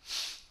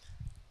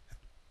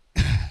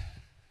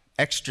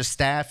 Extra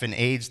staff and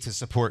aides to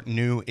support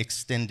new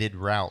extended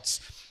routes.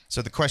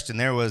 So the question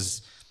there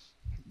was,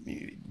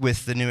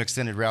 with the new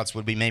extended routes,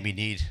 would we maybe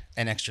need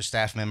an extra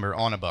staff member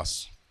on a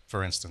bus,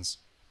 for instance?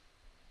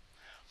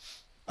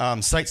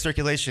 Site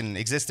circulation,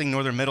 existing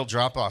northern middle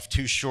drop-off,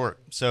 too short.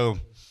 So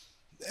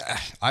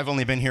I've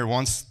only been here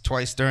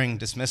twice during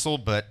dismissal,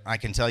 but I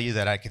can tell you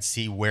that I could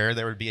see where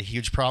there would be a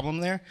huge problem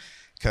there.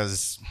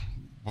 Because,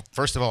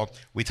 first of all,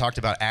 we talked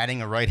about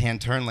adding a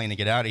right-hand turn lane to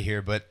get out of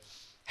here, but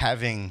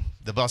having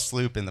the bus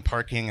loop and the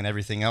parking and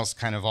everything else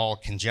kind of all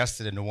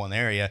congested into one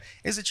area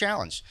is a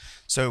challenge.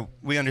 So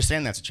we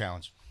understand that's a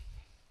challenge.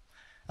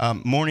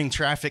 Morning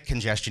traffic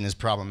congestion is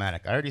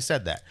problematic. I already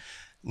said that.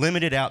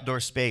 Limited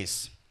outdoor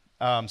space.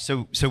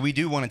 So we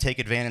do want to take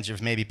advantage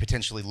of maybe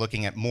potentially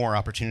looking at more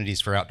opportunities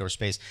for outdoor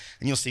space.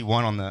 And you'll see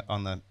one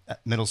on the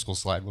middle school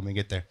slide when we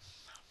get there.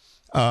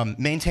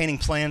 Maintaining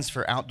plans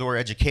for outdoor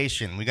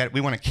education.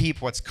 We want to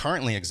keep what's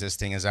currently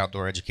existing as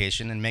outdoor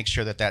education and make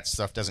sure that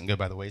stuff doesn't go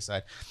by the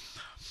wayside.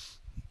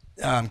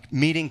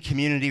 Meeting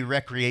community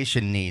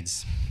recreation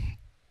needs.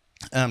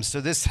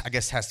 So this, I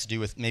guess, has to do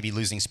with maybe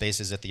losing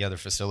spaces at the other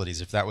facilities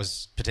if that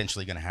was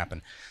potentially going to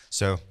happen.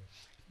 So,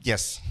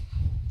 yes.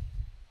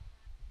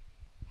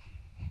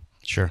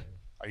 Sure.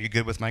 Are you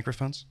good with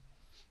microphones?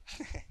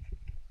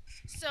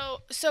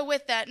 So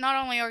with that,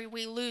 not only are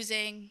we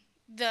losing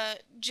the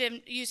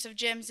use of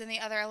gyms in the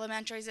other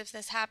elementaries if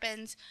this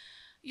happens,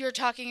 you're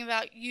talking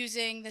about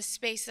using the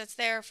space that's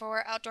there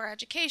for outdoor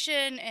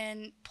education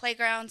and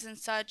playgrounds and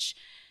such.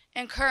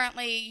 And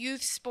currently,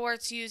 youth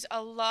sports use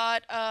a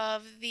lot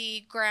of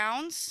the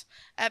grounds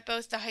at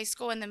both the high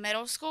school and the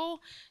middle school.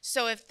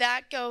 So if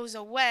that goes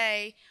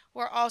away,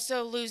 we're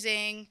also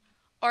losing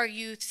our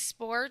youth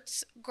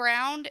sports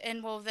ground,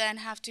 and we'll then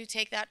have to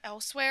take that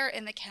elsewhere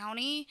in the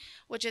county,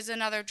 which is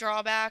another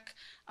drawback,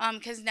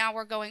 because now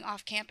we're going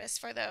off campus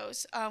for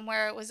those,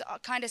 where it was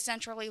kind of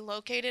centrally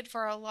located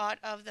for a lot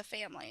of the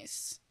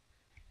families.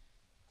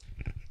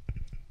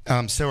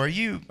 So are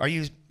you,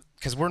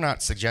 because we're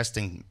not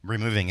suggesting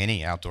removing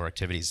any outdoor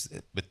activities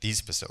with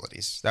these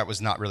facilities. That was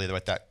not really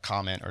what that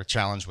comment or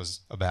challenge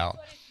was about.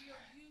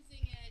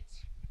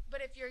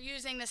 But if if you're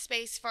using the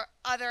space for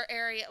other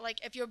area,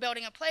 like if you're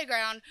building a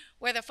playground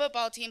where the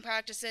football team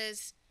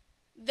practices,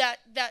 that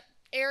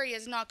area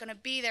is not going to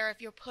be there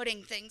if you're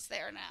putting things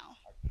there now.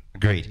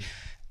 Agreed.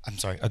 I'm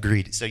sorry,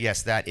 agreed. So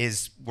yes, that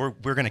is, we're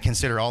going to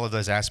consider all of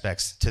those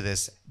aspects to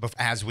this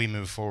as we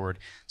move forward.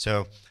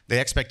 So the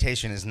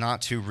expectation is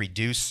not to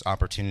reduce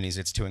opportunities,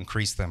 it's to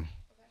increase them.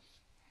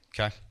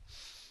 Okay?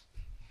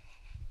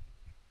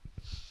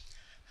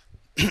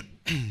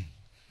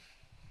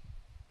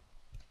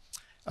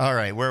 All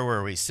right, where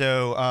were we?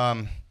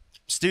 So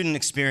student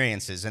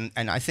experiences, and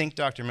I think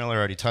Dr. Miller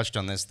already touched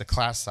on this, the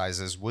class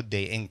sizes, would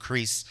they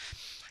increase?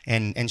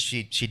 And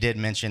she did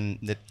mention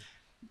that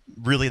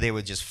really they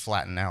would just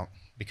flatten out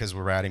because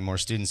we're adding more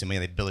students and we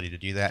have the ability to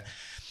do that.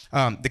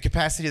 The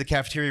capacity of the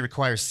cafeteria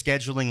requires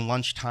scheduling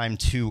lunchtime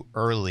too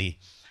early.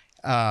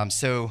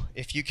 So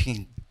if you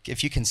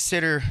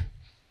consider,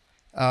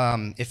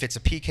 if it's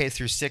a PK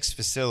through 6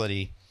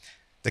 facility,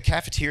 the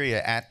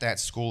cafeteria at that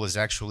school is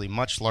actually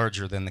much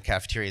larger than the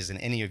cafeterias in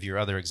any of your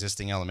other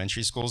existing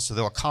elementary schools, so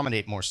they'll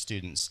accommodate more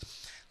students.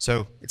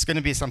 So it's going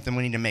to be something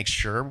we need to make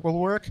sure will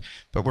work,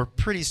 but we're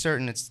pretty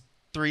certain it's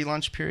 3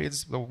 lunch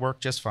periods will work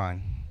just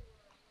fine.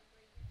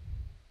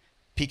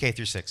 PK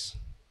through 6.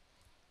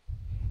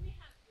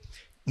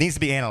 Needs to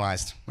be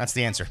analyzed. That's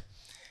the answer.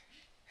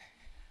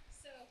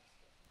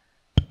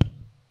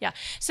 Yeah.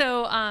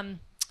 So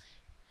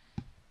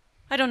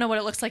I don't know what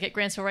it looks like at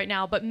Grantsville right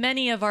now, but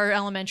many of our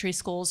elementary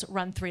schools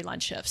run 3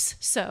 lunch shifts.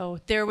 So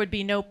there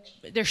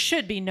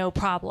should be no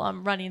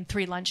problem running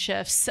 3 lunch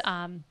shifts.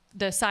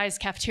 The size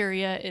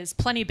cafeteria is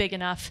plenty big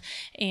enough,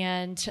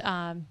 and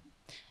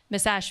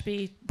Miss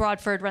Ashby,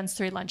 Broadford runs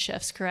 3 lunch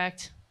shifts,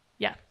 correct?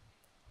 Yeah.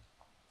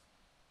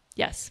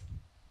 Yes.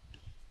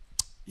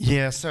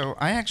 Yeah, so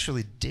I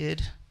actually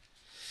did,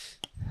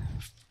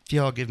 if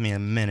y'all give me a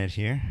minute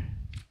here.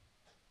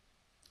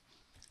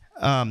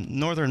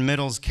 Northern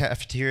Middle's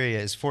cafeteria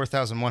is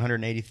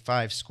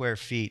 4,185 square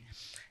feet.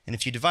 And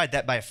if you divide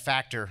that by a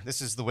factor, this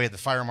is the way the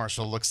fire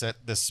marshal looks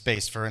at this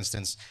space, for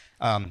instance,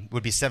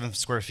 would be 7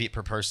 square feet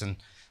per person.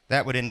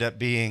 That would end up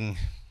being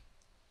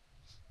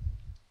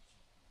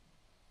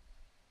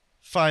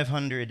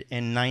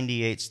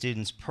 598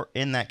 students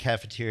in that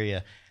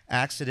cafeteria.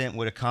 Accident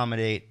would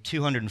accommodate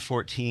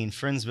 214,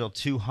 Friendsville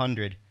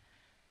 200,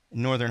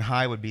 Northern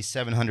High would be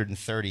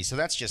 730. So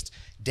that's just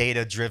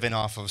data driven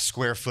off of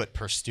square foot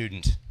per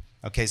student.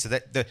 Okay, so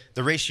that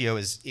the ratio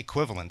is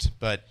equivalent,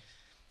 but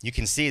you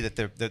can see that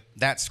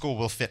that school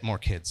will fit more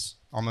kids,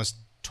 almost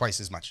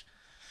twice as much.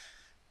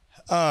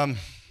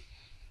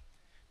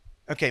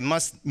 Okay,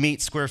 must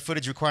meet square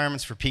footage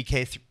requirements for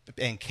PK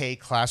and K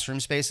classroom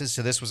spaces.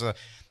 So this was a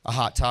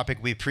hot topic.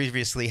 We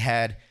previously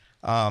had,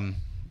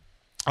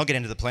 I'll get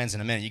into the plans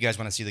in a minute. You guys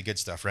want to see the good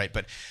stuff, right?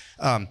 But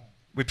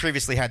we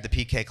previously had the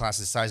PK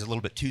classes size a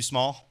little bit too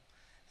small.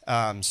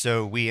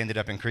 So we ended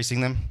up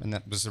increasing them, and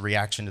that was the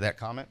reaction to that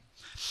comment.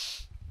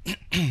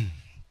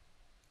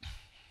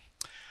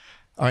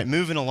 All right,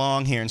 moving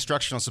along here,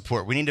 instructional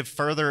support. We need to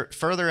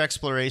further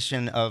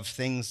exploration of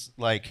things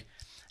like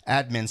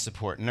admin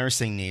support,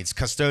 nursing needs,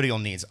 custodial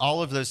needs.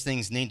 All of those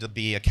things need to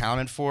be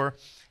accounted for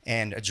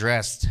and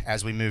addressed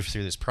as we move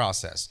through this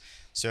process.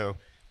 So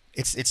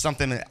it's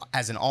something that,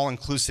 as an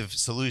all-inclusive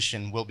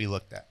solution, will be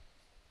looked at.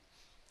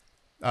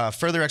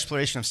 Further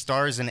exploration of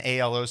STARS and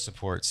ALO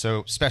support.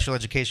 So special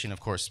education, of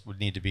course, would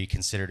need to be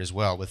considered as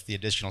well with the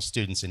additional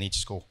students in each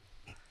school.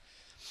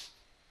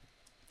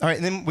 All right,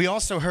 and then we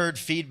also heard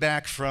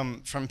feedback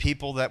from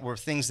people that were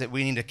things that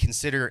we need to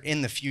consider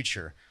in the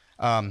future.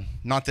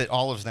 Not that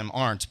all of them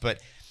aren't, but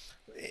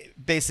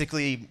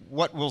basically,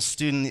 what will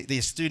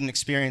the student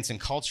experience and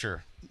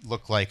culture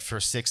look like for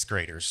 6th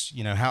graders?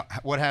 You know,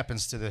 what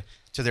happens to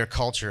their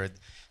culture?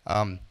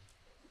 How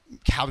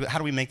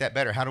do we make that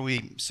better? How do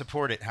we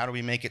support it? How do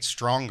we make it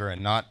stronger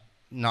and not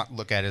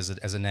look at it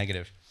as a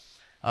negative?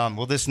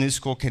 Will this new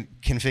school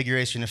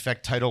configuration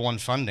affect Title I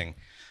funding?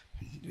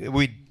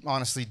 We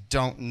honestly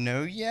don't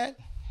know yet.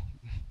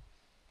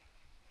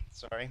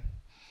 Sorry.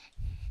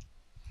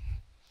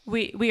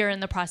 We are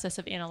in the process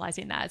of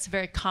analyzing that. It's a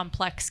very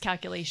complex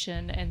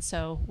calculation, and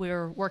so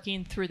we're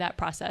working through that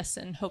process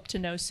and hope to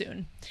know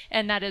soon.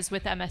 And that is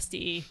with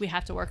MSD. We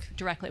have to work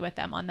directly with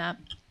them on that.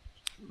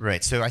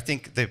 Right, so I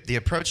think the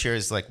approach here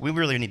is like, we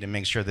really need to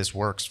make sure this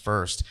works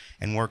first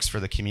and works for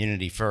the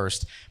community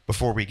first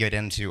before we get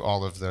into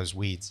all of those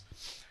weeds.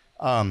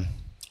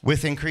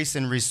 With increase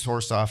in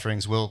resource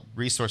offerings, will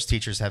resource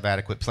teachers have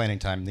adequate planning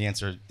time? The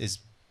answer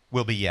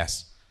will be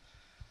yes.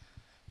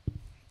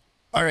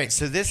 All right,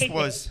 so this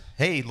was,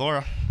 hey,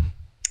 Laura.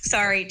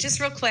 Sorry, just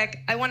real quick,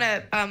 I want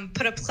to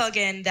put a plug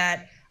in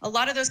that a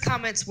lot of those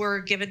comments were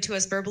given to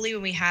us verbally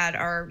when we had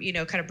our,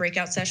 kind of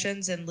breakout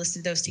sessions and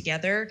listed those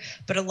together.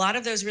 But a lot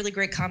of those really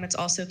great comments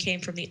also came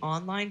from the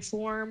online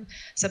form.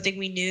 Something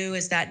we knew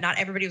is that not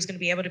everybody was going to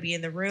be able to be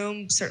in the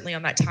room, certainly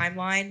on that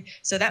timeline.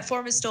 So that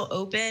form is still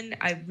open.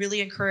 I really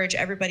encourage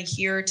everybody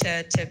here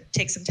to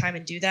take some time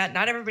and do that.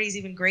 Not everybody's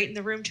even great in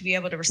the room to be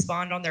able to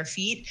respond on their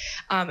feet.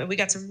 And we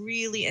got some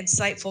really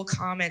insightful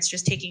comments,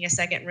 just taking a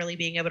second and really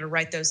being able to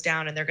write those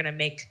down, and they're going to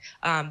make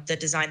the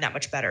design that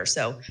much better.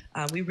 So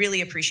we really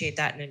appreciate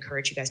that and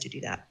encourage you guys to do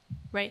that.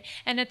 Right.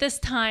 And at this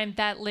time,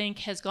 that link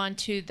has gone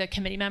to the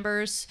committee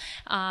members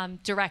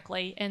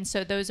directly. And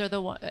so those are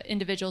the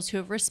individuals who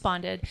have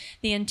responded.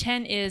 The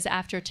intent is,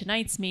 after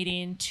tonight's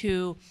meeting,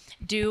 to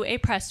do a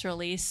press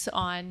release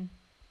on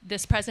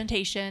this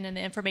presentation and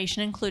the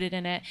information included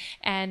in it,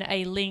 and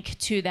a link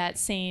to that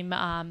same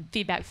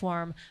feedback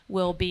form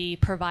will be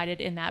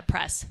provided in that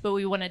press. But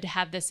we wanted to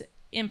have this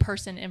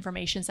in-person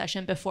information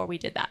session before we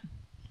did that.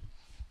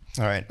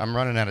 All right, I'm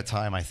running out of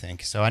time, I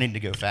think, so I need to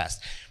go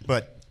fast.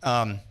 But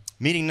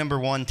meeting number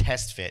 1,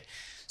 test fit.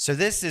 So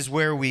this is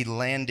where we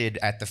landed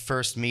at the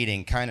first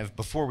meeting, kind of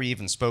before we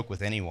even spoke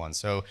with anyone.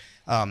 So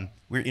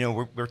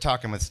we're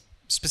talking with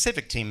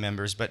specific team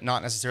members, but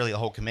not necessarily a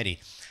whole committee.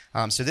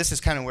 So this is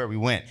kind of where we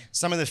went.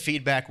 Some of the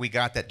feedback we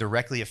got that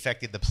directly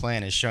affected the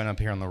plan is shown up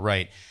here on the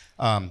right.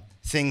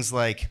 Things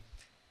like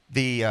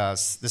the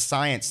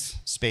science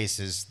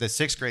spaces. The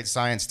 6th grade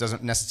science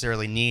doesn't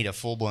necessarily need a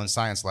full-blown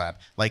science lab,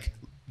 like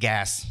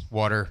gas,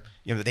 water,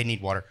 they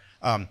need water.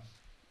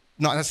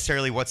 Not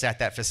necessarily what's at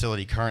that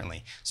facility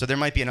currently. So there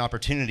might be an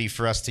opportunity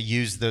for us to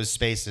use those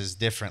spaces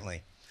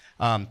differently.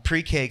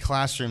 Pre-K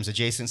classrooms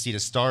adjacency to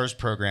STARS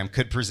program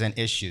could present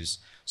issues.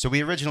 So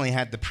we originally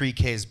had the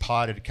pre-Ks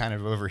potted kind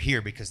of over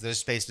here because those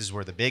spaces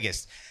were the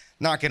biggest.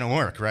 Not gonna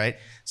work, right?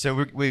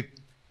 So we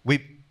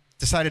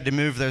decided to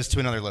move those to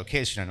another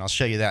location, and I'll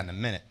show you that in a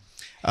minute.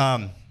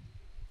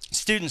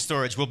 Student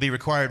storage will be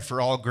required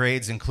for all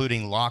grades,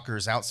 including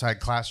lockers outside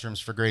classrooms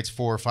for grades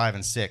 4, 5,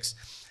 and 6.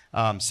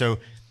 So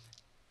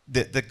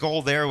the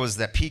goal there was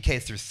that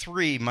PK through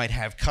 3 might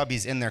have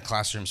cubbies in their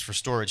classrooms for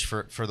storage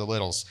for the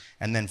littles,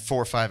 and then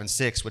 4, 5, and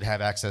 6 would have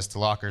access to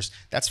lockers.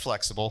 That's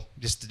flexible,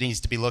 just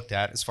needs to be looked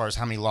at as far as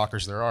how many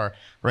lockers there are.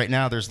 Right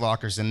now there's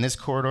lockers in this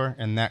corridor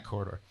and that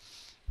corridor.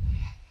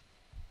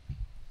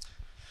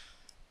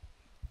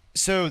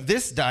 So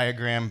this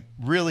diagram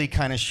really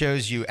kind of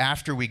shows you,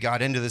 after we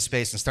got into the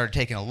space and started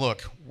taking a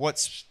look, what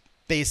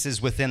spaces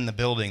within the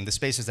building, the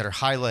spaces that are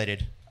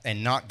highlighted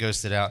and not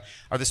ghosted out,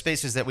 are the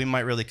spaces that we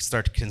might really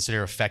start to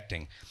consider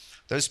affecting.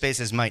 Those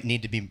spaces might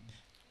need to be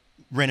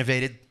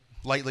renovated,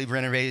 lightly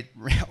renovated,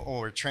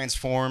 or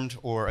transformed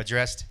or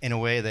addressed in a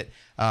way that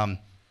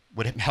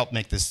would help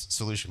make this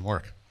solution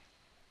work.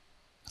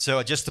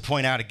 So just to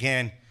point out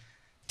again,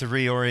 to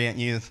reorient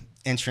you,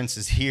 entrance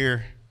is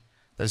here.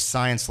 Those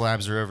science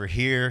labs are over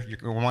here. You're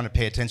going to want to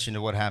pay attention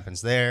to what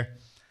happens there.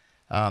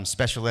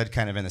 Special ed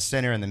kind of in the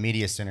center, and the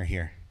media center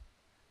here.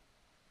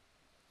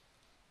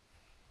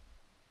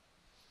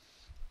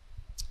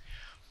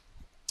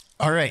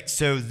 All right,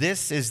 so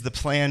this is the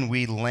plan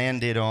we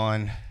landed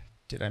on.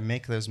 Did I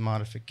make those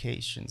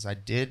modifications? I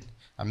did.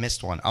 I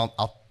missed one.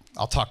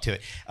 I'll talk to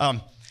it.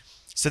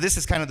 So this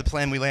is kind of the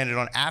plan we landed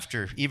on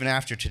even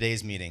after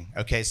today's meeting.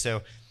 Okay,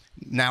 so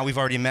now we've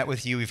already met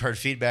with you, we've heard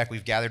feedback,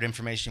 we've gathered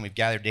information, we've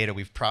gathered data,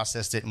 we've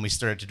processed it, and we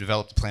started to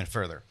develop the plan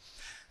further.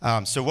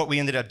 So what we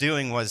ended up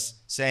doing was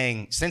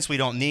saying, since we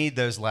don't need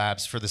those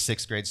labs for the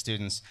 6th grade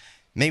students,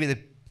 maybe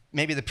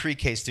the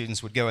pre-K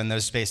students would go in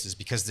those spaces,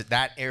 because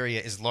that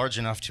area is large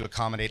enough to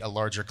accommodate a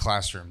larger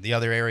classroom. The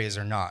other areas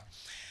are not.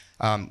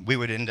 We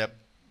would end up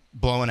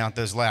blowing out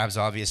those labs,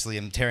 obviously,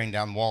 and tearing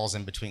down walls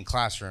in between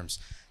classrooms.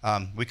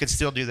 We could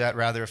still do that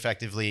rather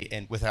effectively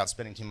and without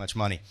spending too much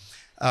money.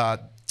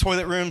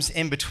 Toilet rooms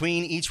in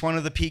between each one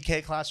of the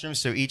PK classrooms,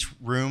 so each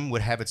room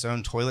would have its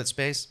own toilet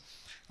space,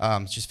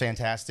 which is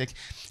fantastic.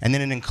 And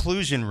then an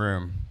inclusion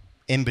room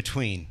in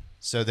between.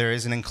 So there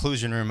is an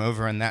inclusion room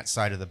over on that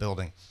side of the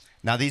building.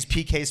 Now these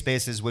PK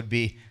spaces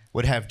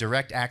would have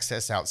direct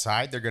access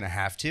outside. They're going to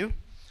have to,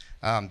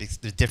 because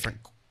there's different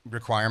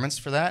requirements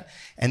for that.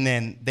 And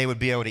then they would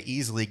be able to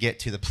easily get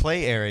to the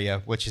play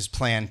area, which is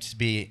planned to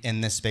be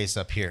in this space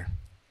up here,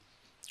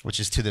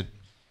 which is to the,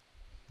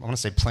 I want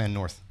to say plan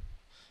north.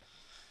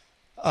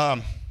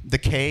 The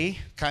K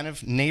kind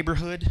of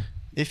neighborhood,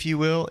 if you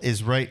will,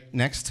 is right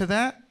next to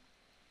that.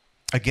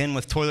 Again,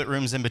 with toilet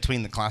rooms in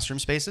between the classroom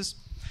spaces.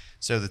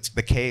 So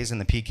the Ks and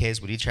the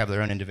PKs would each have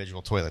their own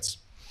individual toilets.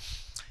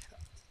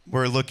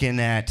 We're looking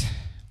at,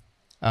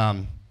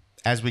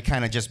 as we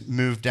kind of just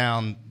move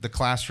down the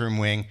classroom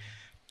wing,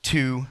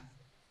 2,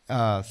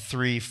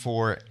 3,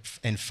 4,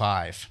 and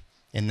 5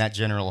 in that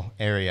general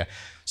area.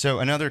 So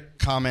another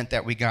comment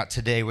that we got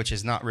today, which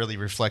is not really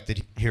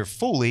reflected here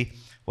fully,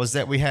 was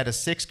that we had a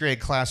 6th grade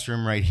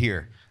classroom right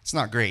here. It's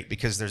not great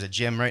because there's a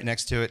gym right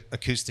next to it,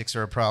 acoustics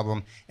are a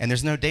problem, and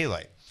there's no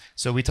daylight.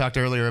 So we talked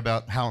earlier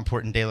about how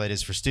important daylight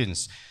is for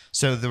students.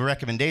 So the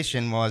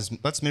recommendation was,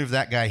 let's move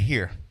that guy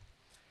here,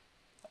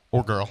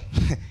 or girl,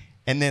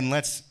 and then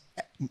let's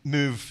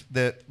move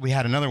we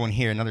had another one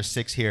here, another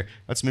 6 here.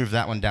 Let's move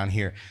that one down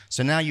here.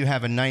 So now you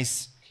have a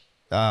nice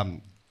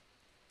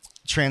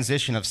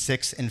transition of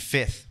 6th and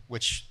 5th,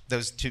 which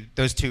those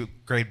two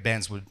grade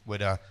bands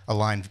would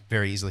align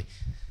very easily.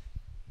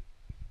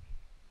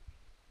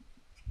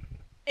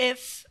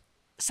 If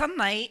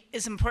sunlight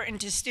is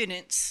important to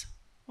students,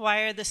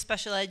 why are the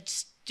special ed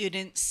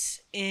students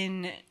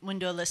in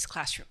windowless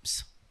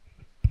classrooms?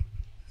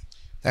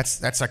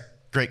 That's a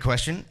great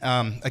question.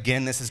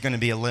 Again, this is going to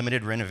be a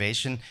limited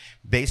renovation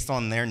based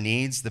on their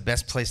needs. The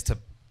best place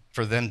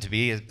for them to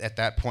be at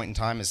that point in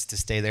time is to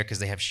stay there because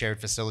they have shared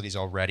facilities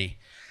already.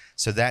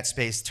 So that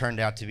space turned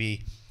out to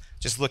be,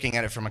 just looking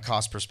at it from a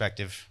cost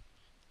perspective,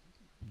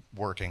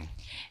 working.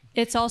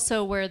 It's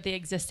also where the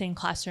existing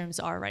classrooms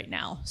are right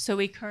now. So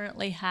we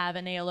currently have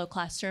an ALO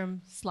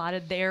classroom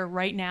slotted there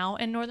right now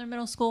in Northern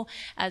Middle School,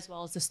 as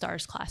well as the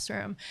STARS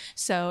classroom.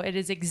 So it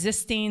is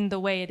existing the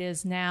way it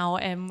is now,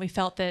 and we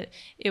felt that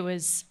it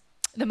was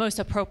the most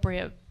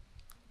appropriate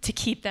to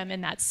keep them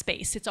in that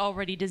space. It's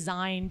already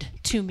designed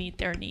to meet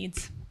their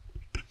needs.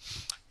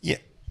 Yeah.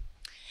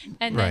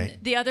 And then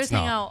the other thing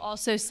I'll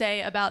also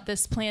say about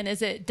this plan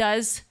is it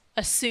does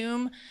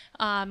assume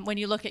when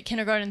you look at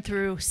kindergarten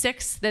through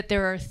 6th that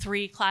there are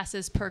 3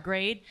 classes per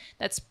grade.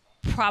 That's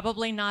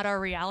probably not our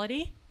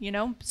reality, you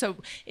know? So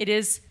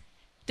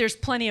there's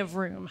plenty of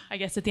room, I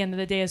guess, at the end of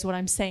the day is what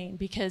I'm saying,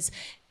 because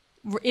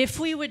if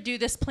we would do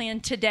this plan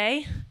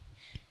today,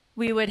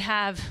 we would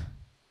have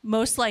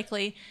most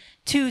likely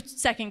 2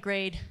 2nd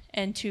grade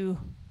and 2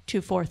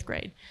 4th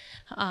grade.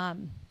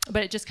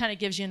 But it just kind of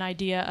gives you an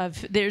idea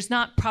of there's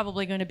not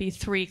probably going to be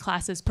 3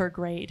 classes per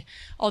grade,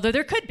 although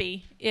there could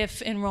be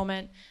if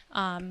enrollment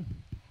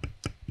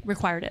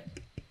required it.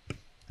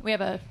 We have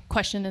a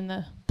question in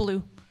the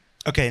blue.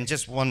 Okay, and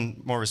just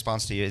one more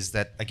response to you is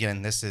that,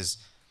 again, this is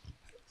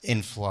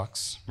in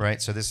flux,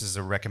 right? So this is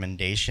a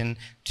recommendation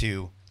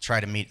to try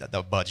to meet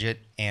the budget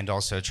and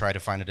also try to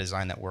find a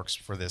design that works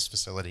for this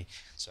facility.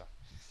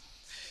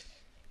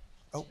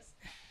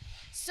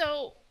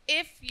 So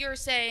if you're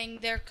saying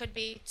there could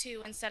be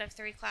 2 instead of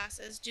 3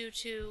 classes due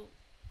to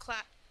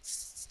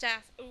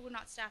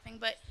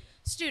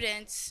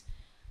students,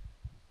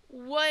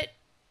 what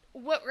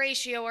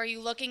ratio are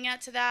you looking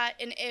at to that?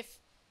 And if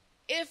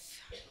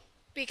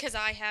because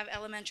I have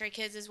elementary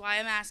kids is why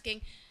I'm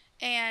asking,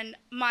 and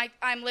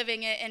I'm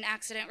living it in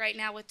Accident right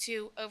now with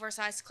 2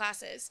 oversized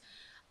classes.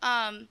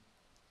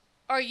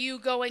 Are you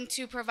going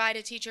to provide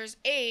a teacher's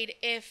aide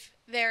if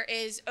there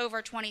is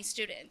over 20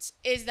 students?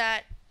 Is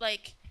that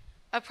like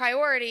a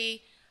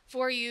priority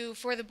for you,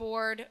 for the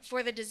board,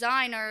 for the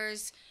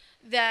designers,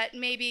 that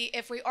maybe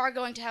if we are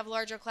going to have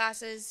larger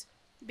classes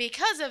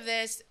because of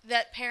this,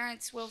 that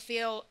parents will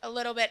feel a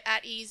little bit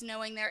at ease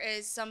knowing there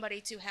is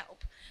somebody to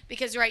help?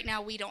 Because right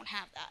now we don't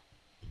have that.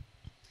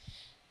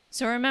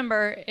 So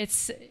remember,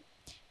 it's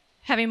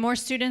having more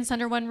students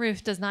under one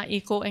roof does not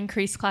equal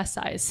increased class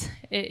size.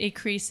 It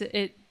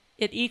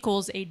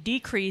equals a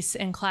decrease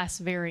in class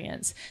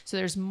variance. So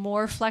there's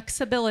more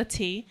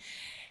flexibility.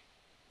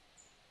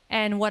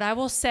 And what I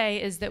will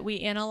say is that we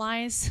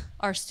analyze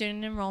our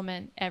student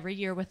enrollment every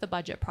year with the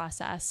budget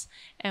process,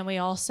 and we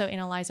also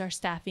analyze our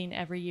staffing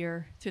every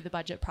year through the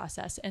budget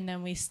process, and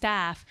then we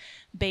staff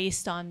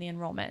based on the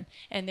enrollment.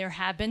 And there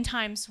have been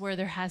times where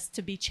there has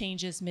to be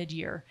changes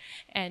mid-year,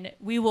 and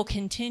we will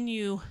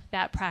continue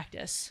that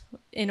practice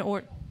in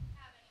order.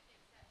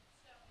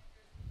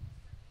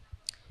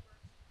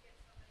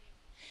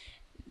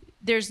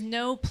 There's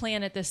no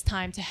plan at this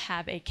time to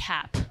have a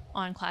cap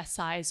on class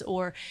size,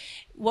 or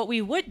what we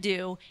would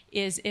do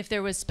is if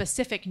there was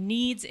specific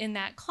needs in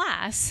that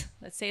class,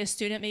 let's say a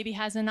student maybe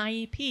has an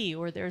IEP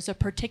or there's a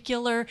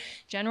particular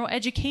general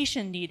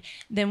education need,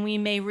 then we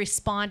may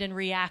respond and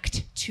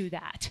react to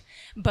that.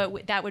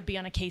 But that would be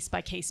on a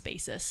case-by-case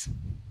basis.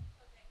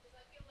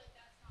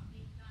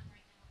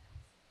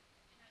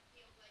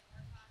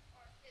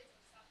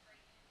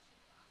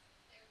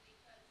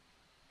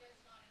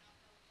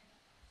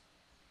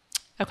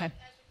 Okay.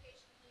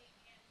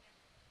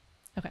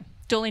 Okay,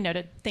 duly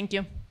noted. Thank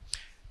you.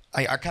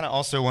 I kind of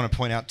also want to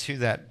point out too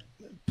that,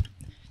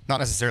 not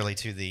necessarily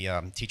to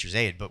the teacher's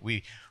aide, but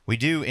we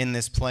do in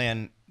this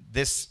plan,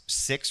 this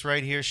 6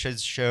 right here should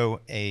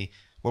show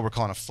what we're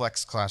calling a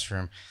flex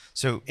classroom.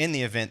 So in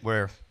the event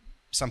where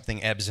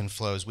something ebbs and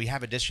flows, we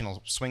have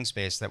additional swing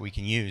space that we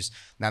can use.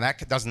 Now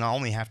that doesn't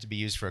only have to be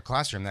used for a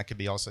classroom, that could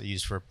be also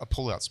used for a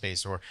pull-out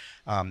space or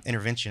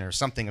intervention or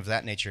something of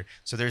that nature.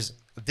 So there's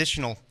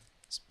additional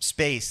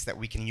space that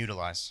we can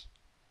utilize.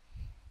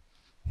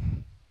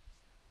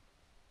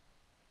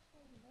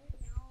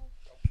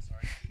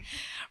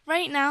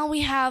 Right now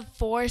we have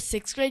 4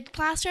 6th grade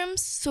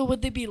classrooms, so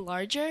would they be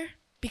larger?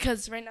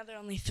 Because right now there are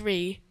only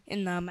 3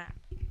 in the map.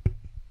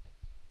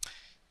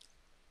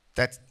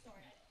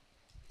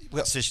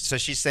 Well, so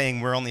she's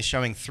saying we're only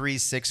showing 3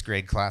 6th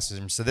grade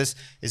classrooms. So this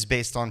is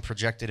based on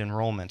projected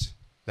enrollment.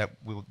 That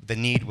the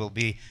need will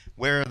be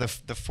where are the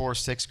 4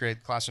 6th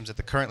grade classrooms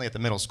currently at the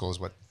middle school is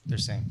what they're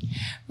saying.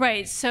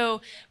 Right.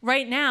 So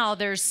right now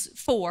there's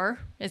 4.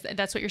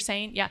 That's what you're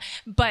saying? Yeah.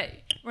 But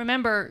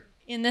remember,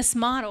 in this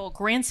model,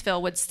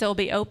 Grantsville would still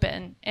be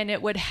open, and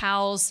it would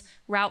house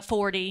Route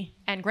 40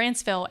 and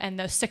Grantsville, and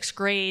the 6th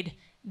grade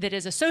that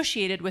is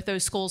associated with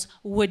those schools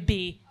would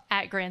be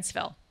at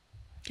Grantsville.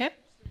 Okay?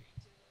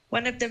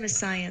 One of them is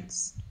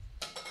science.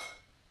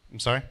 I'm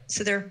sorry?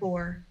 So there are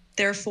four.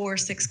 There are four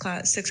sixth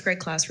grade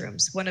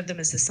classrooms. One of them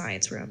is the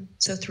science room.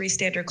 So 3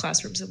 standard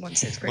classrooms and 1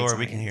 6th grade Laura, science.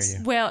 we can hear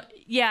you. Well,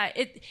 yeah,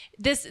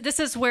 this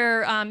is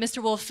where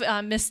Mr. Wolf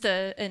missed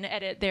an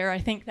edit there. I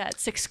think that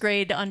 6th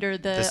grade under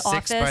the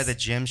office. 6 by the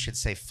gym should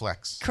say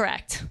flex.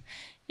 Correct.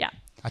 Yeah.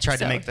 I tried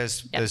to So, make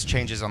those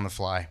changes on the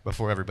fly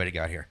before everybody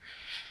got here,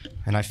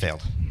 and I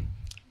failed.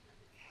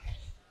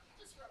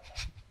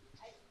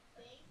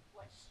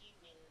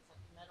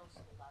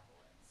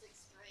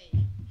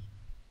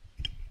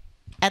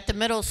 At the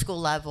middle school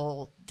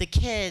level, the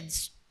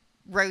kids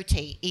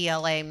rotate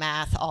ELA,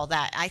 math, all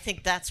that. I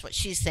think that's what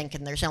she's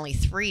thinking. There's only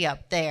 3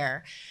 up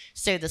there.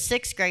 So the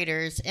 6th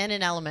graders in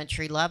an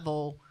elementary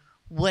level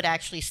would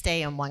actually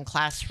stay in one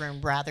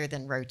classroom rather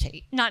than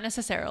rotate. Not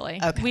necessarily.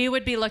 Okay. We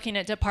would be looking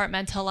at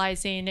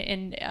departmentalizing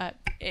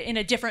in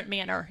a different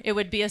manner. It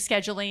would be a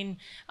scheduling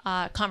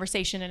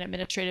conversation and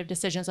administrative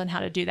decisions on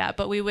how to do that.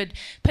 But we would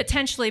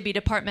potentially be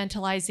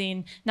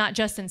departmentalizing not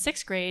just in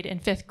 6th grade, in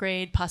 5th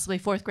grade, possibly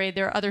 4th grade.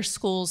 There are other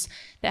schools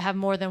that have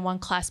more than one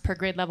class per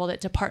grade level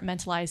that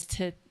departmentalize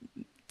to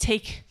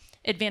take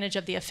advantage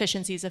of the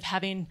efficiencies of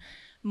having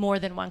more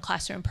than one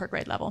classroom per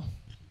grade level.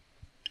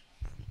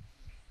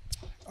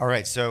 All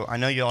right, so I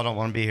know you all don't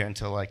want to be here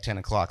until like 10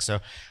 o'clock, so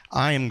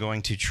I am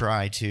going to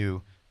try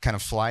to kind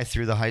of fly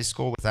through the high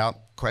school without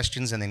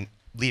questions and then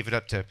leave it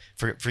up to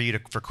for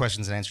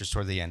questions and answers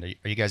toward the end.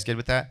 Are you guys good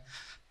with that?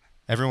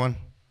 Everyone?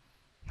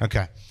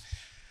 Okay.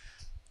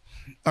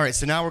 All right,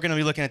 so now we're going to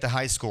be looking at the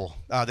high school.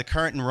 The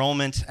current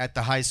enrollment at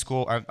the high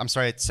school, at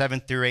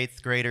 7th through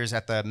 8th graders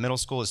at the middle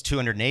school is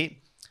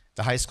 208.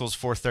 The high school is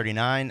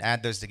 439.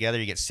 Add those together,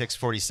 you get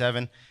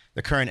 647.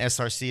 The current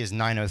SRC is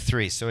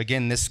 903. So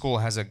again, this school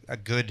has a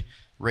good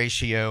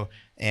ratio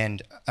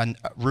and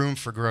room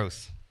for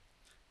growth.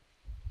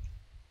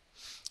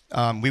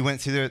 We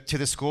went to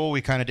the school. We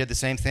kind of did the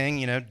same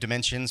thing,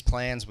 dimensions,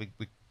 plans. We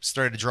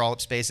started to draw up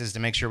spaces to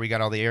make sure we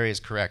got all the areas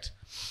correct.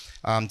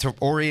 To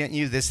orient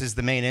you, this is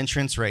the main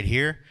entrance right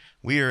here.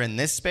 We are in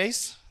this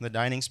space, the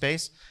dining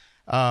space.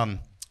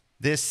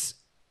 This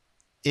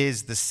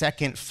is the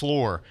 2nd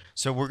floor.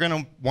 So we're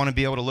going to want to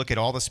be able to look at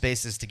all the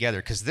spaces together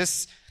because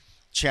this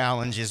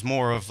challenge is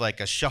more of like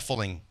a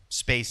shuffling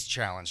space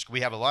challenge.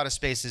 We have a lot of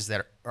spaces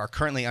that are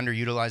currently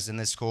underutilized in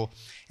this school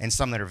and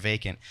some that are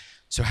vacant.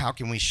 So how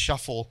can we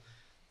shuffle,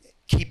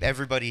 keep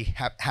everybody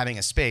having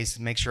a space,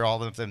 make sure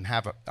all of them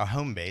have a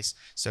home base,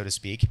 so to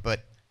speak,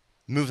 but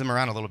move them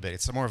around a little bit.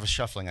 It's more of a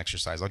shuffling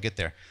exercise. I'll get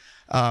there.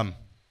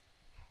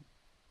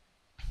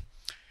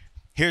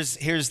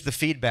 Here's the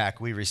feedback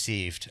we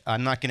received.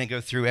 I'm not going to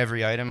go through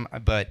every item,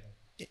 but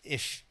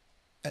if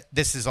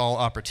this is all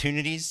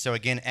opportunities. So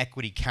again,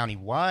 equity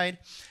countywide,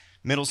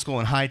 middle school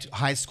and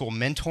high school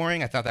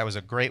mentoring. I thought that was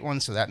a great one.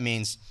 So that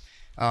means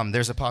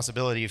there's a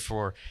possibility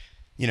for,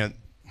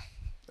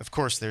 of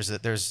course, there's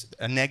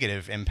a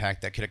negative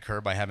impact that could occur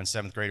by having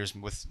 7th graders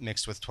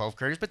mixed with 12th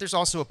graders, but there's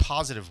also a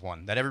positive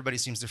one that everybody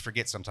seems to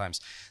forget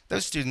sometimes.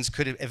 Those students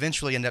could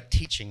eventually end up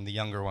teaching the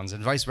younger ones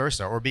and vice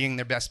versa, or being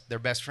their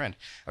best friend,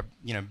 or,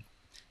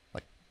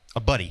 like a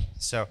buddy.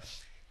 So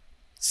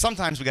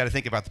sometimes we got to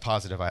think about the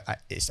positive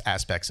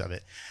aspects of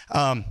it.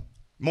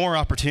 More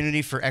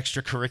opportunity for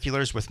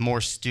extracurriculars with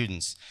more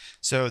students.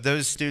 So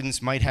those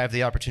students might have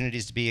the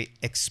opportunities to be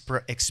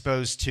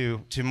exposed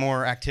to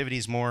more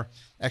activities, more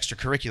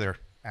extracurricular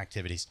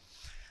activities.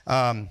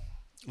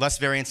 Less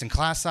variance in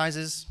class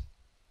sizes.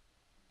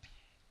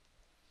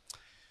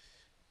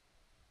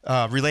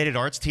 Related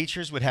arts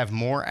teachers would have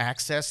more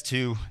access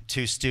to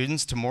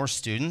students, to more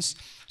students.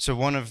 So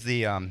one of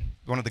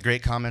the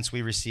great comments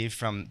we received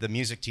from the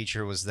music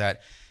teacher was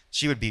that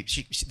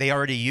they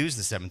already use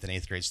the 7th and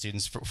 8th grade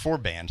students for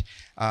band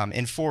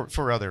and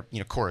for other,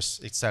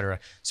 chorus, etc.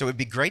 So it would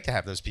be great to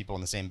have those people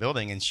in the same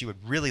building, and she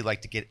would really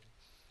like to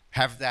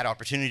have that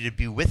opportunity to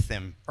be with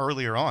them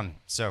earlier on.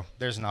 So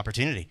there's an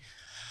opportunity.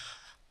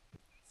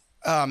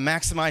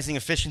 Maximizing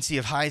efficiency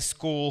of high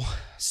school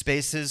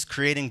spaces,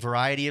 creating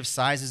variety of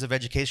sizes of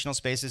educational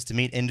spaces to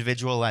meet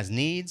individualized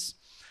needs.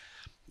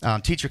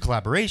 Teacher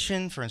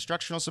collaboration for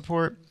instructional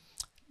support.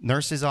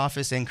 Nurse's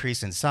office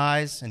increase in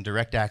size and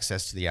direct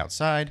access to the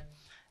outside,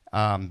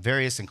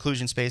 various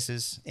inclusion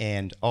spaces,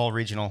 and all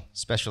regional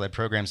special ed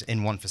programs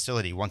in one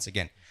facility, once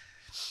again.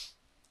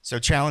 So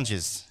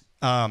challenges.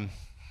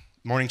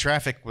 Morning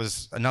traffic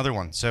was another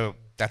one, so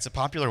that's a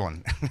popular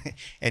one,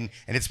 and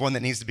it's one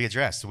that needs to be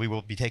addressed, so we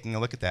will be taking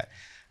a look at that.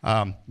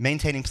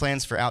 Maintaining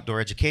plans for outdoor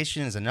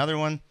education is another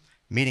one.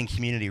 Meeting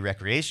community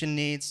recreation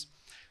needs.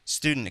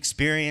 Student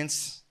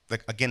experience.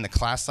 Again, the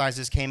class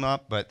sizes came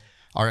up, but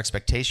our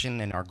expectation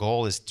and our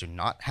goal is to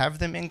not have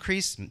them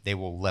increase. They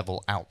will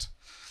level out.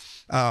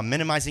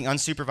 Minimizing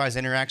unsupervised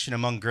interaction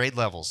among grade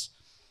levels.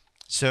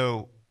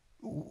 So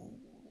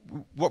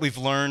what we've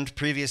learned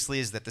previously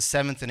is that the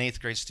 7th and 8th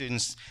grade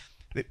students,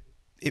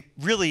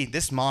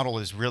 this model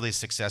is really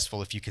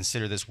successful if you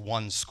consider this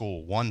one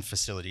school, one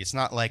facility. It's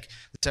not like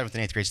the 7th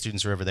and 8th grade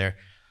students are over there,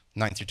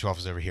 9th through 12th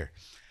is over here.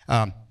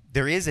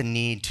 There is a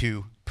need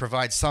to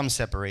provide some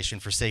separation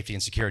for safety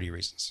and security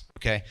reasons,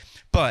 okay?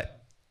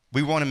 But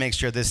we want to make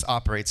sure this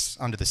operates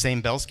under the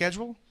same bell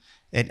schedule.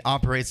 It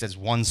operates as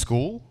one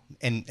school,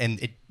 and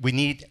we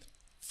need,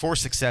 for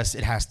success,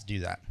 it has to do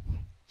that.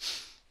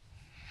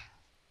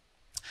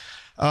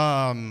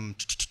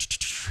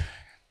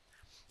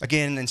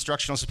 Again,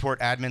 instructional support,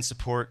 admin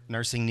support,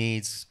 nursing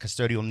needs,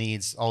 custodial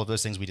needs, all of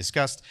those things we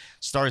discussed.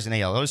 STARS and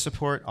ALO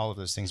support, all of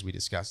those things we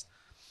discussed.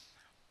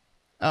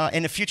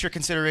 And the future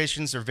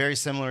considerations are very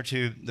similar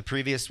to the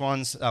previous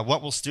ones.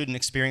 What will student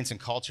experience and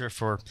culture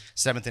for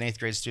 7th and 8th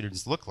grade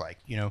students look like?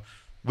 You know,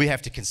 we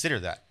have to consider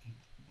that.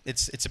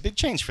 It's a big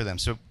change for them,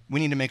 so we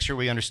need to make sure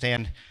we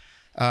understand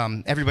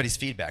everybody's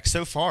feedback.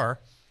 So far,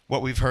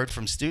 what we've heard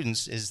from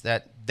students is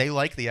that they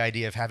like the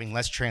idea of having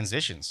less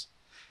transitions.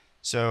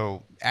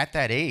 So at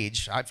that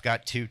age, I've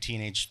got 2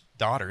 teenage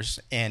daughters,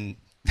 and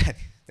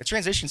the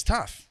transition's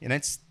tough, and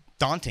it's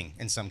daunting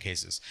in some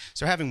cases.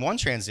 So having one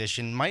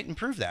transition might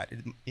improve that.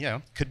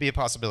 It, could be a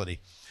possibility.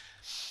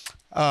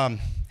 How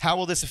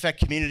will this affect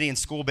community and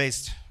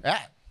school-based?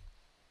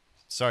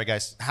 Sorry,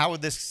 guys. How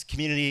would this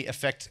community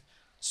affect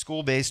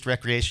school-based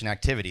recreation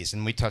activities?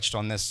 And we touched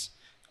on this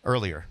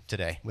earlier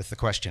today with the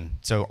question.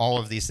 So all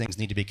of these things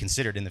need to be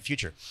considered in the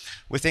future.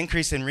 With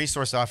increase in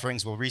resource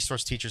offerings, will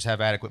resource teachers have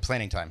adequate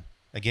planning time?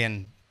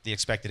 Again, the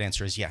expected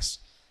answer is yes.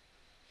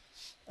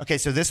 Okay,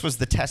 so this was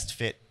the test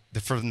fit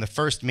from the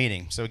first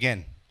meeting. So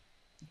again,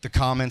 the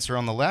comments are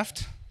on the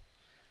left.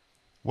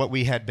 What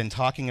we had been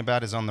talking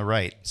about is on the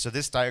right. So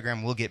this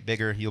diagram will get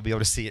bigger. You'll be able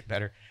to see it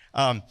better.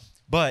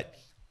 But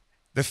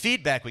the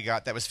feedback we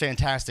got that was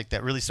fantastic,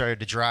 that really started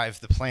to drive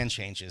the plan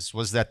changes,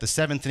 was that the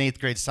 7th and 8th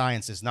grade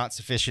science is not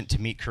sufficient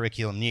to meet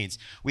curriculum needs.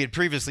 We had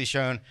previously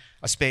shown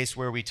a space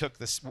where we took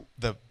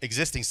the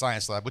existing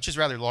science lab, which is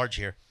rather large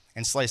here,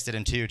 and sliced it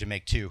in 2 to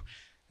make 2.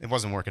 It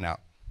wasn't working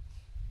out.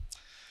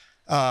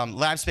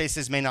 Lab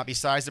spaces may not be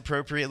sized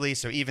appropriately,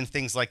 so even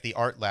things like the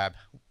art lab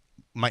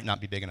might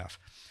not be big enough.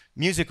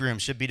 Music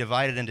rooms should be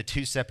divided into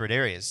 2 separate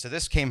areas. So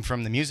this came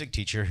from the music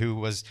teacher, who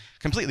was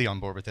completely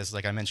on board with this,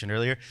 like I mentioned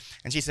earlier.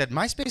 And she said,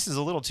 my space is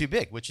a little too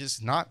big, which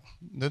is not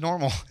the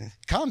normal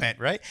comment,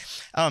 right?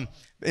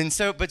 And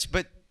so, but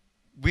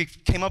we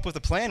came up with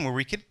a plan where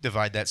we could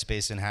divide that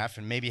space in half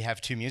and maybe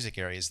have 2 music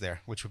areas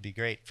there, which would be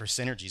great for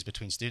synergies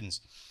between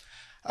students.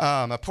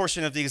 A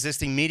portion of the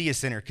existing media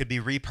center could be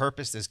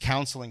repurposed as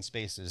counseling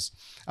spaces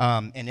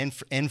and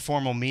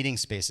informal meeting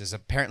spaces.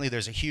 Apparently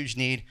there's a huge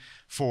need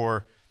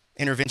for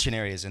intervention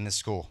areas in this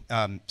school,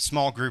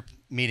 small group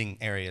meeting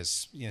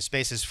areas,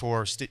 spaces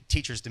for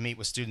teachers to meet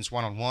with students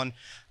one-on-one,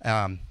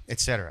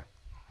 etc.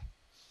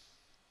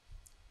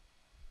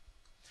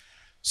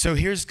 So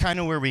here's kind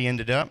of where we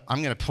ended up.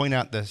 I'm going to point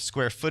out the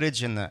square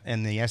footage in the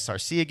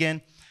SRC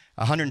again,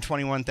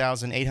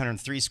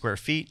 121,803 square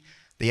feet.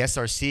 The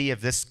SRC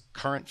of this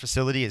current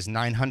facility is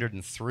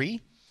 903.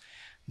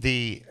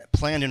 The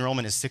planned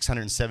enrollment is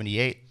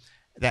 678.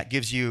 That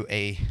gives you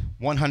a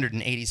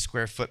 180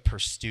 square foot per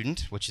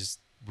student, which is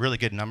a really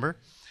good number.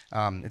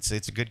 It's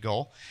a good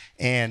goal.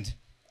 And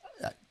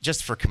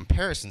just for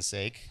comparison's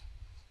sake,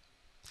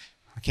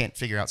 I can't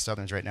figure out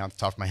Southern's right now off the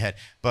top of my head,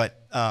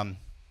 but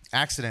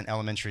Accident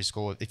Elementary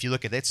School, if you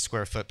look at its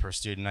square foot per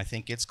student, I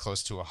think it's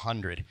close to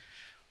 100.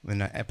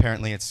 And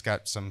apparently it's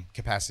got some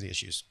capacity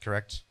issues,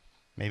 correct?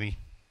 Maybe?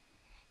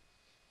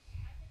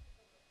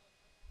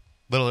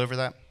 A little over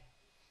that?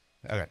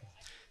 Okay.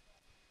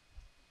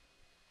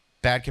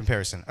 Bad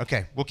comparison.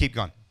 Okay, we'll keep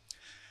going.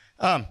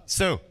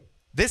 So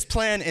this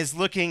plan is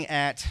looking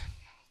at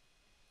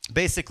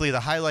basically the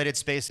highlighted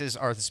spaces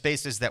are the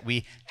spaces that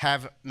we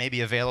have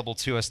maybe available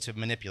to us to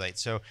manipulate.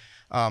 So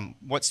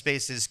what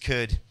spaces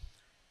could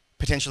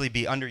potentially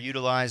be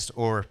underutilized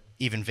or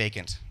even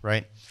vacant,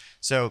 right?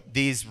 So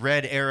these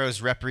red arrows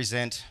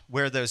represent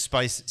where those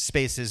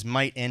spaces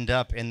might end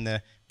up in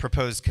the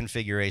proposed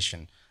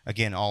configuration.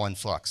 Again, all in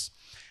flux.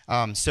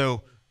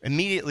 So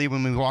immediately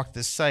when we walked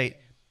this site,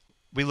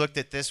 we looked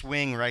at this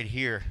wing right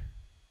here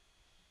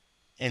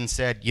and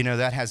said,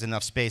 that has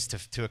enough space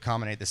to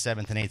accommodate the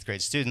 7th and 8th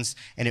grade students,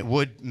 and it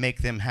would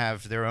make them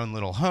have their own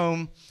little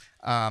home.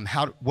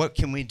 What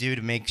can we do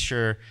to make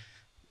sure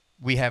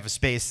we have a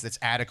space that's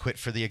adequate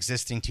for the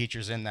existing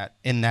teachers in that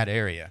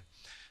area?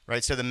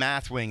 Right, so the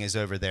math wing is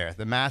over there.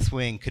 The math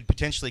wing could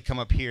potentially come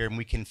up here, and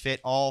we can fit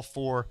all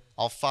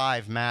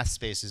 5 math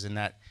spaces in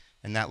that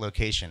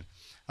location.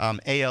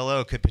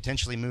 ALO could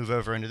potentially move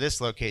over into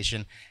this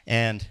location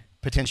and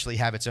potentially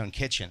have its own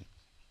kitchen.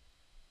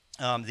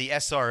 The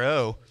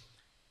SRO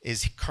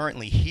is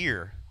currently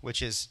here,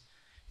 which is,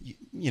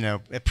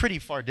 a pretty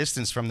far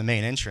distance from the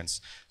main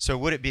entrance. So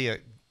would it be a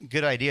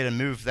good idea to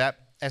move that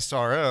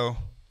SRO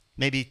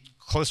maybe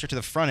closer to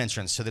the front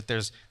entrance so that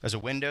there's a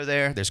window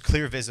there, there's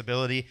clear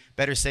visibility,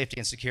 better safety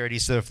and security,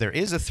 so if there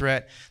is a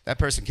threat, that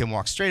person can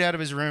walk straight out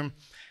of his room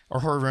or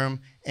her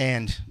room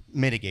and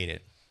mitigate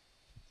it.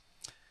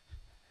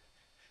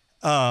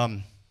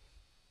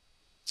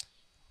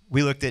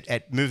 We looked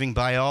at moving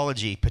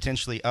biology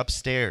potentially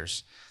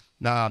upstairs.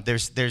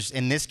 There's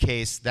in this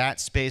case,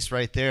 that space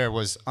right there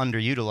was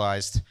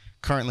underutilized.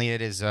 Currently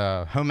it is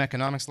a home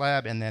economics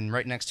lab, and then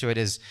right next to it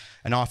is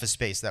an office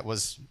space that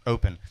was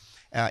open.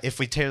 If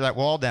we tear that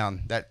wall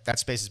down, that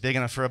space is big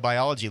enough for a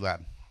biology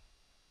lab.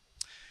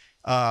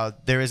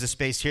 There is a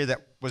space here that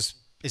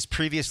is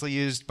previously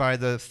used by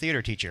the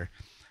theater teacher.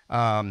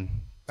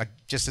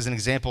 Just as an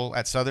example,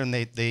 at Southern,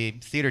 the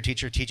theater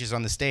teacher teaches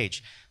on the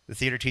stage. The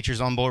theater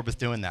teacher's on board with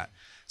doing that.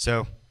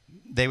 So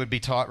they would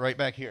be taught right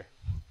back here.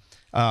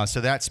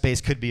 So that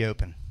space could be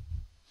open.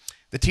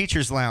 The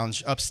teacher's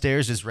lounge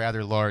upstairs is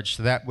rather large,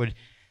 so that would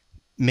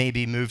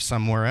maybe move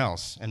somewhere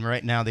else. And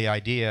right now the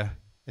idea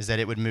is that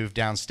it would move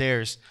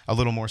downstairs a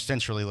little more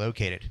centrally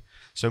located.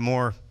 So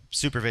more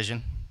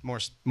supervision,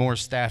 more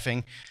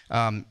staffing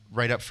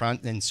right up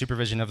front, and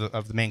supervision of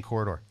the main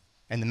corridor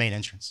and the main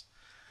entrance.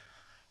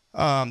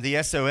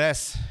 The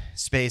SOS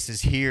space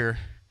is here,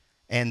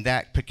 and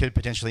that could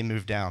potentially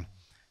move down.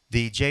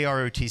 The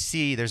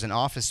JROTC, there's an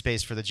office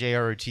space for the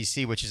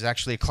JROTC, which is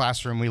actually a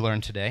classroom we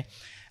learned today.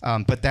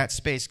 But that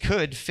space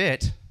could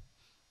fit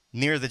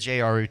near the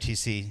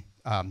JROTC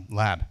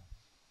lab.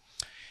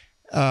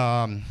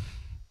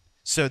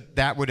 So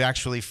that would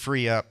actually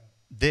free up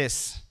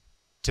this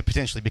to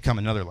potentially become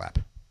another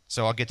lab.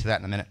 So I'll get to that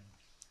in a minute.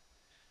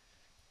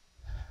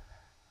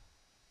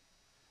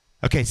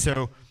 Okay,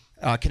 so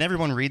can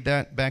everyone read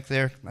that back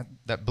there?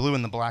 That blue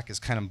and the black is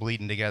kind of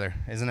bleeding together,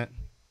 isn't it?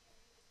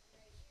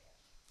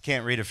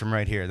 Can't read it from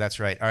right here. That's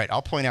right. All right,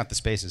 I'll point out the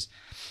spaces.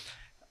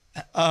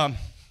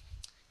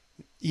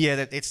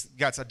 Yeah, it's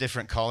got a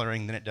different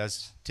coloring than it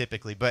does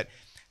typically, but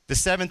the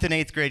 7th and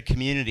 8th grade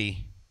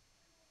community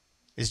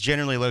is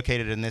generally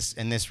located in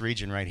this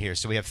region right here.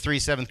 So we have 3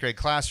 7th grade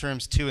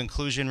classrooms, 2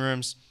 inclusion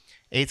rooms.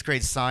 8th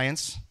grade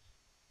science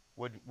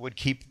would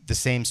keep the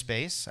same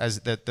space as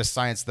the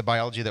science, the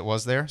biology that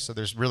was there, so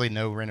there's really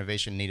no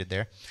renovation needed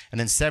there. And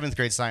then 7th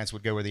grade science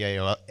would go where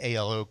the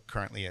ALO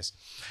currently is.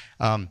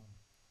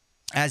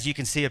 As you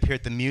can see up here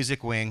at the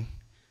music wing,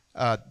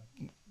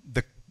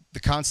 the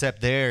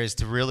concept there is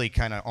to really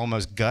kind of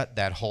almost gut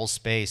that whole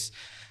space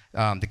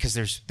because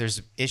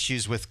there's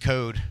issues with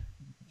code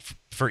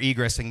for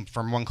egressing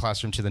from one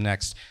classroom to the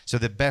next. So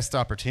the best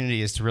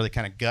opportunity is to really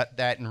kind of gut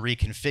that and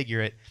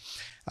reconfigure it.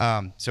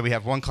 So we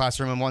have one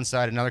classroom on one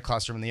side, another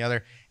classroom on the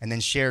other, and then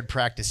shared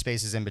practice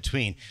spaces in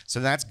between. So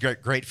that's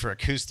great for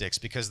acoustics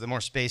because the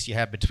more space you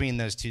have between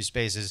those two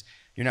spaces,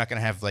 you're not going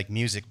to have like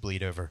music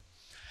bleed over.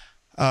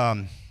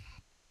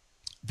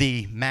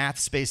 The math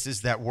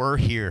spaces that were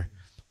here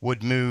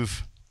would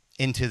move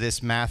into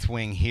this math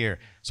wing here.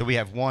 So we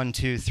have 1,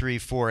 2, 3,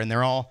 4, and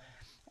they're all,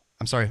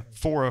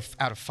 4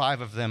 out of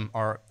 5 of them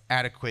are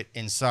adequate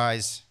in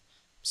size.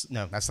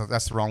 No, that's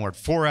the wrong word.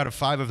 4 out of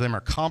 5 of them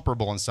are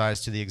comparable in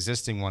size to the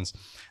existing ones.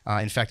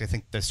 In fact, I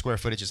think the square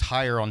footage is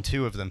higher on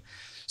 2 of them.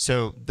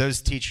 So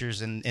those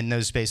teachers in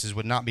those spaces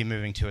would not be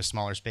moving to a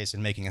smaller space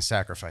and making a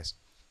sacrifice.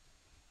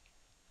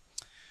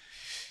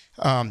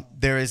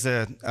 There is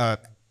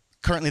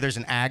currently there's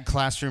an ag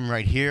classroom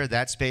right here.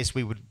 That space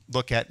we would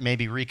look at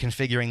maybe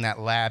reconfiguring that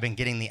lab and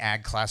getting the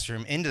ag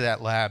classroom into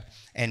that lab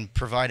and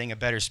providing a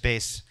better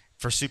space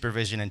for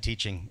supervision and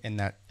teaching in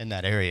that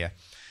area.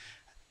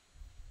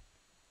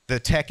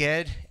 The tech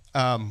ed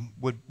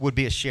would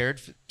be a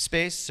shared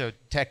space, so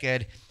tech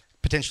ed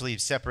potentially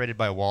separated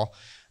by a wall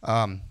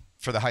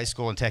for the high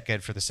school and tech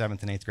ed for the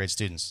 7th and 8th grade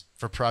students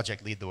for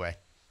Project Lead the Way.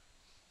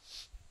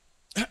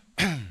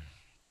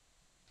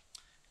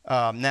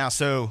 Now,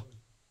 so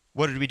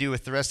what did we do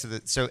with the rest of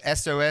it? So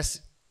SOS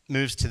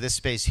moves to this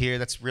space here.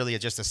 That's really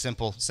just a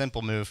simple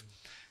move.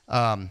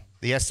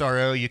 The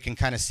SRO you can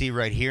kind of see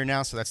right here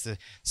now, so that's the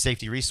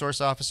safety resource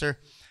officer,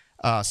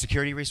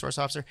 security resource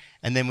officer,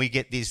 and then we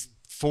get these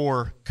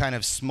 4 kind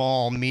of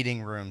small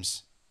meeting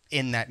rooms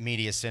in that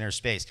media center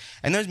space.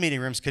 And those meeting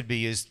rooms could be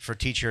used for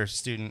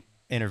teacher-student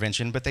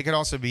intervention, but they could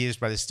also be used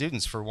by the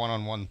students for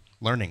one-on-one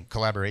learning,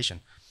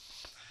 collaboration.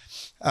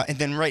 And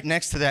then right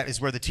next to that is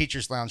where the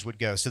teacher's lounge would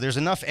go. So there's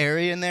enough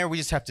area in there, we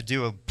just have to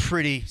do a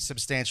pretty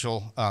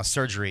substantial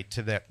surgery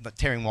to the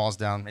tearing walls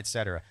down, et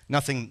cetera.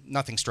 Nothing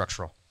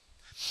structural.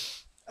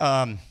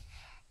 The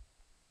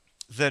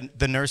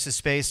nurse's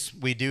space,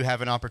 we do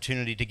have an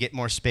opportunity to get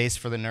more space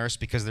for the nurse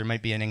because there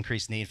might be an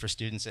increased need for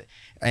students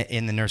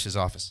in the nurse's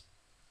office.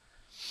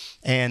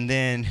 And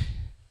then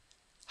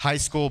high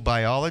school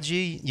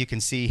biology, you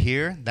can see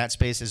here, that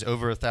space is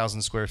over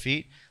 1,000 square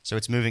feet, so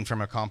it's moving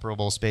from a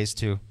comparable space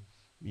to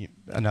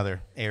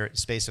another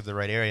space of the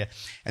right area.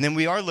 And then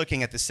we are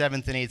looking at the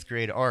 7th and 8th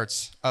grade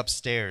arts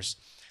upstairs.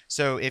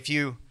 So if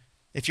you're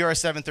a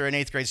 7th or an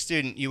 8th grade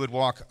student, you would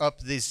walk up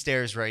these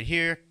stairs right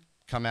here,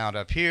 come out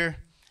up here,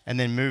 and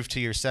then move to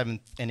your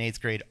 7th and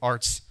 8th grade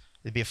arts.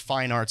 It'd be a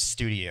fine arts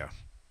studio,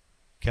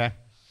 okay?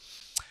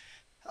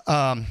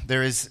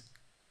 There is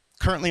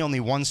currently only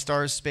 1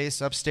 STARS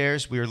space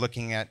upstairs. We are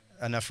looking at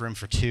enough room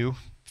for 2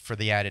 for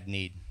the added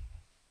need.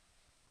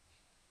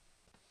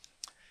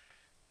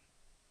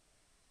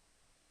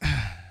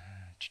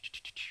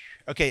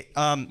 Okay,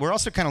 we're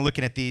also kind of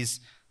looking at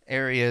these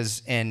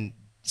areas, and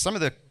some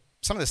of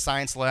the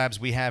science labs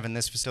we have in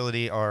this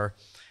facility are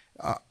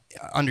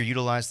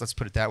underutilized. Let's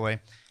put it that way.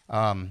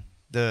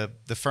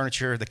 The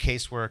furniture, the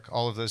casework,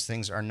 all of those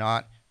things are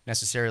not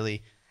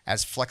necessarily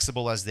as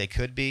flexible as they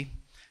could be.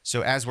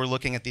 So as we're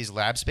looking at these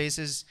lab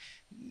spaces,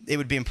 it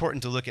would be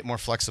important to look at more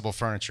flexible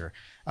furniture.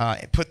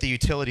 Put the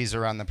utilities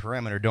around the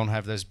perimeter. Don't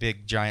have those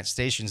big giant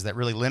stations that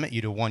really limit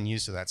you to one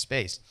use of that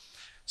space.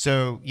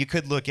 So you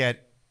could look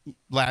at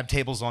lab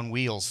tables on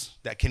wheels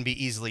that can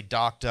be easily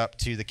docked up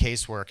to the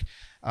casework,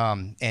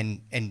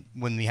 and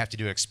when we have to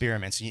do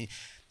experiments. You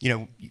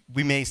know,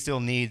 we may still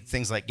need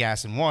things like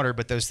gas and water,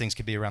 but those things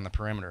could be around the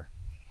perimeter.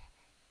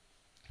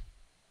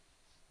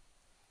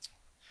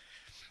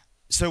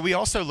 So we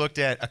also looked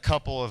at a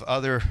couple of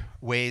other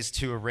ways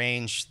to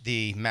arrange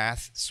the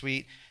math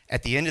suite.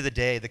 At the end of the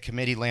day, the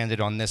committee landed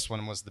on this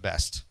one was the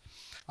best.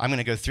 I'm going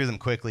to go through them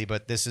quickly,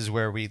 but this is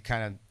where we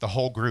the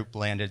whole group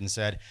landed and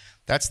said,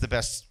 that's the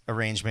best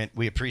arrangement.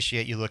 We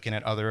appreciate you looking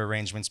at other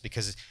arrangements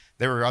because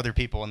there were other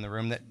people in the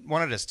room that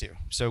wanted us to.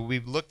 So we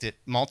looked at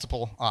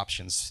multiple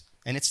options,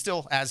 and it's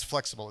still as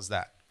flexible as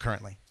that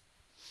currently.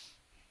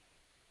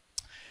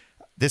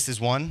 This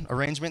is one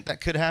arrangement that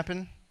could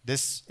happen.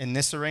 In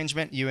this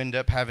arrangement, you end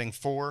up having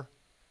four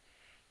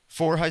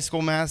high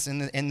school maths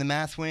in the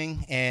math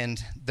wing, and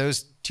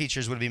those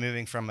teachers would be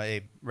moving from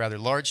a rather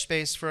large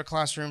space for a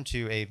classroom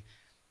to a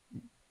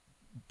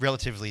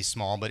relatively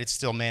small, but it's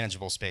still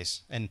manageable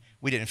space, and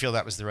we didn't feel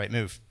that was the right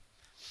move.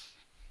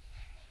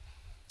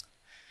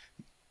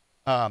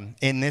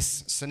 In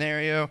this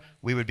scenario,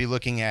 we would be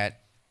looking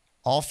at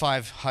all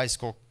 5 high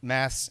school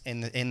maths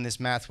in this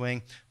math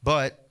wing,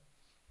 but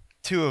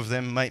 2 of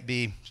them might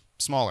be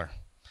smaller.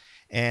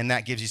 And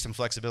that gives you some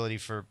flexibility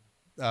for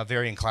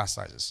varying class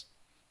sizes.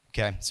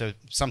 Okay, so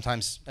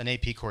sometimes an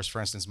AP course,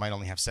 for instance, might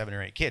only have 7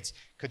 or 8 kids.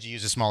 Could you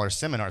use a smaller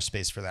seminar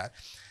space for that?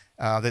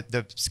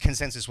 The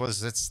consensus was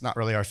that's not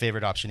really our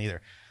favorite option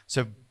either.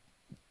 So,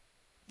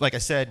 like I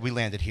said, we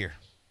landed here.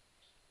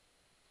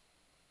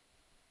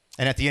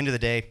 And at the end of the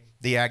day,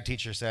 the ag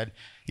teacher said,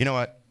 you know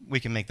what, we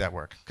can make that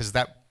work. Because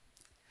the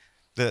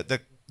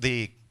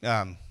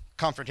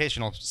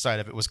confrontational side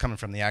of it was coming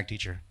from the ag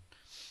teacher.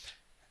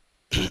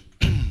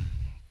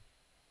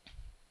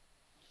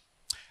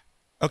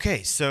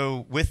 Okay,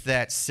 so with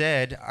that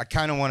said, I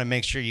kind of want to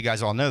make sure you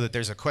guys all know that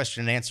there's a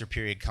question and answer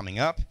period coming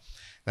up.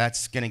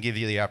 That's going to give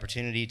you the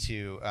opportunity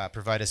to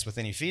provide us with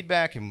any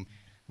feedback, and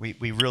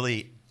we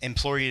really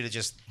implore you to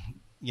just,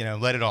 you know,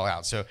 let it all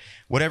out. So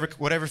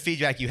whatever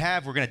feedback you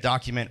have, we're going to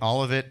document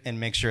all of it and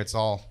make sure it's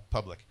all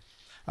public.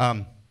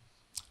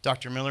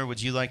 Dr. Miller,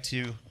 would you like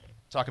to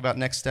talk about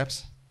next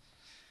steps?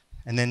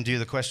 And then do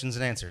the questions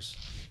and answers,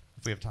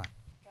 if we have time.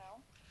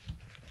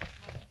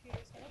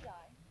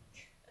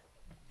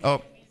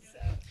 Oh,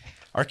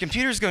 our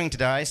computer's going to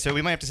die, so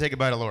we might have to say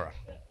goodbye to Laura.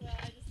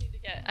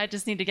 I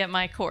just need to get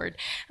my cord.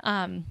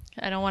 I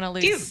don't want to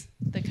lose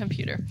the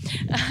computer.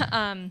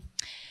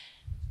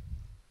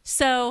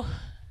 So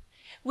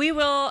we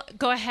will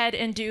go ahead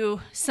and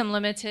do some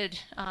limited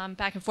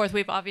back and forth.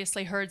 We've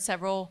obviously heard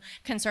several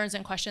concerns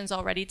and questions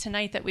already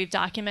tonight that we've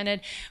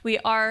documented. We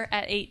are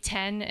at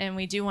 8:10, and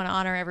we do want to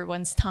honor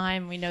everyone's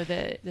time. We know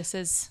that this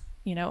is,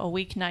 you know, a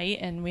weeknight,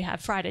 and we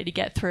have Friday to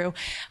get through.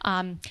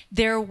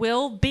 There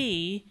will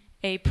be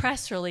a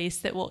press release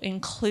that will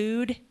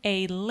include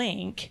a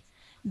link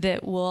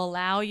that will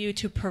allow you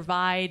to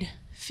provide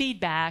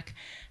feedback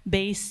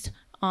based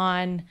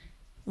on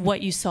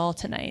what you saw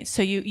tonight.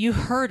 So you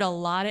heard a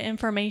lot of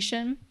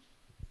information,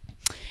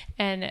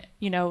 and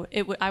you know,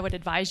 I would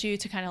advise you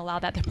to kind of allow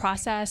that to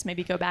process,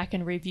 maybe go back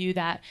and review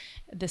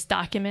this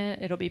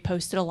document. It'll be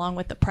posted along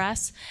with the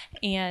press,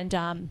 and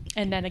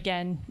then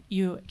again,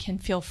 you can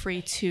feel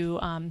free to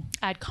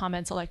add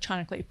comments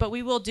electronically. But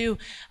we will do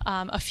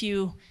a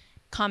few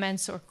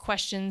comments or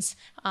questions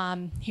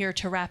here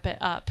to wrap it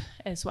up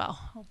as well.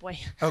 Oh boy.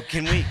 Oh,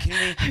 can we?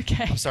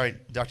 Okay. I'm sorry,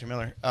 Dr.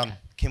 Miller.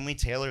 Can we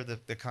tailor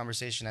the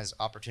conversation as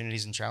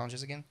opportunities and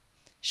challenges again?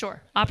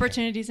 Sure.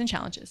 Opportunities and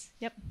challenges.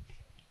 Yep.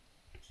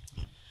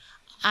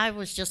 I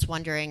was just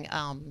wondering,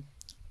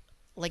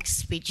 like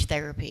speech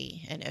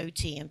therapy and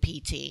OT and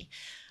PT,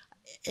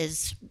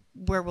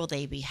 where will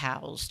they be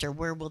housed, or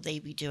where will they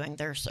be doing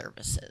their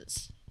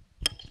services?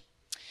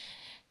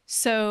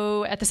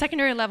 So at the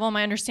secondary level,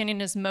 my understanding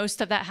is most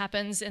of that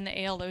happens in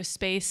the ALO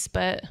space,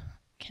 but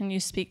can you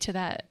speak to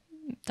that,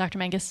 Dr.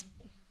 Mangus?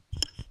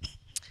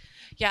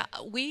 Yeah,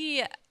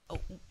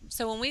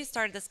 so when we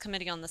started this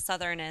committee on the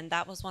southern end,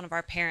 that was one of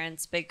our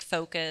parents' big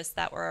focus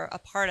that were a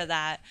part of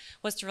that,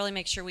 was to really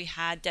make sure we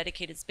had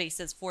dedicated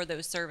spaces for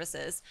those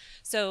services.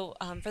 So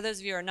for those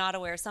of you who are not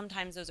aware,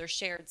 sometimes those are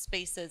shared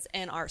spaces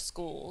in our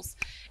schools.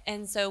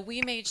 And so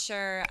we made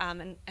sure,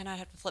 and I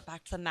have to flip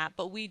back to the map,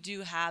 but we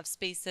do have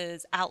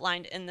spaces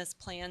outlined in this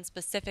plan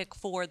specific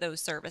for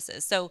those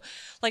services. So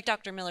like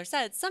Dr. Miller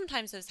said,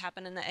 sometimes those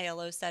happen in the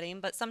ALO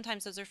setting, but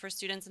sometimes those are for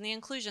students in the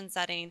inclusion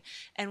setting.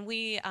 And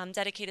we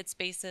dedicated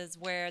spaces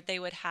where they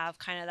would have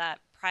kind of that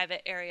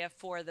private area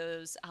for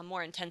those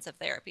more intensive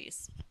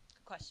therapies.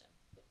 Good question.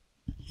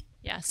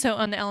 Yeah, so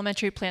on the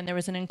elementary plan, there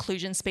was an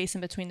inclusion space in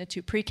between the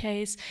two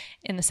pre-Ks.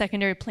 In the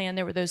secondary plan,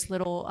 there were those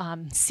little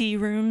C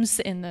rooms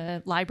in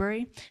the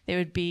library. They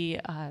would be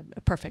a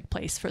perfect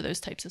place for those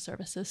types of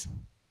services.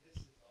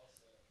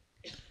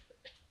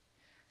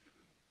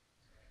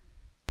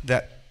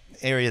 That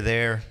area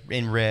there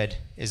in red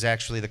is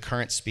actually the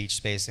current speech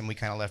space, and we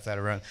kind of left that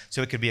around.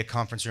 So it could be a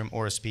conference room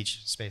or a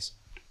speech space.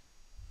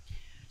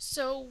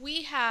 So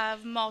we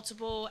have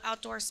multiple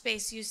outdoor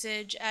space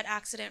usage at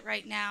Accident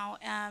right now,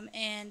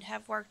 and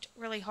have worked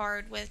really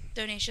hard with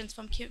donations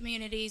from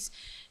communities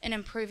in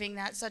improving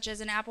that, such as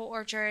an apple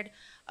orchard,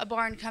 a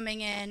barn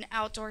coming in,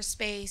 outdoor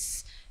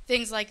space,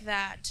 things like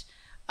that.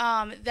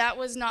 That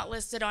was not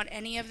listed on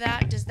any of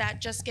that. Does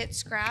that just get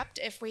scrapped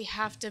if we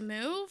have to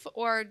move,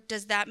 or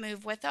does that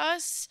move with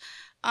us?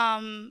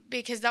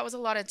 Because that was a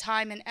lot of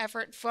time and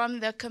effort from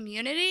the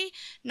community,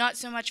 not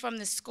so much from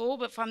the school,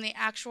 but from the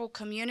actual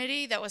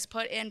community that was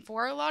put in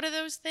for a lot of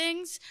those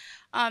things.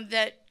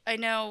 That I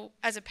know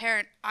as a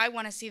parent, I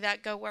want to see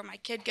that go where my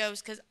kid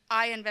goes, because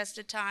I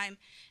invested time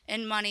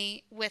and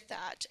money with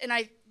that. And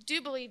I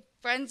do believe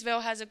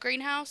Friendsville has a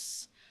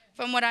greenhouse,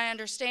 from what I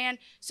understand.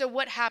 So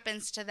what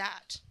happens to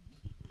that?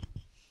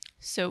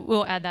 So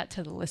we'll add that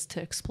to the list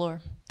to explore.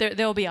 There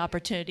will be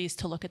opportunities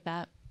to look at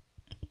that.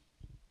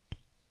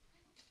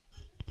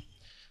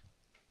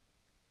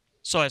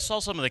 So I saw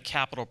some of the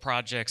capital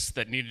projects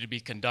that needed to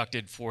be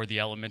conducted for the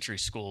elementary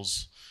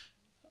schools.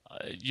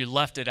 You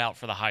left it out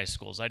for the high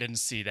schools. I didn't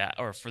see that,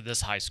 or for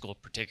this high school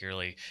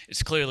particularly.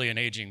 It's clearly an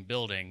aging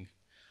building.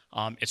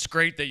 It's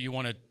great that you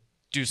want to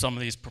do some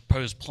of these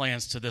proposed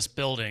plans to this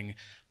building.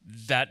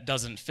 That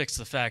doesn't fix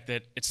the fact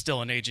that it's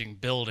still an aging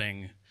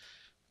building.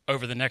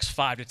 Over the next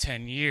 5 to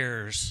 10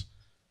 years,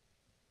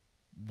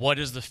 what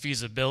is the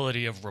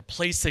feasibility of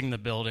replacing the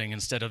building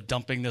instead of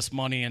dumping this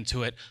money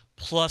into it,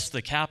 plus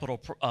the capital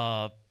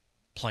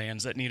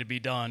plans that need to be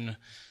done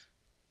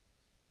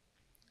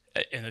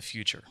in the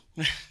future?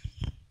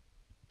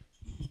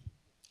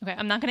 Okay,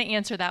 I'm not going to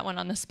answer that one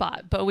on the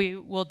spot, but we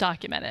will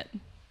document it.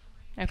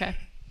 Okay.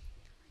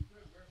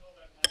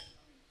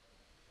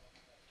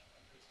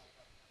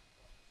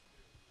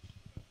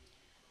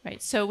 Right,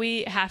 so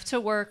we have to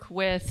work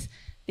with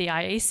the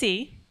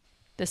IAC,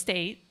 the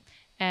state,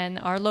 and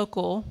our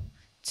local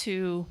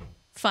to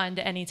fund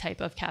any type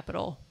of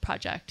capital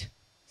project.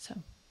 So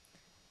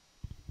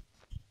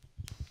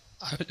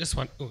I was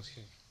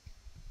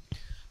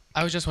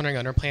just wondering,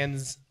 under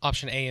plans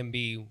option A and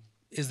B,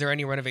 is there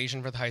any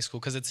renovation for the high school?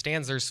 Because it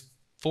stands, there's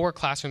 4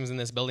 classrooms in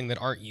this building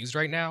that aren't used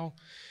right now.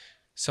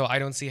 So I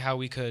don't see how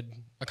we could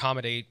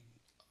accommodate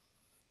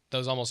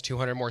those almost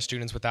 200 more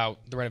students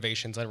without the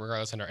renovations,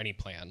 regardless under any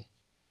plan.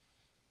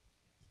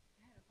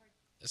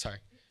 Sorry.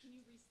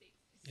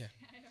 Yeah.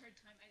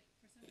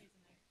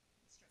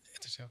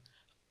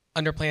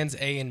 Under plans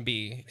A and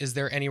B, is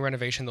there any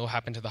renovation that will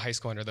happen to the high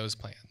school under those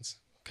plans?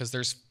 Because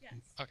there's,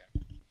 okay.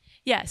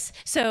 yes,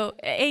 so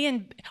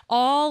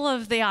all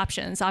of the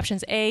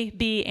options A,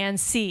 B, and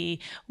C,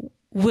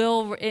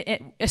 will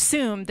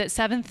assume that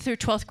 7th through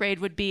 12th grade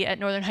would be at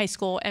Northern High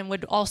School, and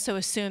would also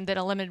assume that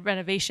a limited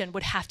renovation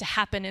would have to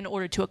happen in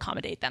order to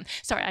accommodate them.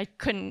 Sorry, I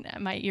couldn't,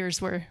 my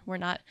ears were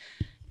not.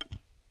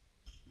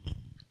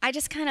 I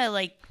just kind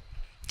of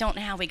don't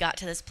know how we got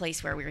to this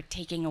place where we were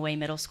taking away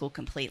middle school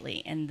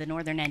completely, and the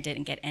northern end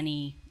didn't get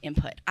any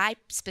input. I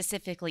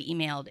specifically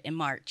emailed in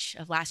March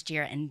of last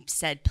year and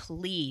said,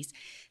 please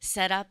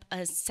set up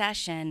a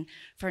session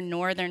for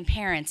northern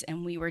parents,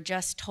 and we were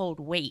just told,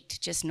 wait,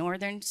 just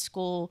northern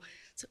school,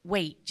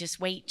 wait, just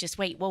wait, just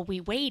wait. Well, we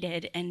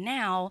waited, and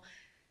now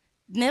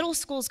middle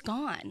school's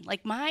gone.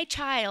 Like my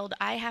child,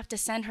 I have to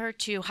send her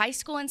to high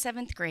school in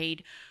 7th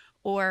grade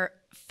or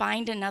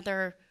find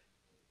another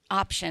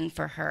option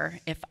for her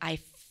if I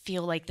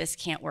feel like this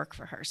can't work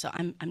for her. So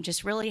I'm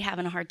just really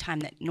having a hard time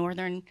that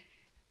northern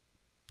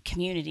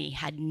community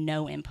had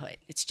no input.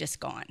 It's just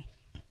gone.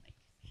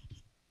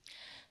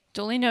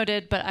 Duly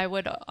noted, but I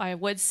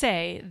would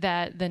say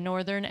that the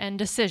northern end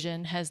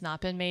decision has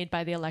not been made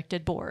by the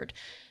elected board.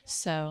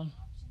 So I don't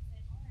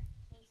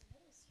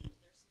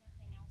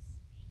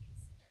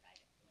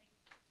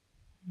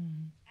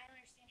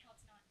understand how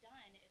it's not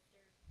done if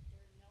there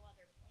are no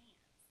other plans.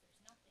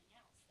 There's nothing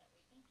else that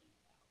we're thinking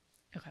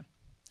about. okay,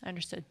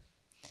 understood.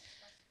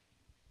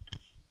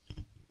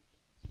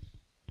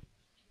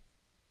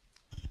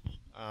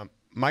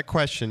 My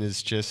question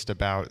is just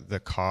about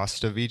the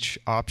cost of each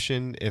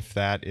option, if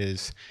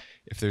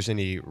there's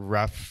any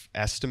rough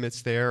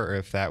estimates there, or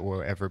if that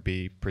will ever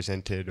be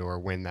presented, or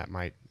when that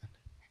might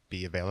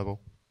be available.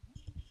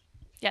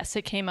 Yes,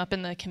 it came up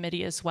in the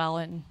committee as well,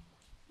 and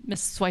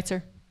Ms.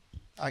 Schweitzer.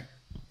 Go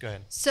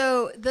ahead.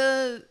 So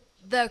the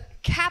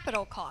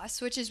capital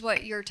costs, which is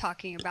what you're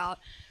talking about,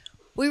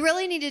 we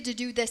really needed to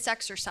do this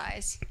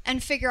exercise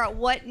and figure out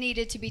what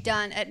needed to be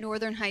done at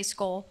Northern High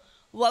School,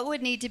 what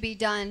would need to be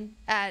done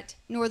at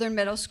Northern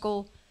Middle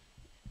School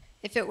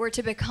if it were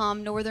to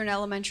become Northern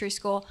Elementary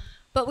School.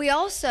 But we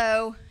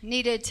also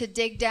needed to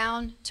dig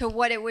down to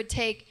what it would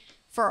take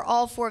for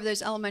all 4 of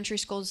those elementary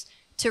schools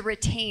to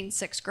retain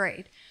 6th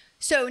grade.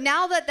 So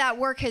now that that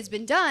work has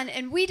been done,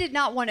 and we did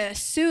not want to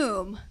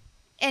assume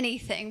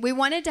anything, we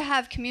wanted to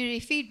have community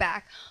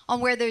feedback on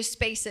where those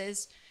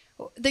spaces,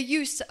 the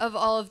use of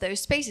all of those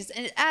spaces.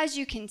 And as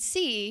you can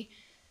see,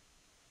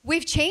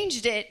 we've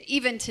changed it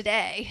even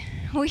today.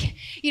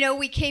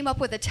 We came up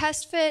with a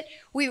test fit.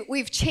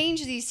 We've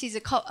changed these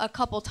a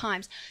couple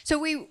times. So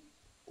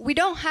we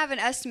don't have an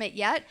estimate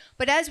yet,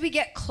 but as we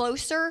get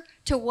closer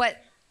to what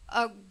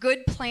a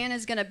good plan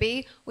is going to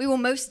be, we will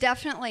most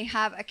definitely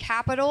have a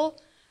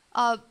capital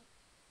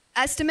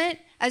estimate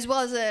as well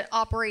as an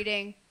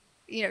operating,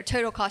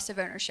 total cost of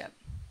ownership.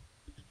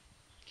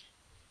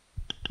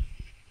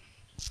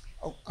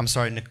 Oh, I'm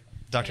sorry,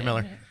 Dr.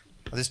 Miller.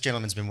 This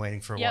gentleman's been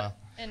waiting for a while.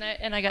 And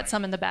I got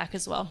some in the back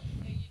as well.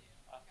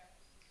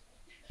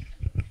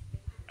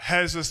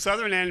 Has the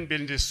southern end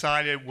been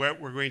decided what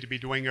we're going to be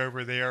doing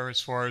over there as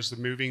far as the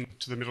moving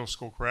to the middle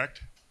school,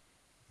 correct?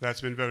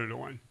 That's been voted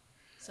on.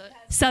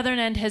 Southern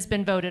end has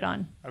been voted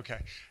on.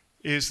 Okay.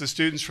 Is the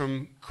students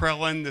from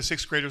Crellin, the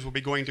 6th graders will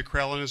be going to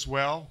Crellin as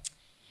well?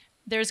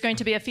 There's going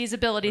to be a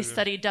feasibility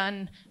study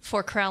done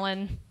for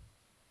Crellin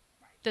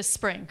this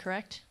spring,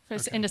 correct?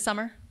 Into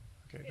summer?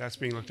 Okay, that's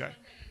being looked at.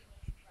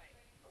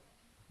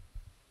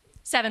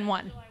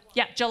 7/1.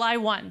 Yeah, July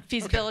 1,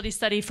 feasibility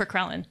study for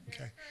Crellin.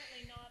 Okay.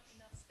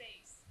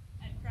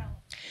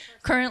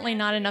 Currently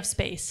not enough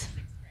space.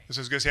 I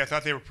was going to say, I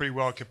thought they were pretty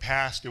well at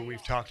capacity when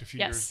we've talked a few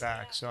years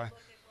back. So I've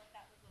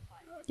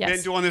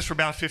been doing this for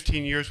about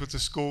 15 years with the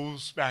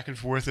schools, back and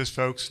forth, as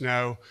folks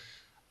know.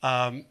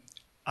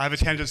 I've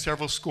attended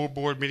several school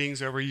board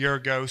meetings over a year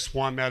ago.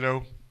 Swan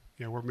Meadow,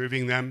 we're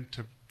moving them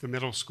to the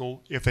middle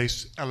school if they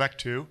elect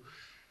to.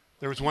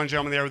 There was one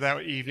gentleman there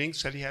that evening,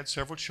 said he had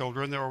several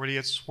children. They're already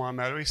at Swan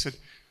Meadow. He said,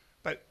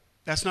 but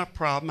that's not a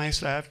problem. I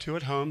said, I have 2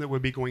 at home that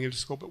would be going into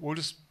school, but we'll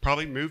just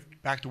probably move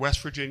back to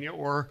West Virginia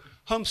or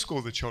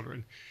homeschool the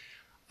children.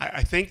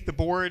 I think the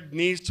board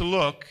needs to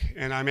look,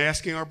 and I'm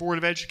asking our Board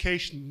of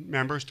Education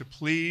members to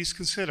please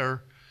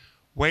consider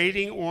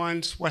waiting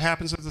on what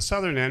happens at the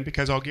southern end,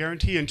 because I'll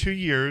guarantee in 2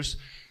 years,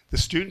 the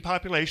student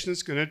population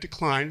is going to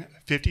decline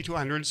 50 to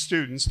 100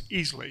 students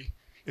easily.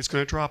 It's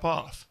going to drop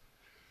off.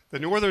 The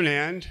northern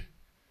end,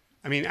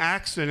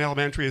 Axton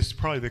Elementary is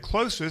probably the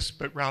closest,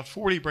 but Route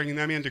 40 bringing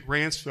them into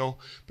Grantsville.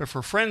 But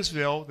for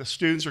Friendsville, the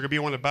students are going to be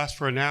on a bus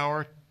for an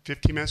hour,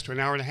 15 minutes to an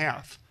hour and a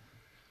half.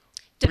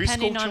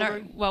 Depending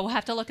on we'll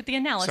have to look at the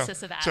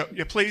analysis of that. So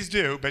yeah, please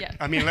do. But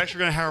unless you're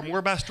going to hire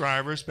more bus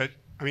drivers, but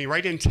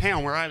right in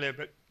town where I live,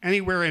 but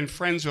anywhere in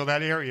Friendsville,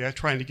 that area,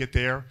 trying to get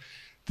there,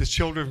 the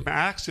children from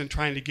Axton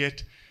trying to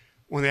get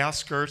on the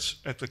outskirts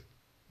at the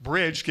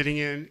bridge, getting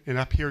in and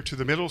up here to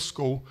the middle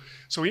school.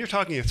 So when you're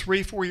talking to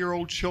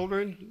 3-4-year-old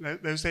children,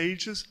 those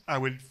ages, I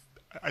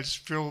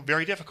just feel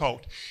very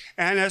difficult.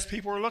 And as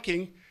people are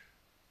looking,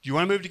 do you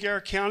want to move to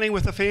Garrett County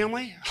with a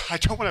family? I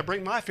don't want to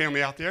bring my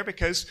family out there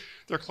because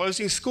they're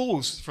closing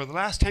schools. For the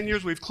last 10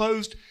 years, we've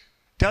closed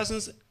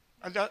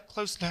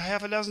close to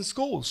half a dozen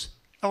schools,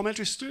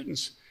 elementary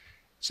students.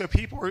 So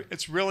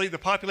it's really, the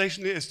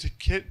population is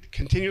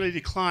continually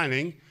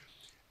declining.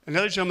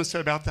 Another gentleman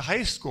said about the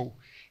high school.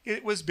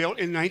 It was built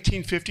in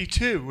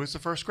 1952, was the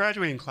first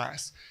graduating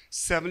class.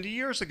 70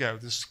 years ago,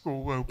 the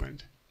school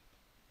opened.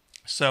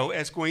 So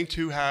it's going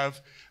to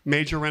have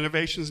major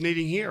renovations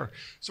needing here.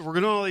 So we're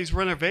going to do all these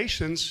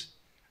renovations.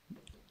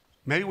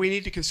 Maybe we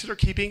need to consider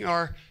keeping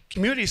our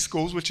community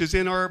schools, which is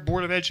in our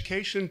Board of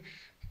Education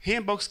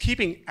handbooks,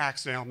 keeping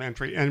Axton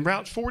Elementary and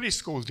Route 40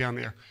 schools down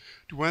there.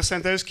 Do we want to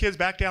send those kids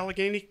back to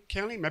Allegheny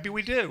County? Maybe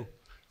we do.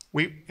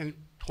 In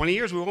 20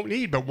 years, we won't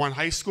need but 1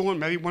 high school and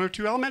maybe 1 or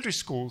 2 elementary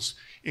schools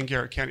in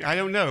Garrett County. I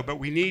don't know, but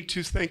we need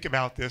to think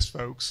about this,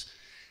 folks.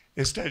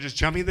 Instead of just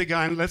jumping the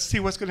gun, let's see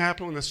what's going to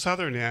happen on the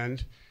southern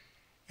end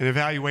and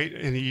evaluate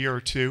in a year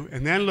or 2,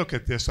 and then look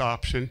at this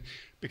option,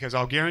 because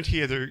I'll guarantee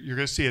you that you're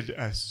going to see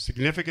a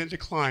significant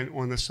decline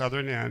on the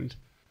southern end.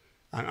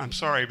 I'm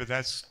sorry, but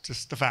that's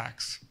just the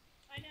facts.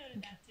 I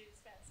noted that too,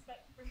 Spence,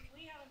 but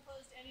we haven't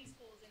closed any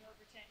schools in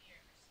over 10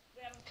 years.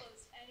 We haven't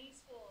closed any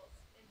schools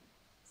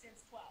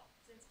since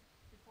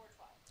before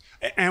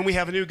 12. And we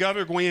have a new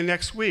governor going in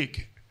next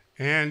week.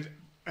 And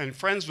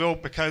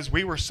Friendsville, because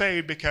we were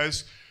saved,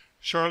 because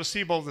Charlotte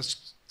Siebold, the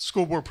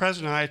school board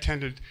president, I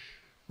attended,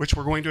 which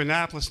we're going to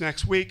Annapolis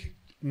next week,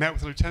 met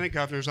with the lieutenant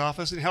governor's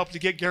office and helped to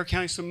get Garrett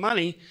County some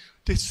money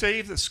to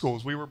save the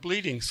schools. We were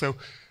bleeding. So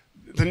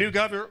the new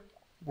governor,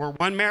 we're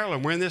one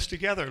Maryland, we're in this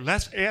together.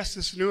 Let's ask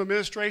this new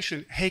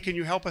administration, hey, can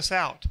you help us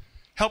out?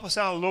 Help us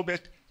out a little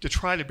bit to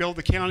try to build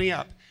the county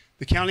up.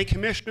 The county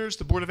commissioners,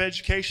 the Board of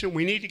Education,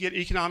 we need to get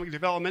economic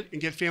development and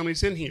get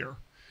families in here.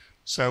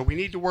 So we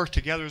need to work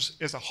together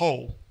as a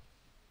whole.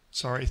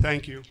 Sorry,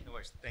 thank you. No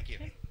worries, thank you.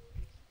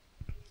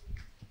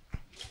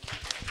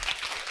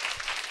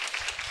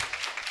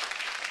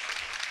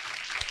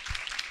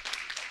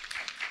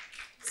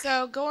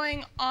 So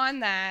going on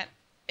that,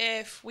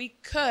 if we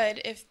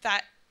could, is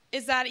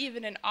that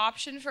even an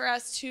option for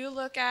us to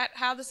look at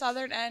how the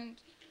southern end,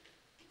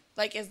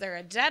 is there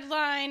a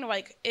deadline?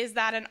 Is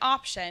that an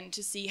option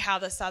to see how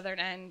the southern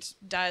end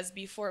does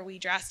before we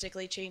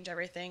drastically change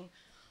everything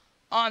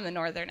on the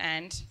northern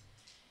end.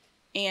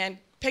 And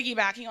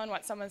piggybacking on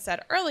what someone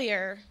said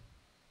earlier,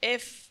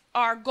 if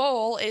our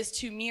goal is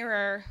to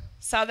mirror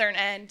southern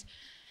end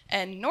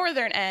and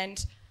northern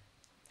end,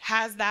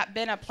 has that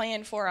been a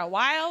plan for a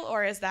while,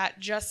 or is that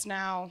just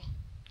now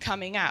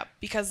coming up?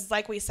 Because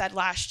like we said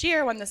last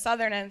year, when the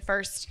southern end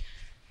first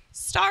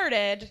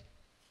started,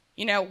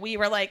 you know, we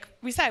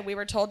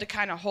were told to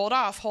kind of hold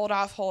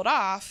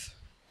off.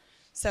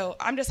 So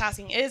I'm just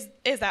asking, is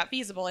that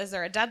feasible? Is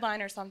there a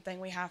deadline or something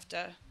we have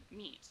to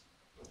meet?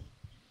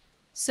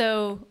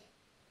 So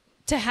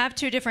to have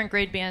two different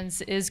grade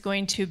bands is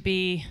going to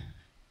be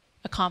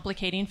a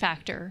complicating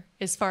factor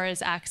as far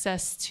as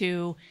access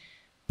to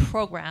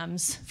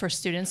programs for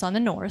students on the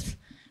north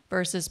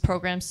versus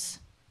programs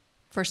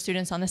for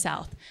students on the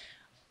south.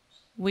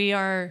 We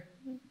are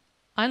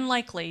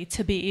unlikely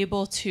to be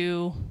able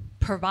to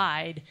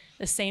provide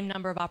the same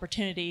number of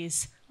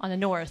opportunities on the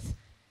north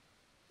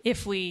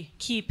if we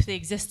keep the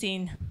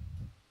existing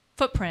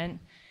footprint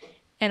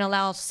and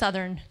allow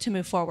Southern to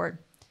move forward.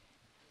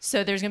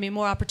 So there's going to be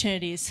more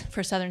opportunities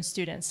for Southern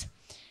students.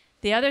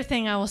 The other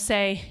thing I will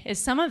say is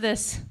some of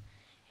this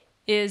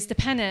is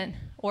dependent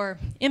or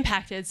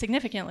impacted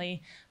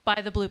significantly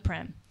by the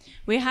blueprint.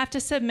 We have to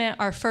submit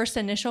our first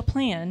initial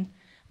plan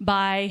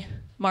by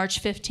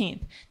March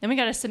 15th. Then we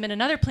got to submit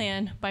another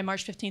plan by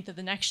March 15th of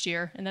the next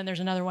year, and then there's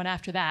another one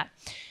after that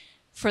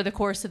for the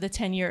course of the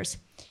 10 years.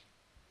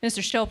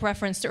 Mr. Stilp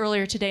referenced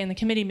earlier today in the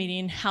committee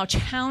meeting how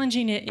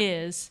challenging it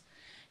is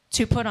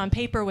to put on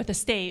paper with a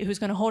state who's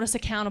going to hold us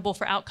accountable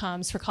for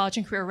outcomes for college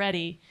and career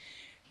ready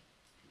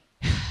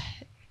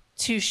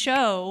to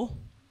show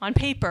on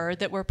paper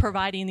that we're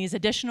providing these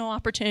additional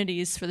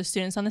opportunities for the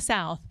students on the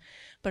South,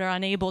 but are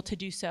unable to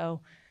do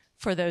so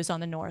for those on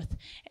the North.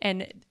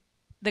 And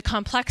the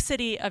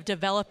complexity of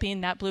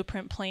developing that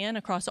blueprint plan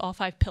across all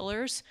 5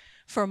 pillars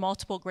for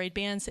multiple grade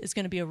bands is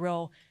going to be a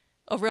real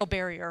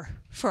barrier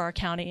for our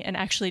county, and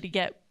actually to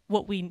get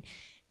what we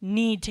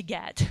need to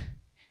get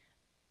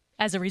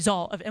as a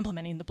result of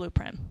implementing the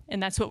blueprint.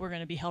 And that's what we're going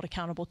to be held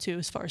accountable to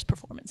as far as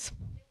performance.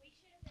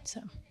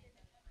 So.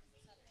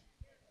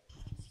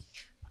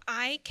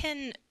 I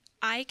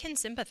can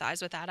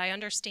sympathize with that. I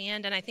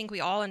understand, and I think we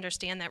all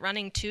understand that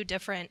running 2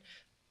 different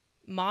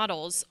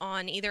models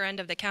on either end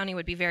of the county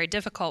would be very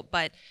difficult,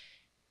 but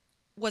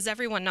was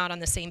everyone not on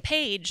the same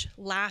page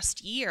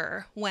last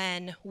year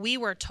when we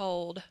were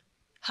told,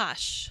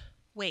 hush,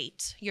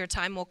 wait, your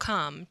time will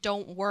come,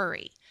 don't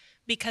worry?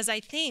 Because I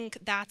think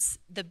that's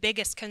the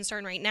biggest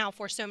concern right now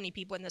for so many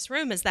people in this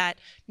room, is that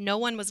no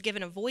one was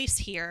given a voice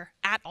here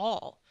at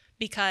all,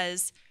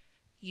 because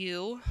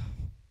you,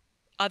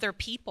 other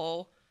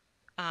people,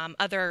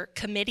 other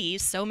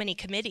committees, so many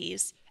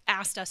committees,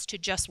 asked us to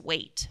just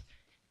wait.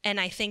 And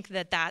I think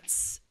that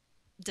that's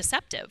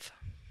deceptive.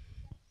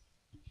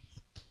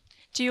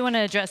 Do you want to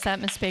address that,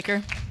 Ms.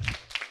 Baker?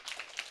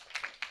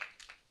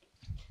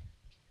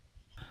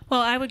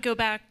 Well, I would go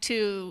back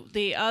to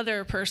the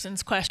other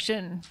person's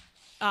question.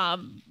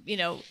 You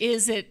know,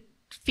 is it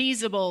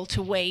feasible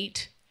to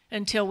wait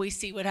until we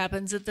see what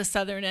happens at the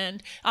southern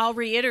end? I'll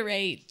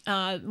reiterate,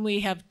 we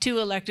have 2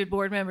 elected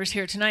board members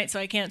here tonight, so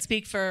I can't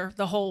speak for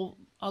the whole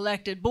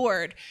elected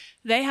board.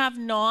 They have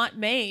not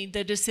made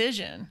the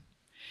decision.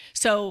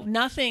 So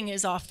nothing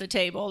is off the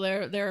table.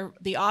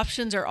 The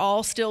options are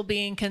all still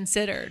being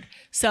considered.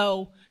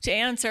 So to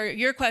answer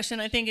your question,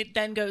 I think it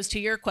then goes to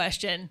your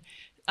question.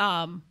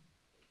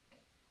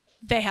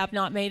 They have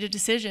not made a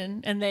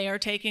decision, and they are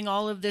taking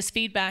all of this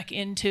feedback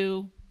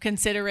into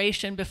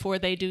consideration before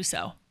they do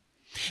so.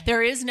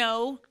 There is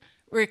no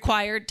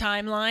required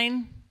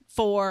timeline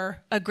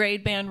for a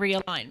grade band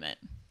realignment.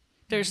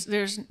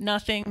 There's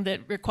nothing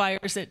that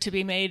requires it to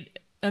be made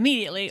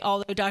immediately,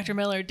 although Dr.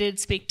 Miller did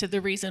speak to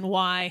the reason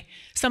why,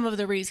 some of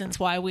the reasons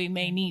why we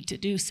may need to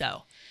do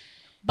so.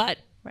 But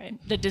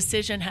the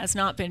decision has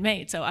not been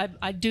made. So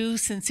I do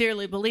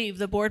sincerely believe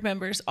the board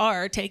members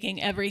are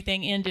taking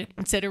everything into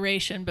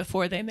consideration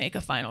before they make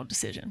a final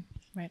decision.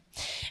 Right.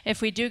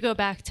 If we do go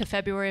back to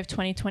February of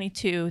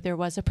 2022, there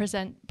was a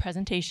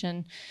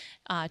presentation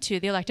to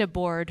the elected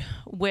board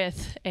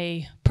with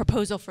a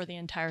proposal for the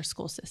entire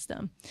school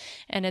system.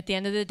 And at the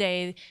end of the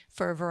day,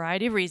 for a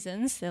variety of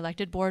reasons, the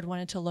elected board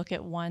wanted to look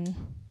at one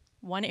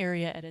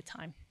area at a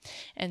time.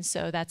 And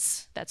so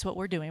that's what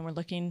we're doing. We're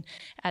looking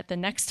at the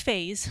next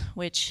phase,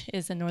 which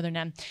is the northern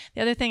end.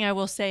 The other thing I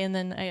will say, and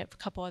then I have a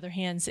couple other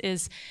hands,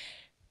 is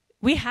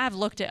we have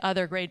looked at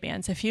other grade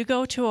bands. If you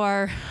go to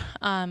our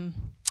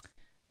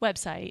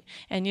website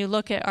and you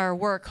look at our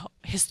work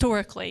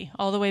historically,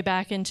 all the way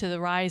back into the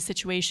RISE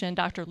situation,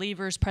 Dr.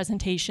 Lever's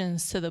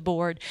presentations to the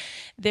board,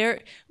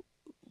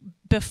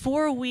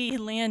 before we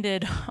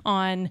landed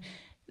on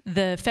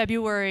the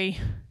February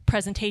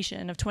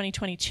presentation of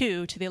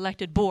 2022 to the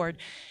elected board,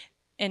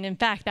 and in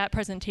fact that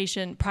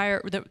presentation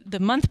the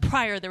month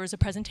prior, there was a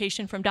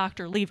presentation from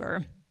Dr.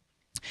 Lever.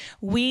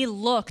 We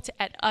looked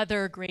at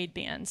other grade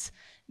bands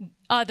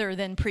other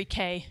than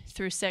pre-K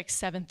through 6,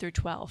 7 through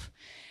 12.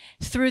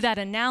 Through that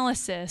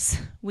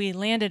analysis, we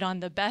landed on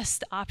the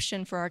best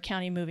option for our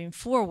county moving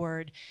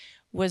forward,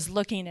 was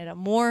looking at a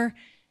more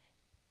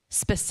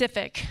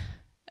specific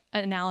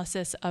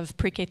analysis of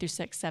pre-K through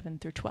 6, 7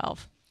 through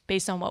 12,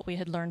 based on what we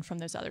had learned from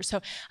those others.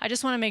 So I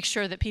just want to make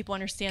sure that people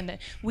understand that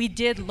we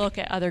did look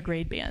at other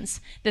grade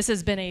bands. This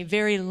has been a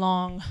very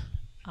long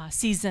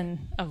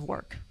season of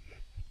work.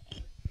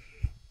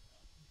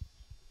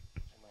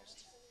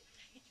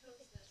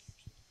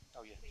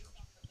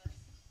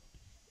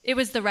 It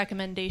was the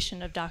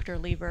recommendation of Dr.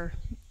 Lever,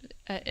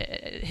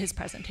 his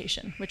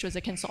presentation, which was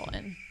a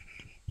consultant.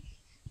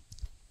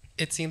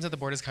 It seems that the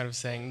board is kind of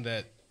saying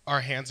that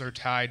our hands are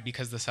tied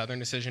because the Southern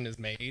decision is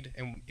made,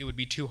 and it would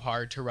be too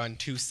hard to run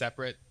 2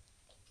 separate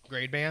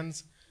grade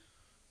bands.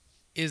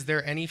 Is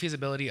there any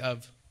feasibility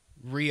of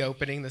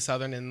reopening the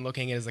Southern and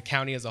looking at it as a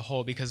county as a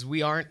whole? Because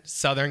we aren't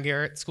Southern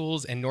Garrett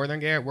schools and Northern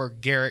Garrett, we're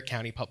Garrett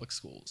County Public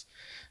Schools.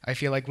 I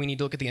feel like we need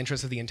to look at the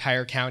interests of the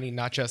entire county,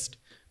 not just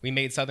we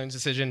made Southern's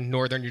decision,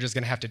 Northern, you're just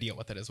going to have to deal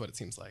with it, is what it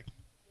seems like.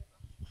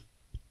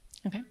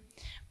 Okay,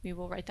 we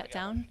will write that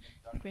down.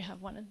 I think we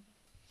have one.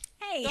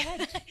 Hey. Go ahead.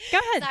 Go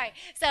ahead. Sorry.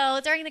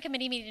 So during the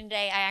committee meeting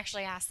today, I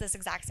actually asked this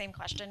exact same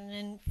question,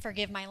 and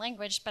forgive my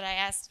language, but I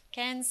asked,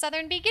 can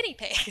Southern be guinea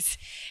pigs?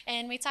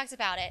 And we talked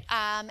about it.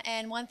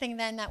 And one thing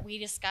then that we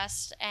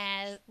discussed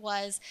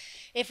was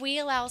if we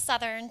allow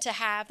Southern to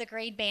have the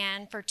grade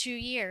band for 2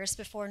 years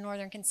before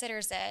Northern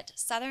considers it,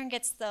 Southern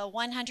gets the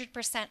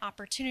 100%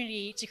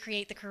 opportunity to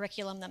create the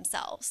curriculum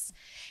themselves.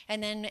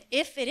 And then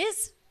if it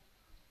is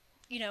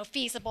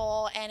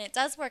feasible and it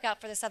does work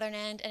out for the Southern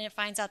end and it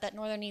finds out that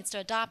Northern needs to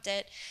adopt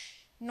it,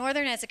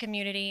 Northern as a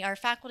community, our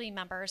faculty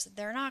members,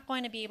 they're not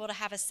going to be able to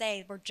have a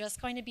say. We're just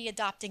going to be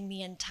adopting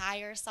the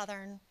entire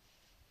Southern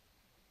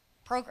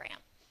program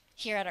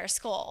here at our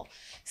school.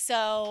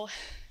 So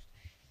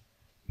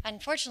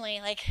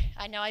unfortunately,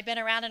 I know I've been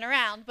around and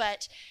around,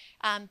 but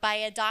by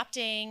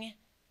adopting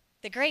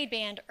the grade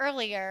band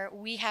earlier,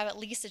 we have at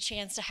least a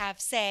chance to have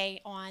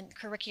say on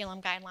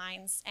curriculum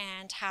guidelines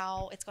and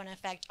how it's going to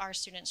affect our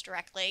students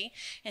directly,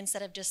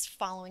 instead of just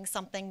following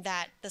something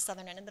that the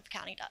Southern end of the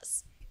county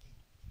does.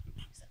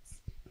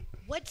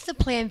 What's the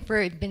plan for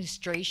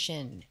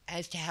administration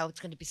as to how it's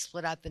going to be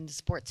split up in the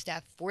support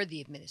staff for the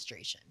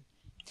administration?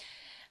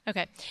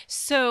 Okay,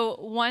 so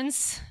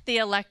once the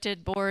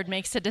elected board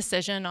makes a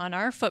decision on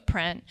our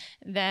footprint,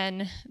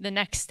 then the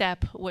next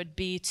step would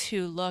be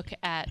to look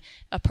at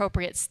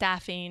appropriate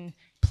staffing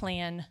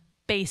plan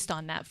based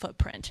on that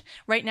footprint.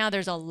 Right now,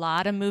 there's a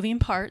lot of moving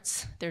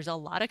parts. There's a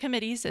lot of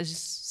committees, as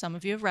some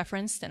of you have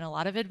referenced, and a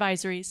lot of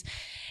advisories.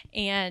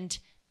 And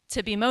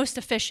to be most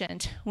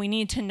efficient, we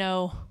need to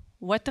know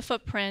what the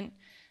footprint,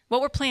 what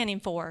we're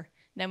planning for,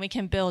 then we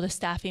can build a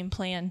staffing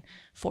plan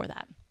for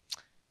that.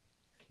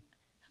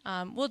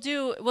 We'll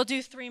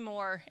do 3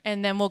 more,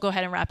 and then we'll go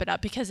ahead and wrap it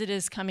up because it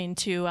is coming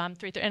to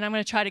 3:30, and I'm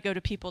going to try to go to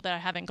people that I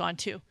haven't gone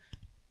to.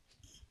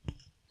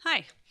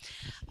 Hi.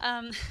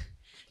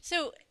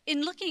 So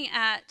in looking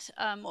at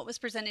what was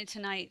presented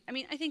tonight, I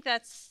mean, I think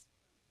that's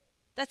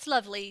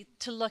lovely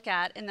to look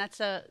at, and that's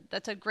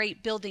a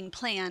great building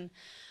plan.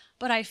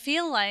 But I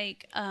feel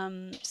like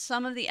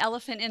some of the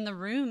elephant in the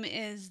room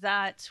is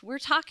that we're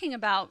talking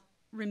about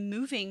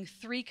removing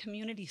 3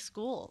 community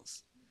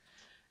schools.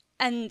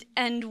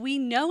 And we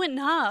know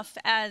enough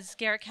as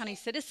Garrett County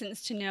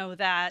citizens to know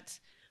that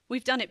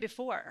we've done it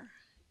before.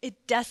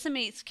 It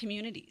decimates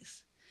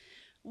communities.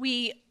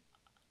 We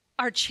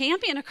are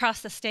champion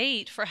across the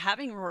state for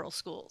having rural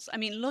schools. I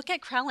mean, look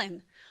at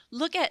Crellin.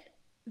 Look at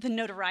the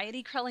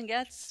notoriety Crellin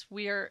gets.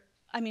 We're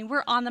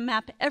on the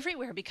map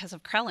everywhere because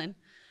of Crellin.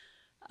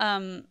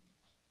 And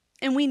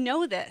we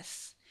know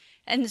this.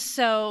 And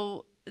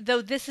so,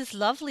 though this is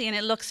lovely and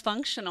it looks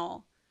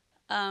functional,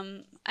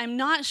 I'm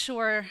not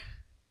sure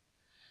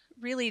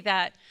really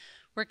that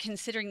we're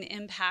considering the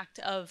impact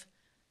of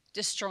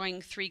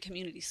destroying 3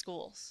 community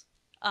schools.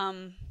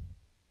 I'll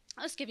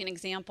just give you an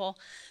example.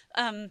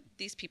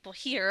 These people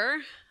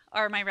here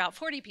are my Route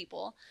 40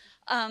 people.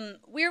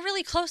 We're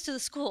really close to the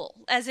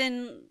school, as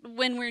in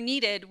when we're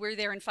needed, we're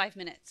there in 5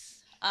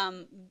 minutes.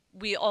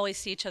 We always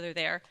see each other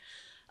there.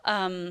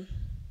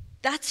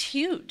 That's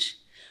huge.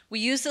 We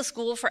use the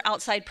school for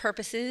outside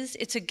purposes.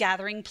 It's a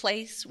gathering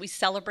place. We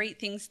celebrate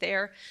things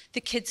there.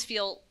 The kids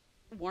feel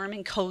warm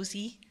and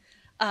cozy.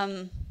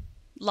 A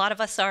lot of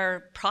us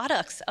are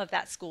products of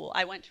that school.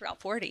 I went to Route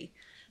 40.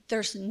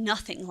 There's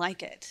nothing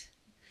like it.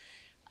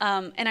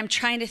 And I'm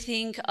trying to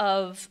think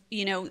of,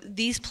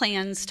 these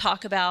plans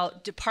talk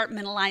about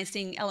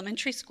departmentalizing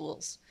elementary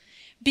schools.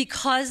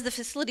 Because the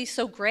facility's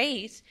so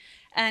great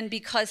and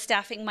because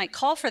staffing might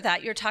call for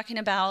that, you're talking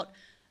about,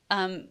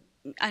 3rd,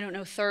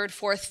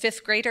 4th,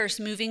 5th graders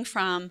moving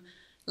from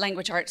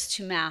language arts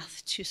to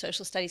math to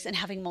social studies and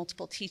having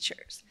multiple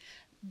teachers.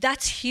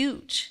 That's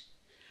huge.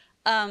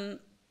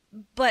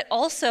 But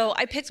also,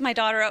 I picked my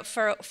daughter up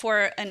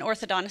for an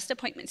orthodontist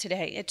appointment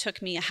today. It took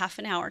me a half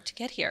an hour to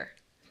get here.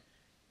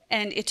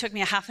 And it took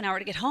me a half an hour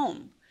to get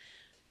home.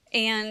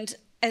 And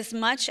as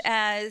much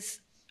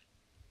as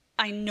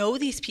I know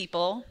these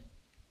people,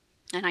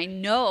 and I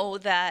know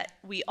that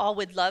we all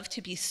would love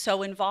to be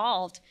so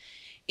involved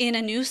in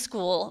a new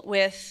school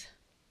with,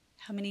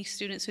 how many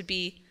students would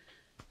be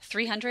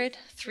 300,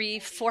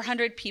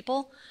 400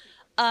 people,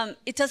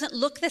 it doesn't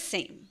look the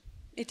same.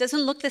 It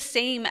doesn't look the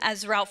same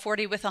as Route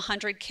 40 with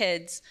 100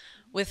 kids,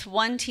 with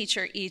one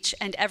teacher each,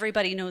 and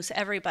everybody knows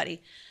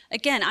everybody.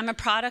 Again, I'm a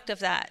product of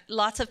that.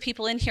 Lots of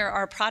people in here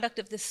are a product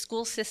of this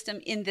school system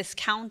in this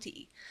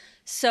county.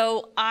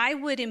 So I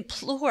would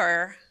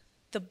implore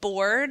the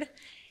board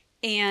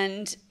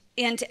and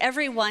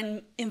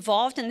everyone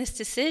involved in this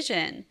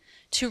decision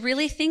to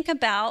really think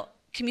about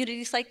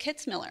communities like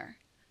Kitzmiller.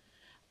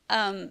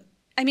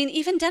 I mean,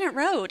 even Dennett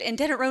Road, and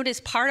Dennett Road is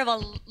part of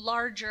a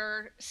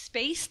larger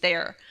space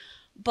there,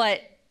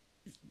 but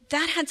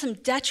that had some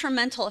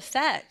detrimental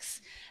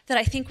effects that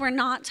I think we're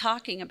not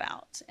talking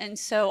about. And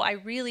so I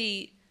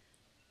really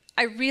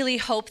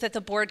hope that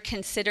the board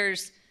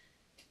considers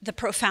the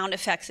profound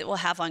effects it will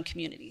have on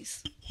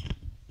communities.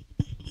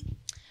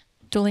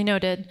 Duly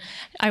noted.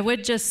 I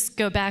would just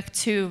go back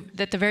to,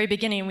 at the very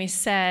beginning, we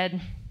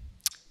said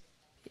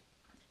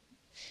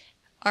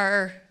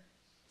our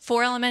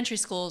 4 elementary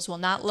schools will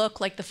not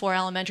look like the 4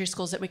 elementary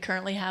schools that we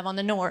currently have on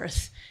the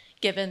north,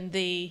 given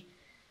the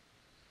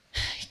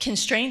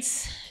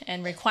constraints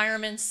and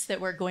requirements that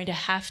we're going to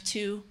have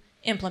to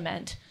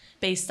implement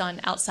based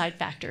on outside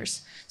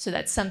factors. So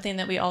that's something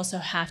that we also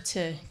have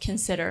to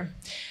consider.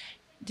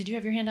 Did you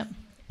have your hand up?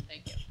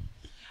 Thank you.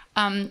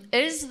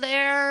 Is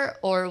there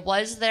or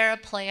was there a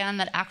plan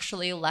that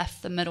actually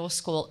left the middle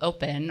school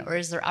open, or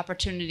is there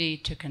opportunity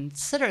to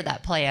consider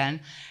that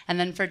plan? And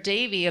then for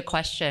Davey, a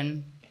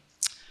question.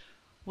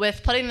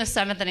 With putting the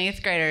 7th and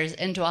 8th graders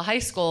into a high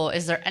school,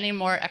 is there any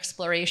more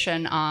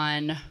exploration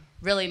on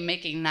really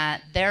making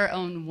that their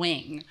own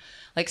wing?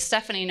 Like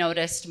Stephanie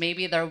noticed,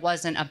 maybe there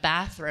wasn't a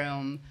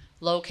bathroom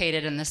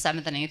located in the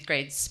 7th and 8th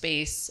grade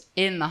space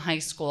in the high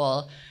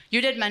school. You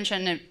did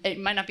mention it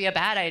might not be a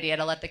bad idea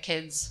to let the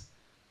kids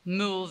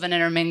move and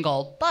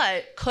intermingle,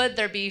 but could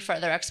there be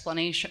further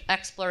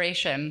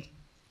exploration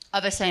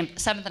of a 7th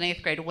and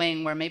 8th grade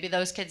wing where maybe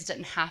those kids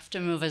didn't have to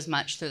move as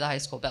much through the high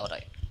school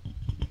building?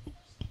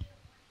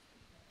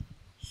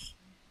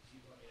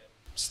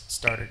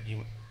 Started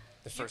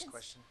the first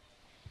question.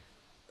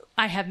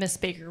 I have Miss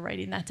Baker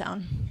writing that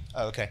down.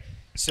 Oh, okay.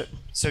 So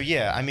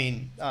yeah, I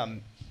mean,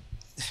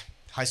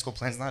 high school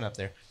plan's not up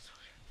there.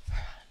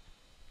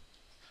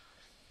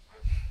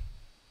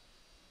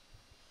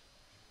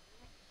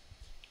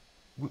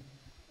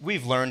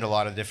 We've learned a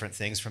lot of different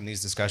things from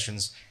these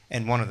discussions,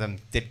 and one of them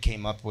that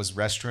came up was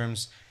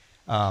restrooms.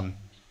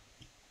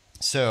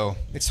 So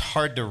it's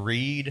hard to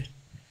read,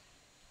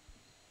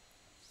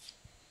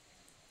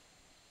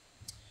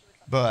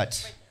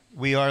 but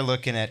we are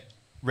looking at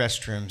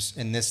restrooms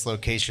in this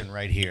location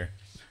right here.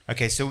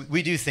 Okay, so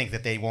we do think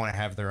that they want to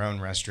have their own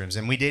restrooms,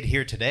 and we did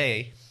hear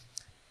today,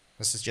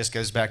 this just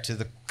goes back to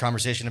the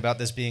conversation about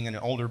this being an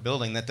older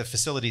building, that the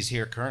facilities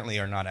here currently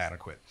are not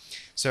adequate.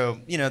 So,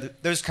 you know,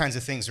 those kinds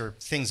of things are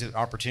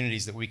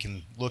opportunities that we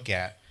can look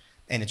at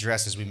and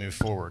address as we move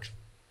forward.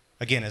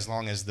 Again, as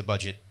long as the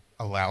budget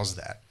allows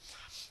that.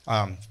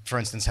 For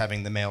instance,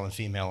 having the male and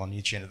female on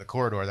each end of the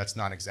corridor, that's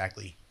not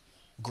exactly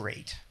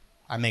great.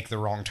 I make the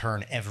wrong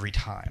turn every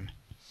time.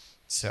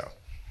 So.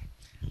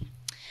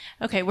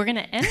 Okay, we're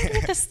gonna end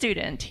with a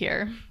student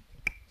here.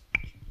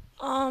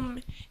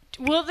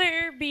 Will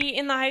there be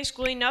in the high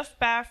school enough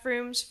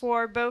bathrooms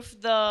for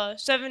both the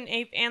 7th,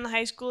 8th, and the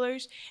high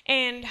schoolers?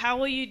 And how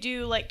will you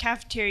do like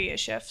cafeteria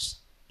shifts?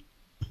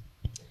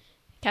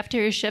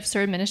 Cafeteria shifts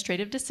are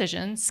administrative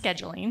decisions,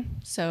 scheduling.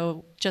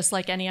 So just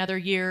like any other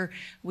year,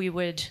 we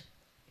would,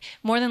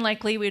 more than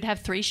likely, we would have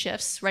 3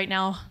 shifts. Right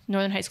now,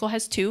 Northern High School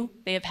has 2.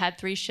 They have had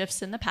 3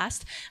 shifts in the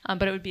past,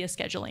 but it would be a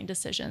scheduling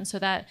decision. So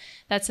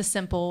that's a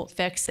simple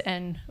fix,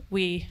 and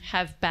we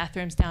have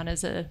bathrooms down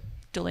as a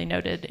duly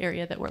noted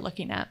area that we're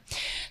looking at.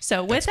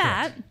 So with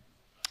that,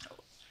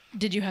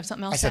 did you have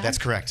something else? I said that's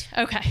correct.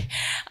 Okay.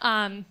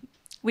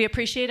 We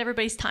appreciate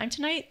everybody's time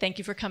tonight. Thank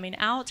you for coming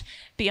out.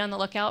 Be on the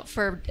lookout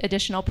for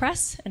additional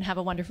press, and have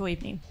a wonderful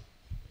evening.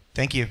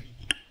 Thank you.